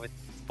guy with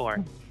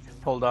sport.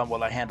 Hold on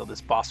while I handle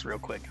this boss real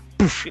quick.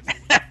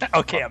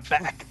 Okay, I'm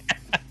back.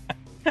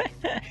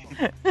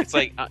 It's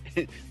like,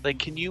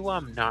 can you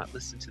not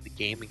listen to the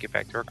game and get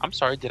back to work? I'm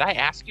sorry, did I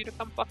ask you to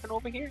come fucking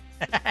over here?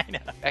 I know.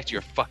 Back to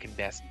your fucking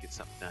desk and get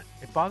something done.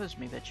 It bothers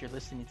me that you're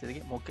listening to the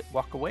game. We'll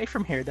walk away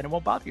from here, then it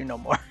won't bother you no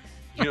more.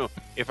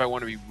 If I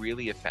want to be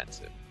really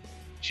offensive,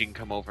 she can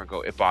come over and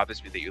go, it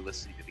bothers me that you're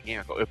listening to the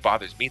game. I go, it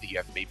bothers me that you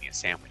haven't made me a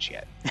sandwich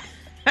yet.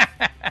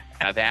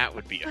 Now that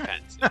would be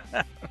offensive.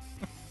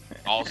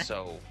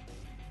 Also,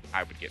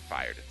 I would get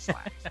fired and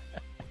slapped.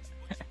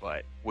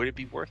 But would it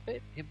be worth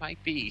it? It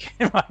might be.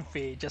 It might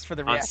be, just for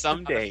the reaction. On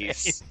some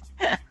days.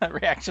 The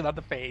reaction on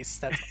the face.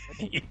 That's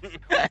what I need.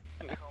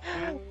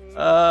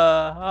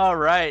 All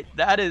right.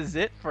 That is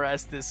it for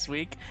us this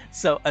week.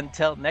 So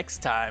until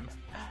next time,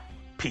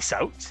 peace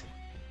out.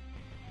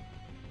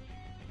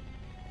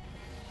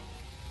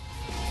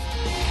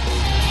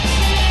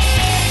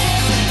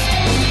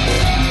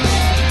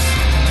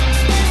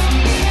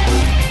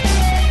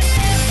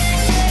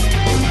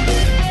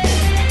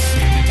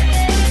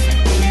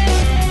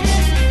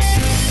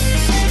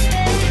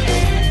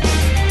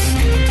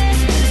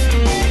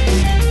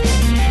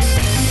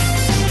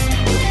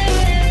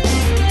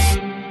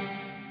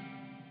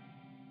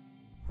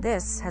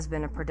 This has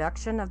been a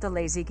production of the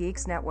Lazy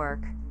Geeks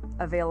Network,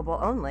 available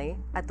only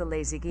at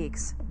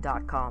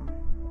thelazygeeks.com.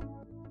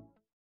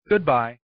 Goodbye.